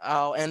that,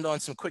 I'll end on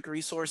some quick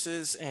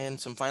resources and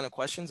some final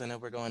questions. I know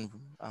we're going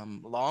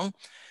long.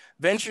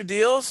 Venture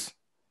Deals,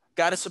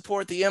 got to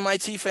support the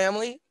MIT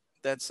family.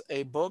 That's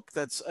a book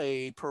that's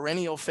a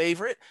perennial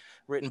favorite,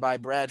 written by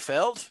Brad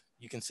Feld.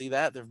 You can see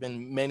that. There have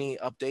been many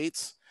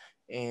updates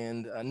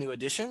and new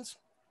additions.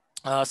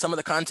 Some of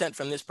the content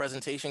from this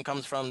presentation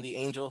comes from the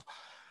Angel,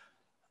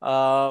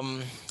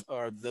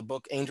 or the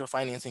book Angel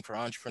Financing for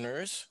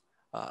Entrepreneurs.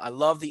 I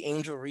love the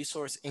Angel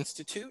Resource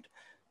Institute.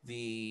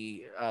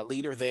 The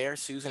leader there,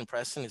 Susan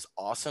Preston, is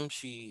awesome.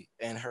 She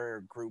and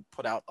her group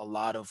put out a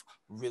lot of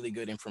really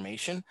good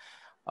information.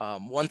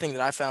 One thing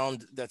that I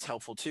found that's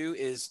helpful too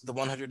is the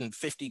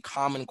 150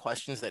 common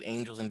questions that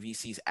angels and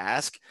VCs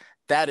ask.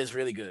 That is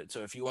really good.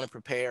 So if you want to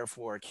prepare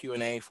for a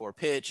Q&A for a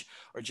pitch,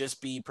 or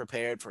just be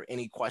prepared for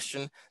any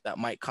question that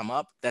might come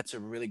up, that's a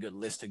really good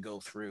list to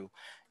go through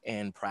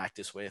and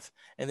practice with.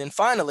 And then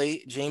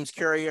finally, James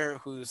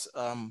Currier, who's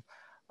a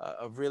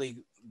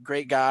really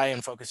great guy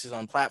and focuses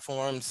on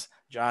platforms.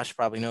 Josh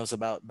probably knows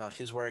about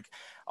his work,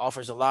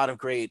 offers a lot of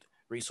great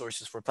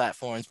resources for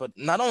platforms. But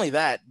not only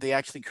that, they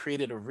actually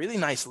created a really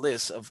nice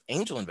list of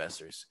angel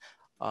investors,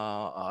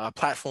 a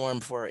platform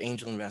for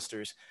angel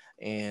investors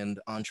and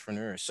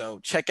entrepreneurs. So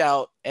check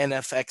out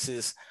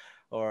NFX's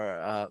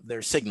or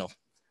their Signal,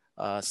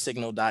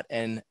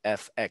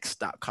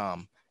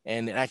 signal.nfx.com.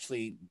 And it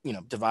actually,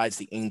 divides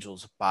the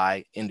angels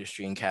by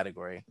industry and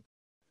category.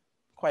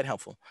 Quite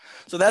helpful.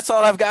 So that's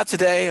all I've got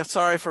today. I'm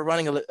sorry for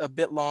running a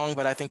bit long,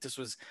 but I think this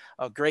was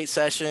a great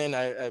session.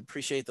 I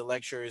appreciate the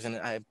lectures, and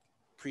I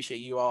appreciate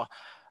you all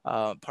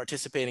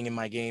participating in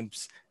my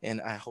games, and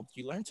I hope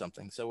you learned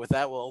something. So with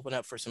that, we'll open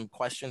up for some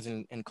questions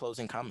and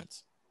closing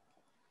comments.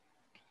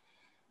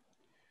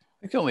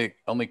 I think the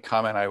only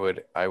comment I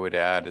would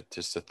add,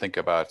 just to think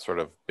about sort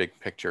of big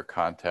picture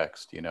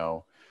context,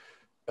 and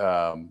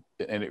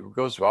it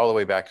goes all the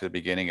way back to the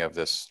beginning of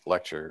this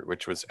lecture,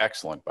 which was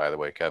excellent, by the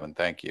way, Kevin,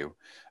 thank you,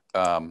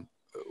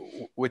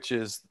 which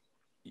is,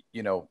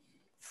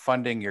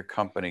 funding your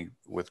company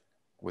with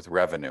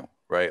revenue,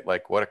 right?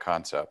 Like, what a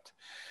concept.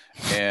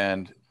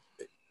 And,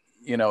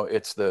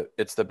 it's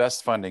the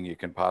best funding you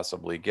can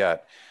possibly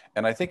get.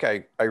 And I think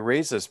I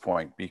raise this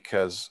point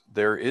because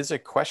there is a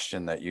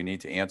question that you need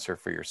to answer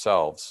for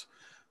yourselves,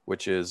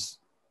 which is,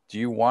 do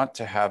you want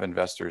to have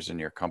investors in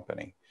your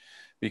company?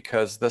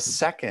 Because the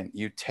second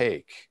you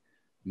take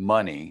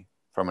money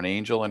from an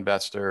angel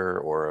investor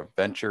or a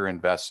venture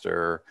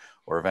investor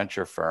or a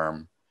venture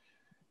firm,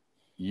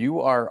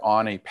 you are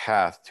on a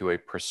path to a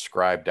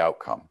prescribed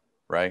outcome,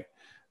 right?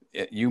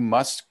 You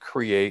must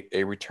create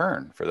a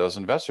return for those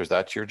investors.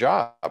 That's your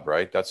job,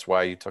 right? That's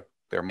why you took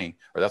their money,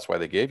 or that's why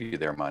they gave you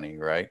their money,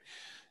 right?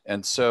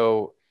 And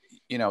so,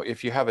 you know,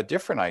 if you have a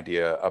different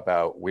idea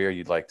about where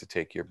you'd like to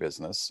take your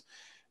business,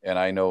 and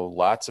I know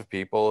lots of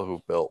people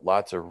who've built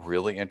lots of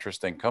really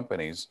interesting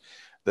companies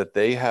that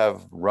they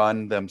have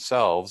run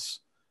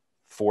themselves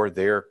for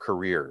their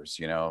careers,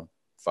 you know,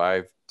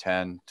 5,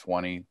 10,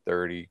 20,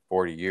 30,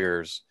 40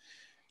 years,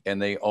 and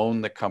they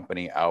own the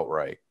company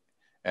outright.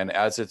 And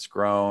as it's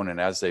grown and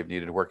as they've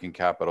needed working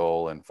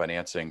capital and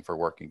financing for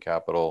working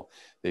capital,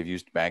 they've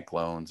used bank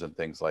loans and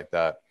things like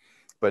that.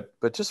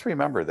 But just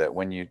remember that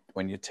when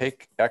you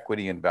take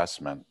equity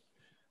investment,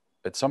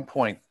 at some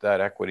point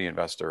that equity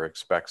investor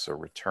expects a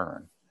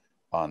return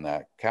on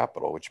that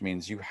capital, which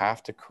means you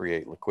have to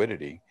create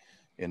liquidity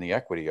in the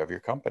equity of your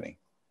company.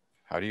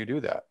 How do you do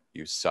that?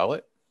 You sell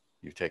it,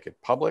 you take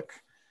it public,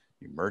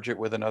 you merge it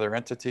with another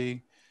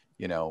entity,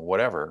 you know,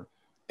 whatever.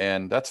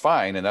 And that's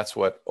fine. And that's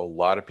what a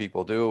lot of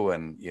people do.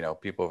 And, you know,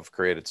 people have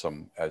created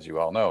some, as you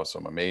all know,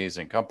 some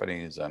amazing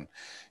companies, and,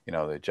 you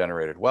know, they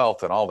generated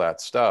wealth and all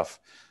that stuff.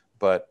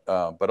 But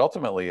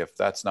ultimately, if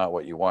that's not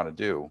what you want to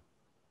do,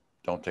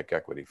 don't take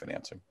equity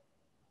financing.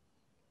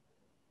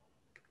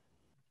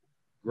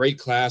 Great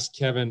class,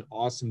 Kevin.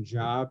 Awesome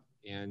job.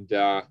 And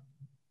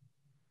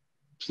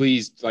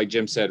please, like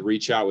Jim said,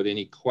 reach out with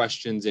any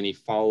questions, any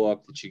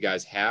follow-up that you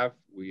guys have.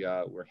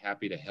 We're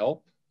happy to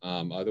help.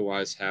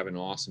 Otherwise, have an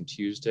awesome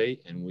Tuesday,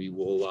 and we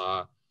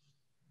will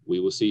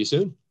see you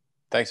soon.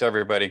 Thanks,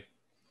 everybody.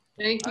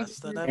 Thank you.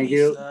 Thank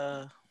you.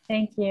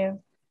 Thank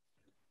you.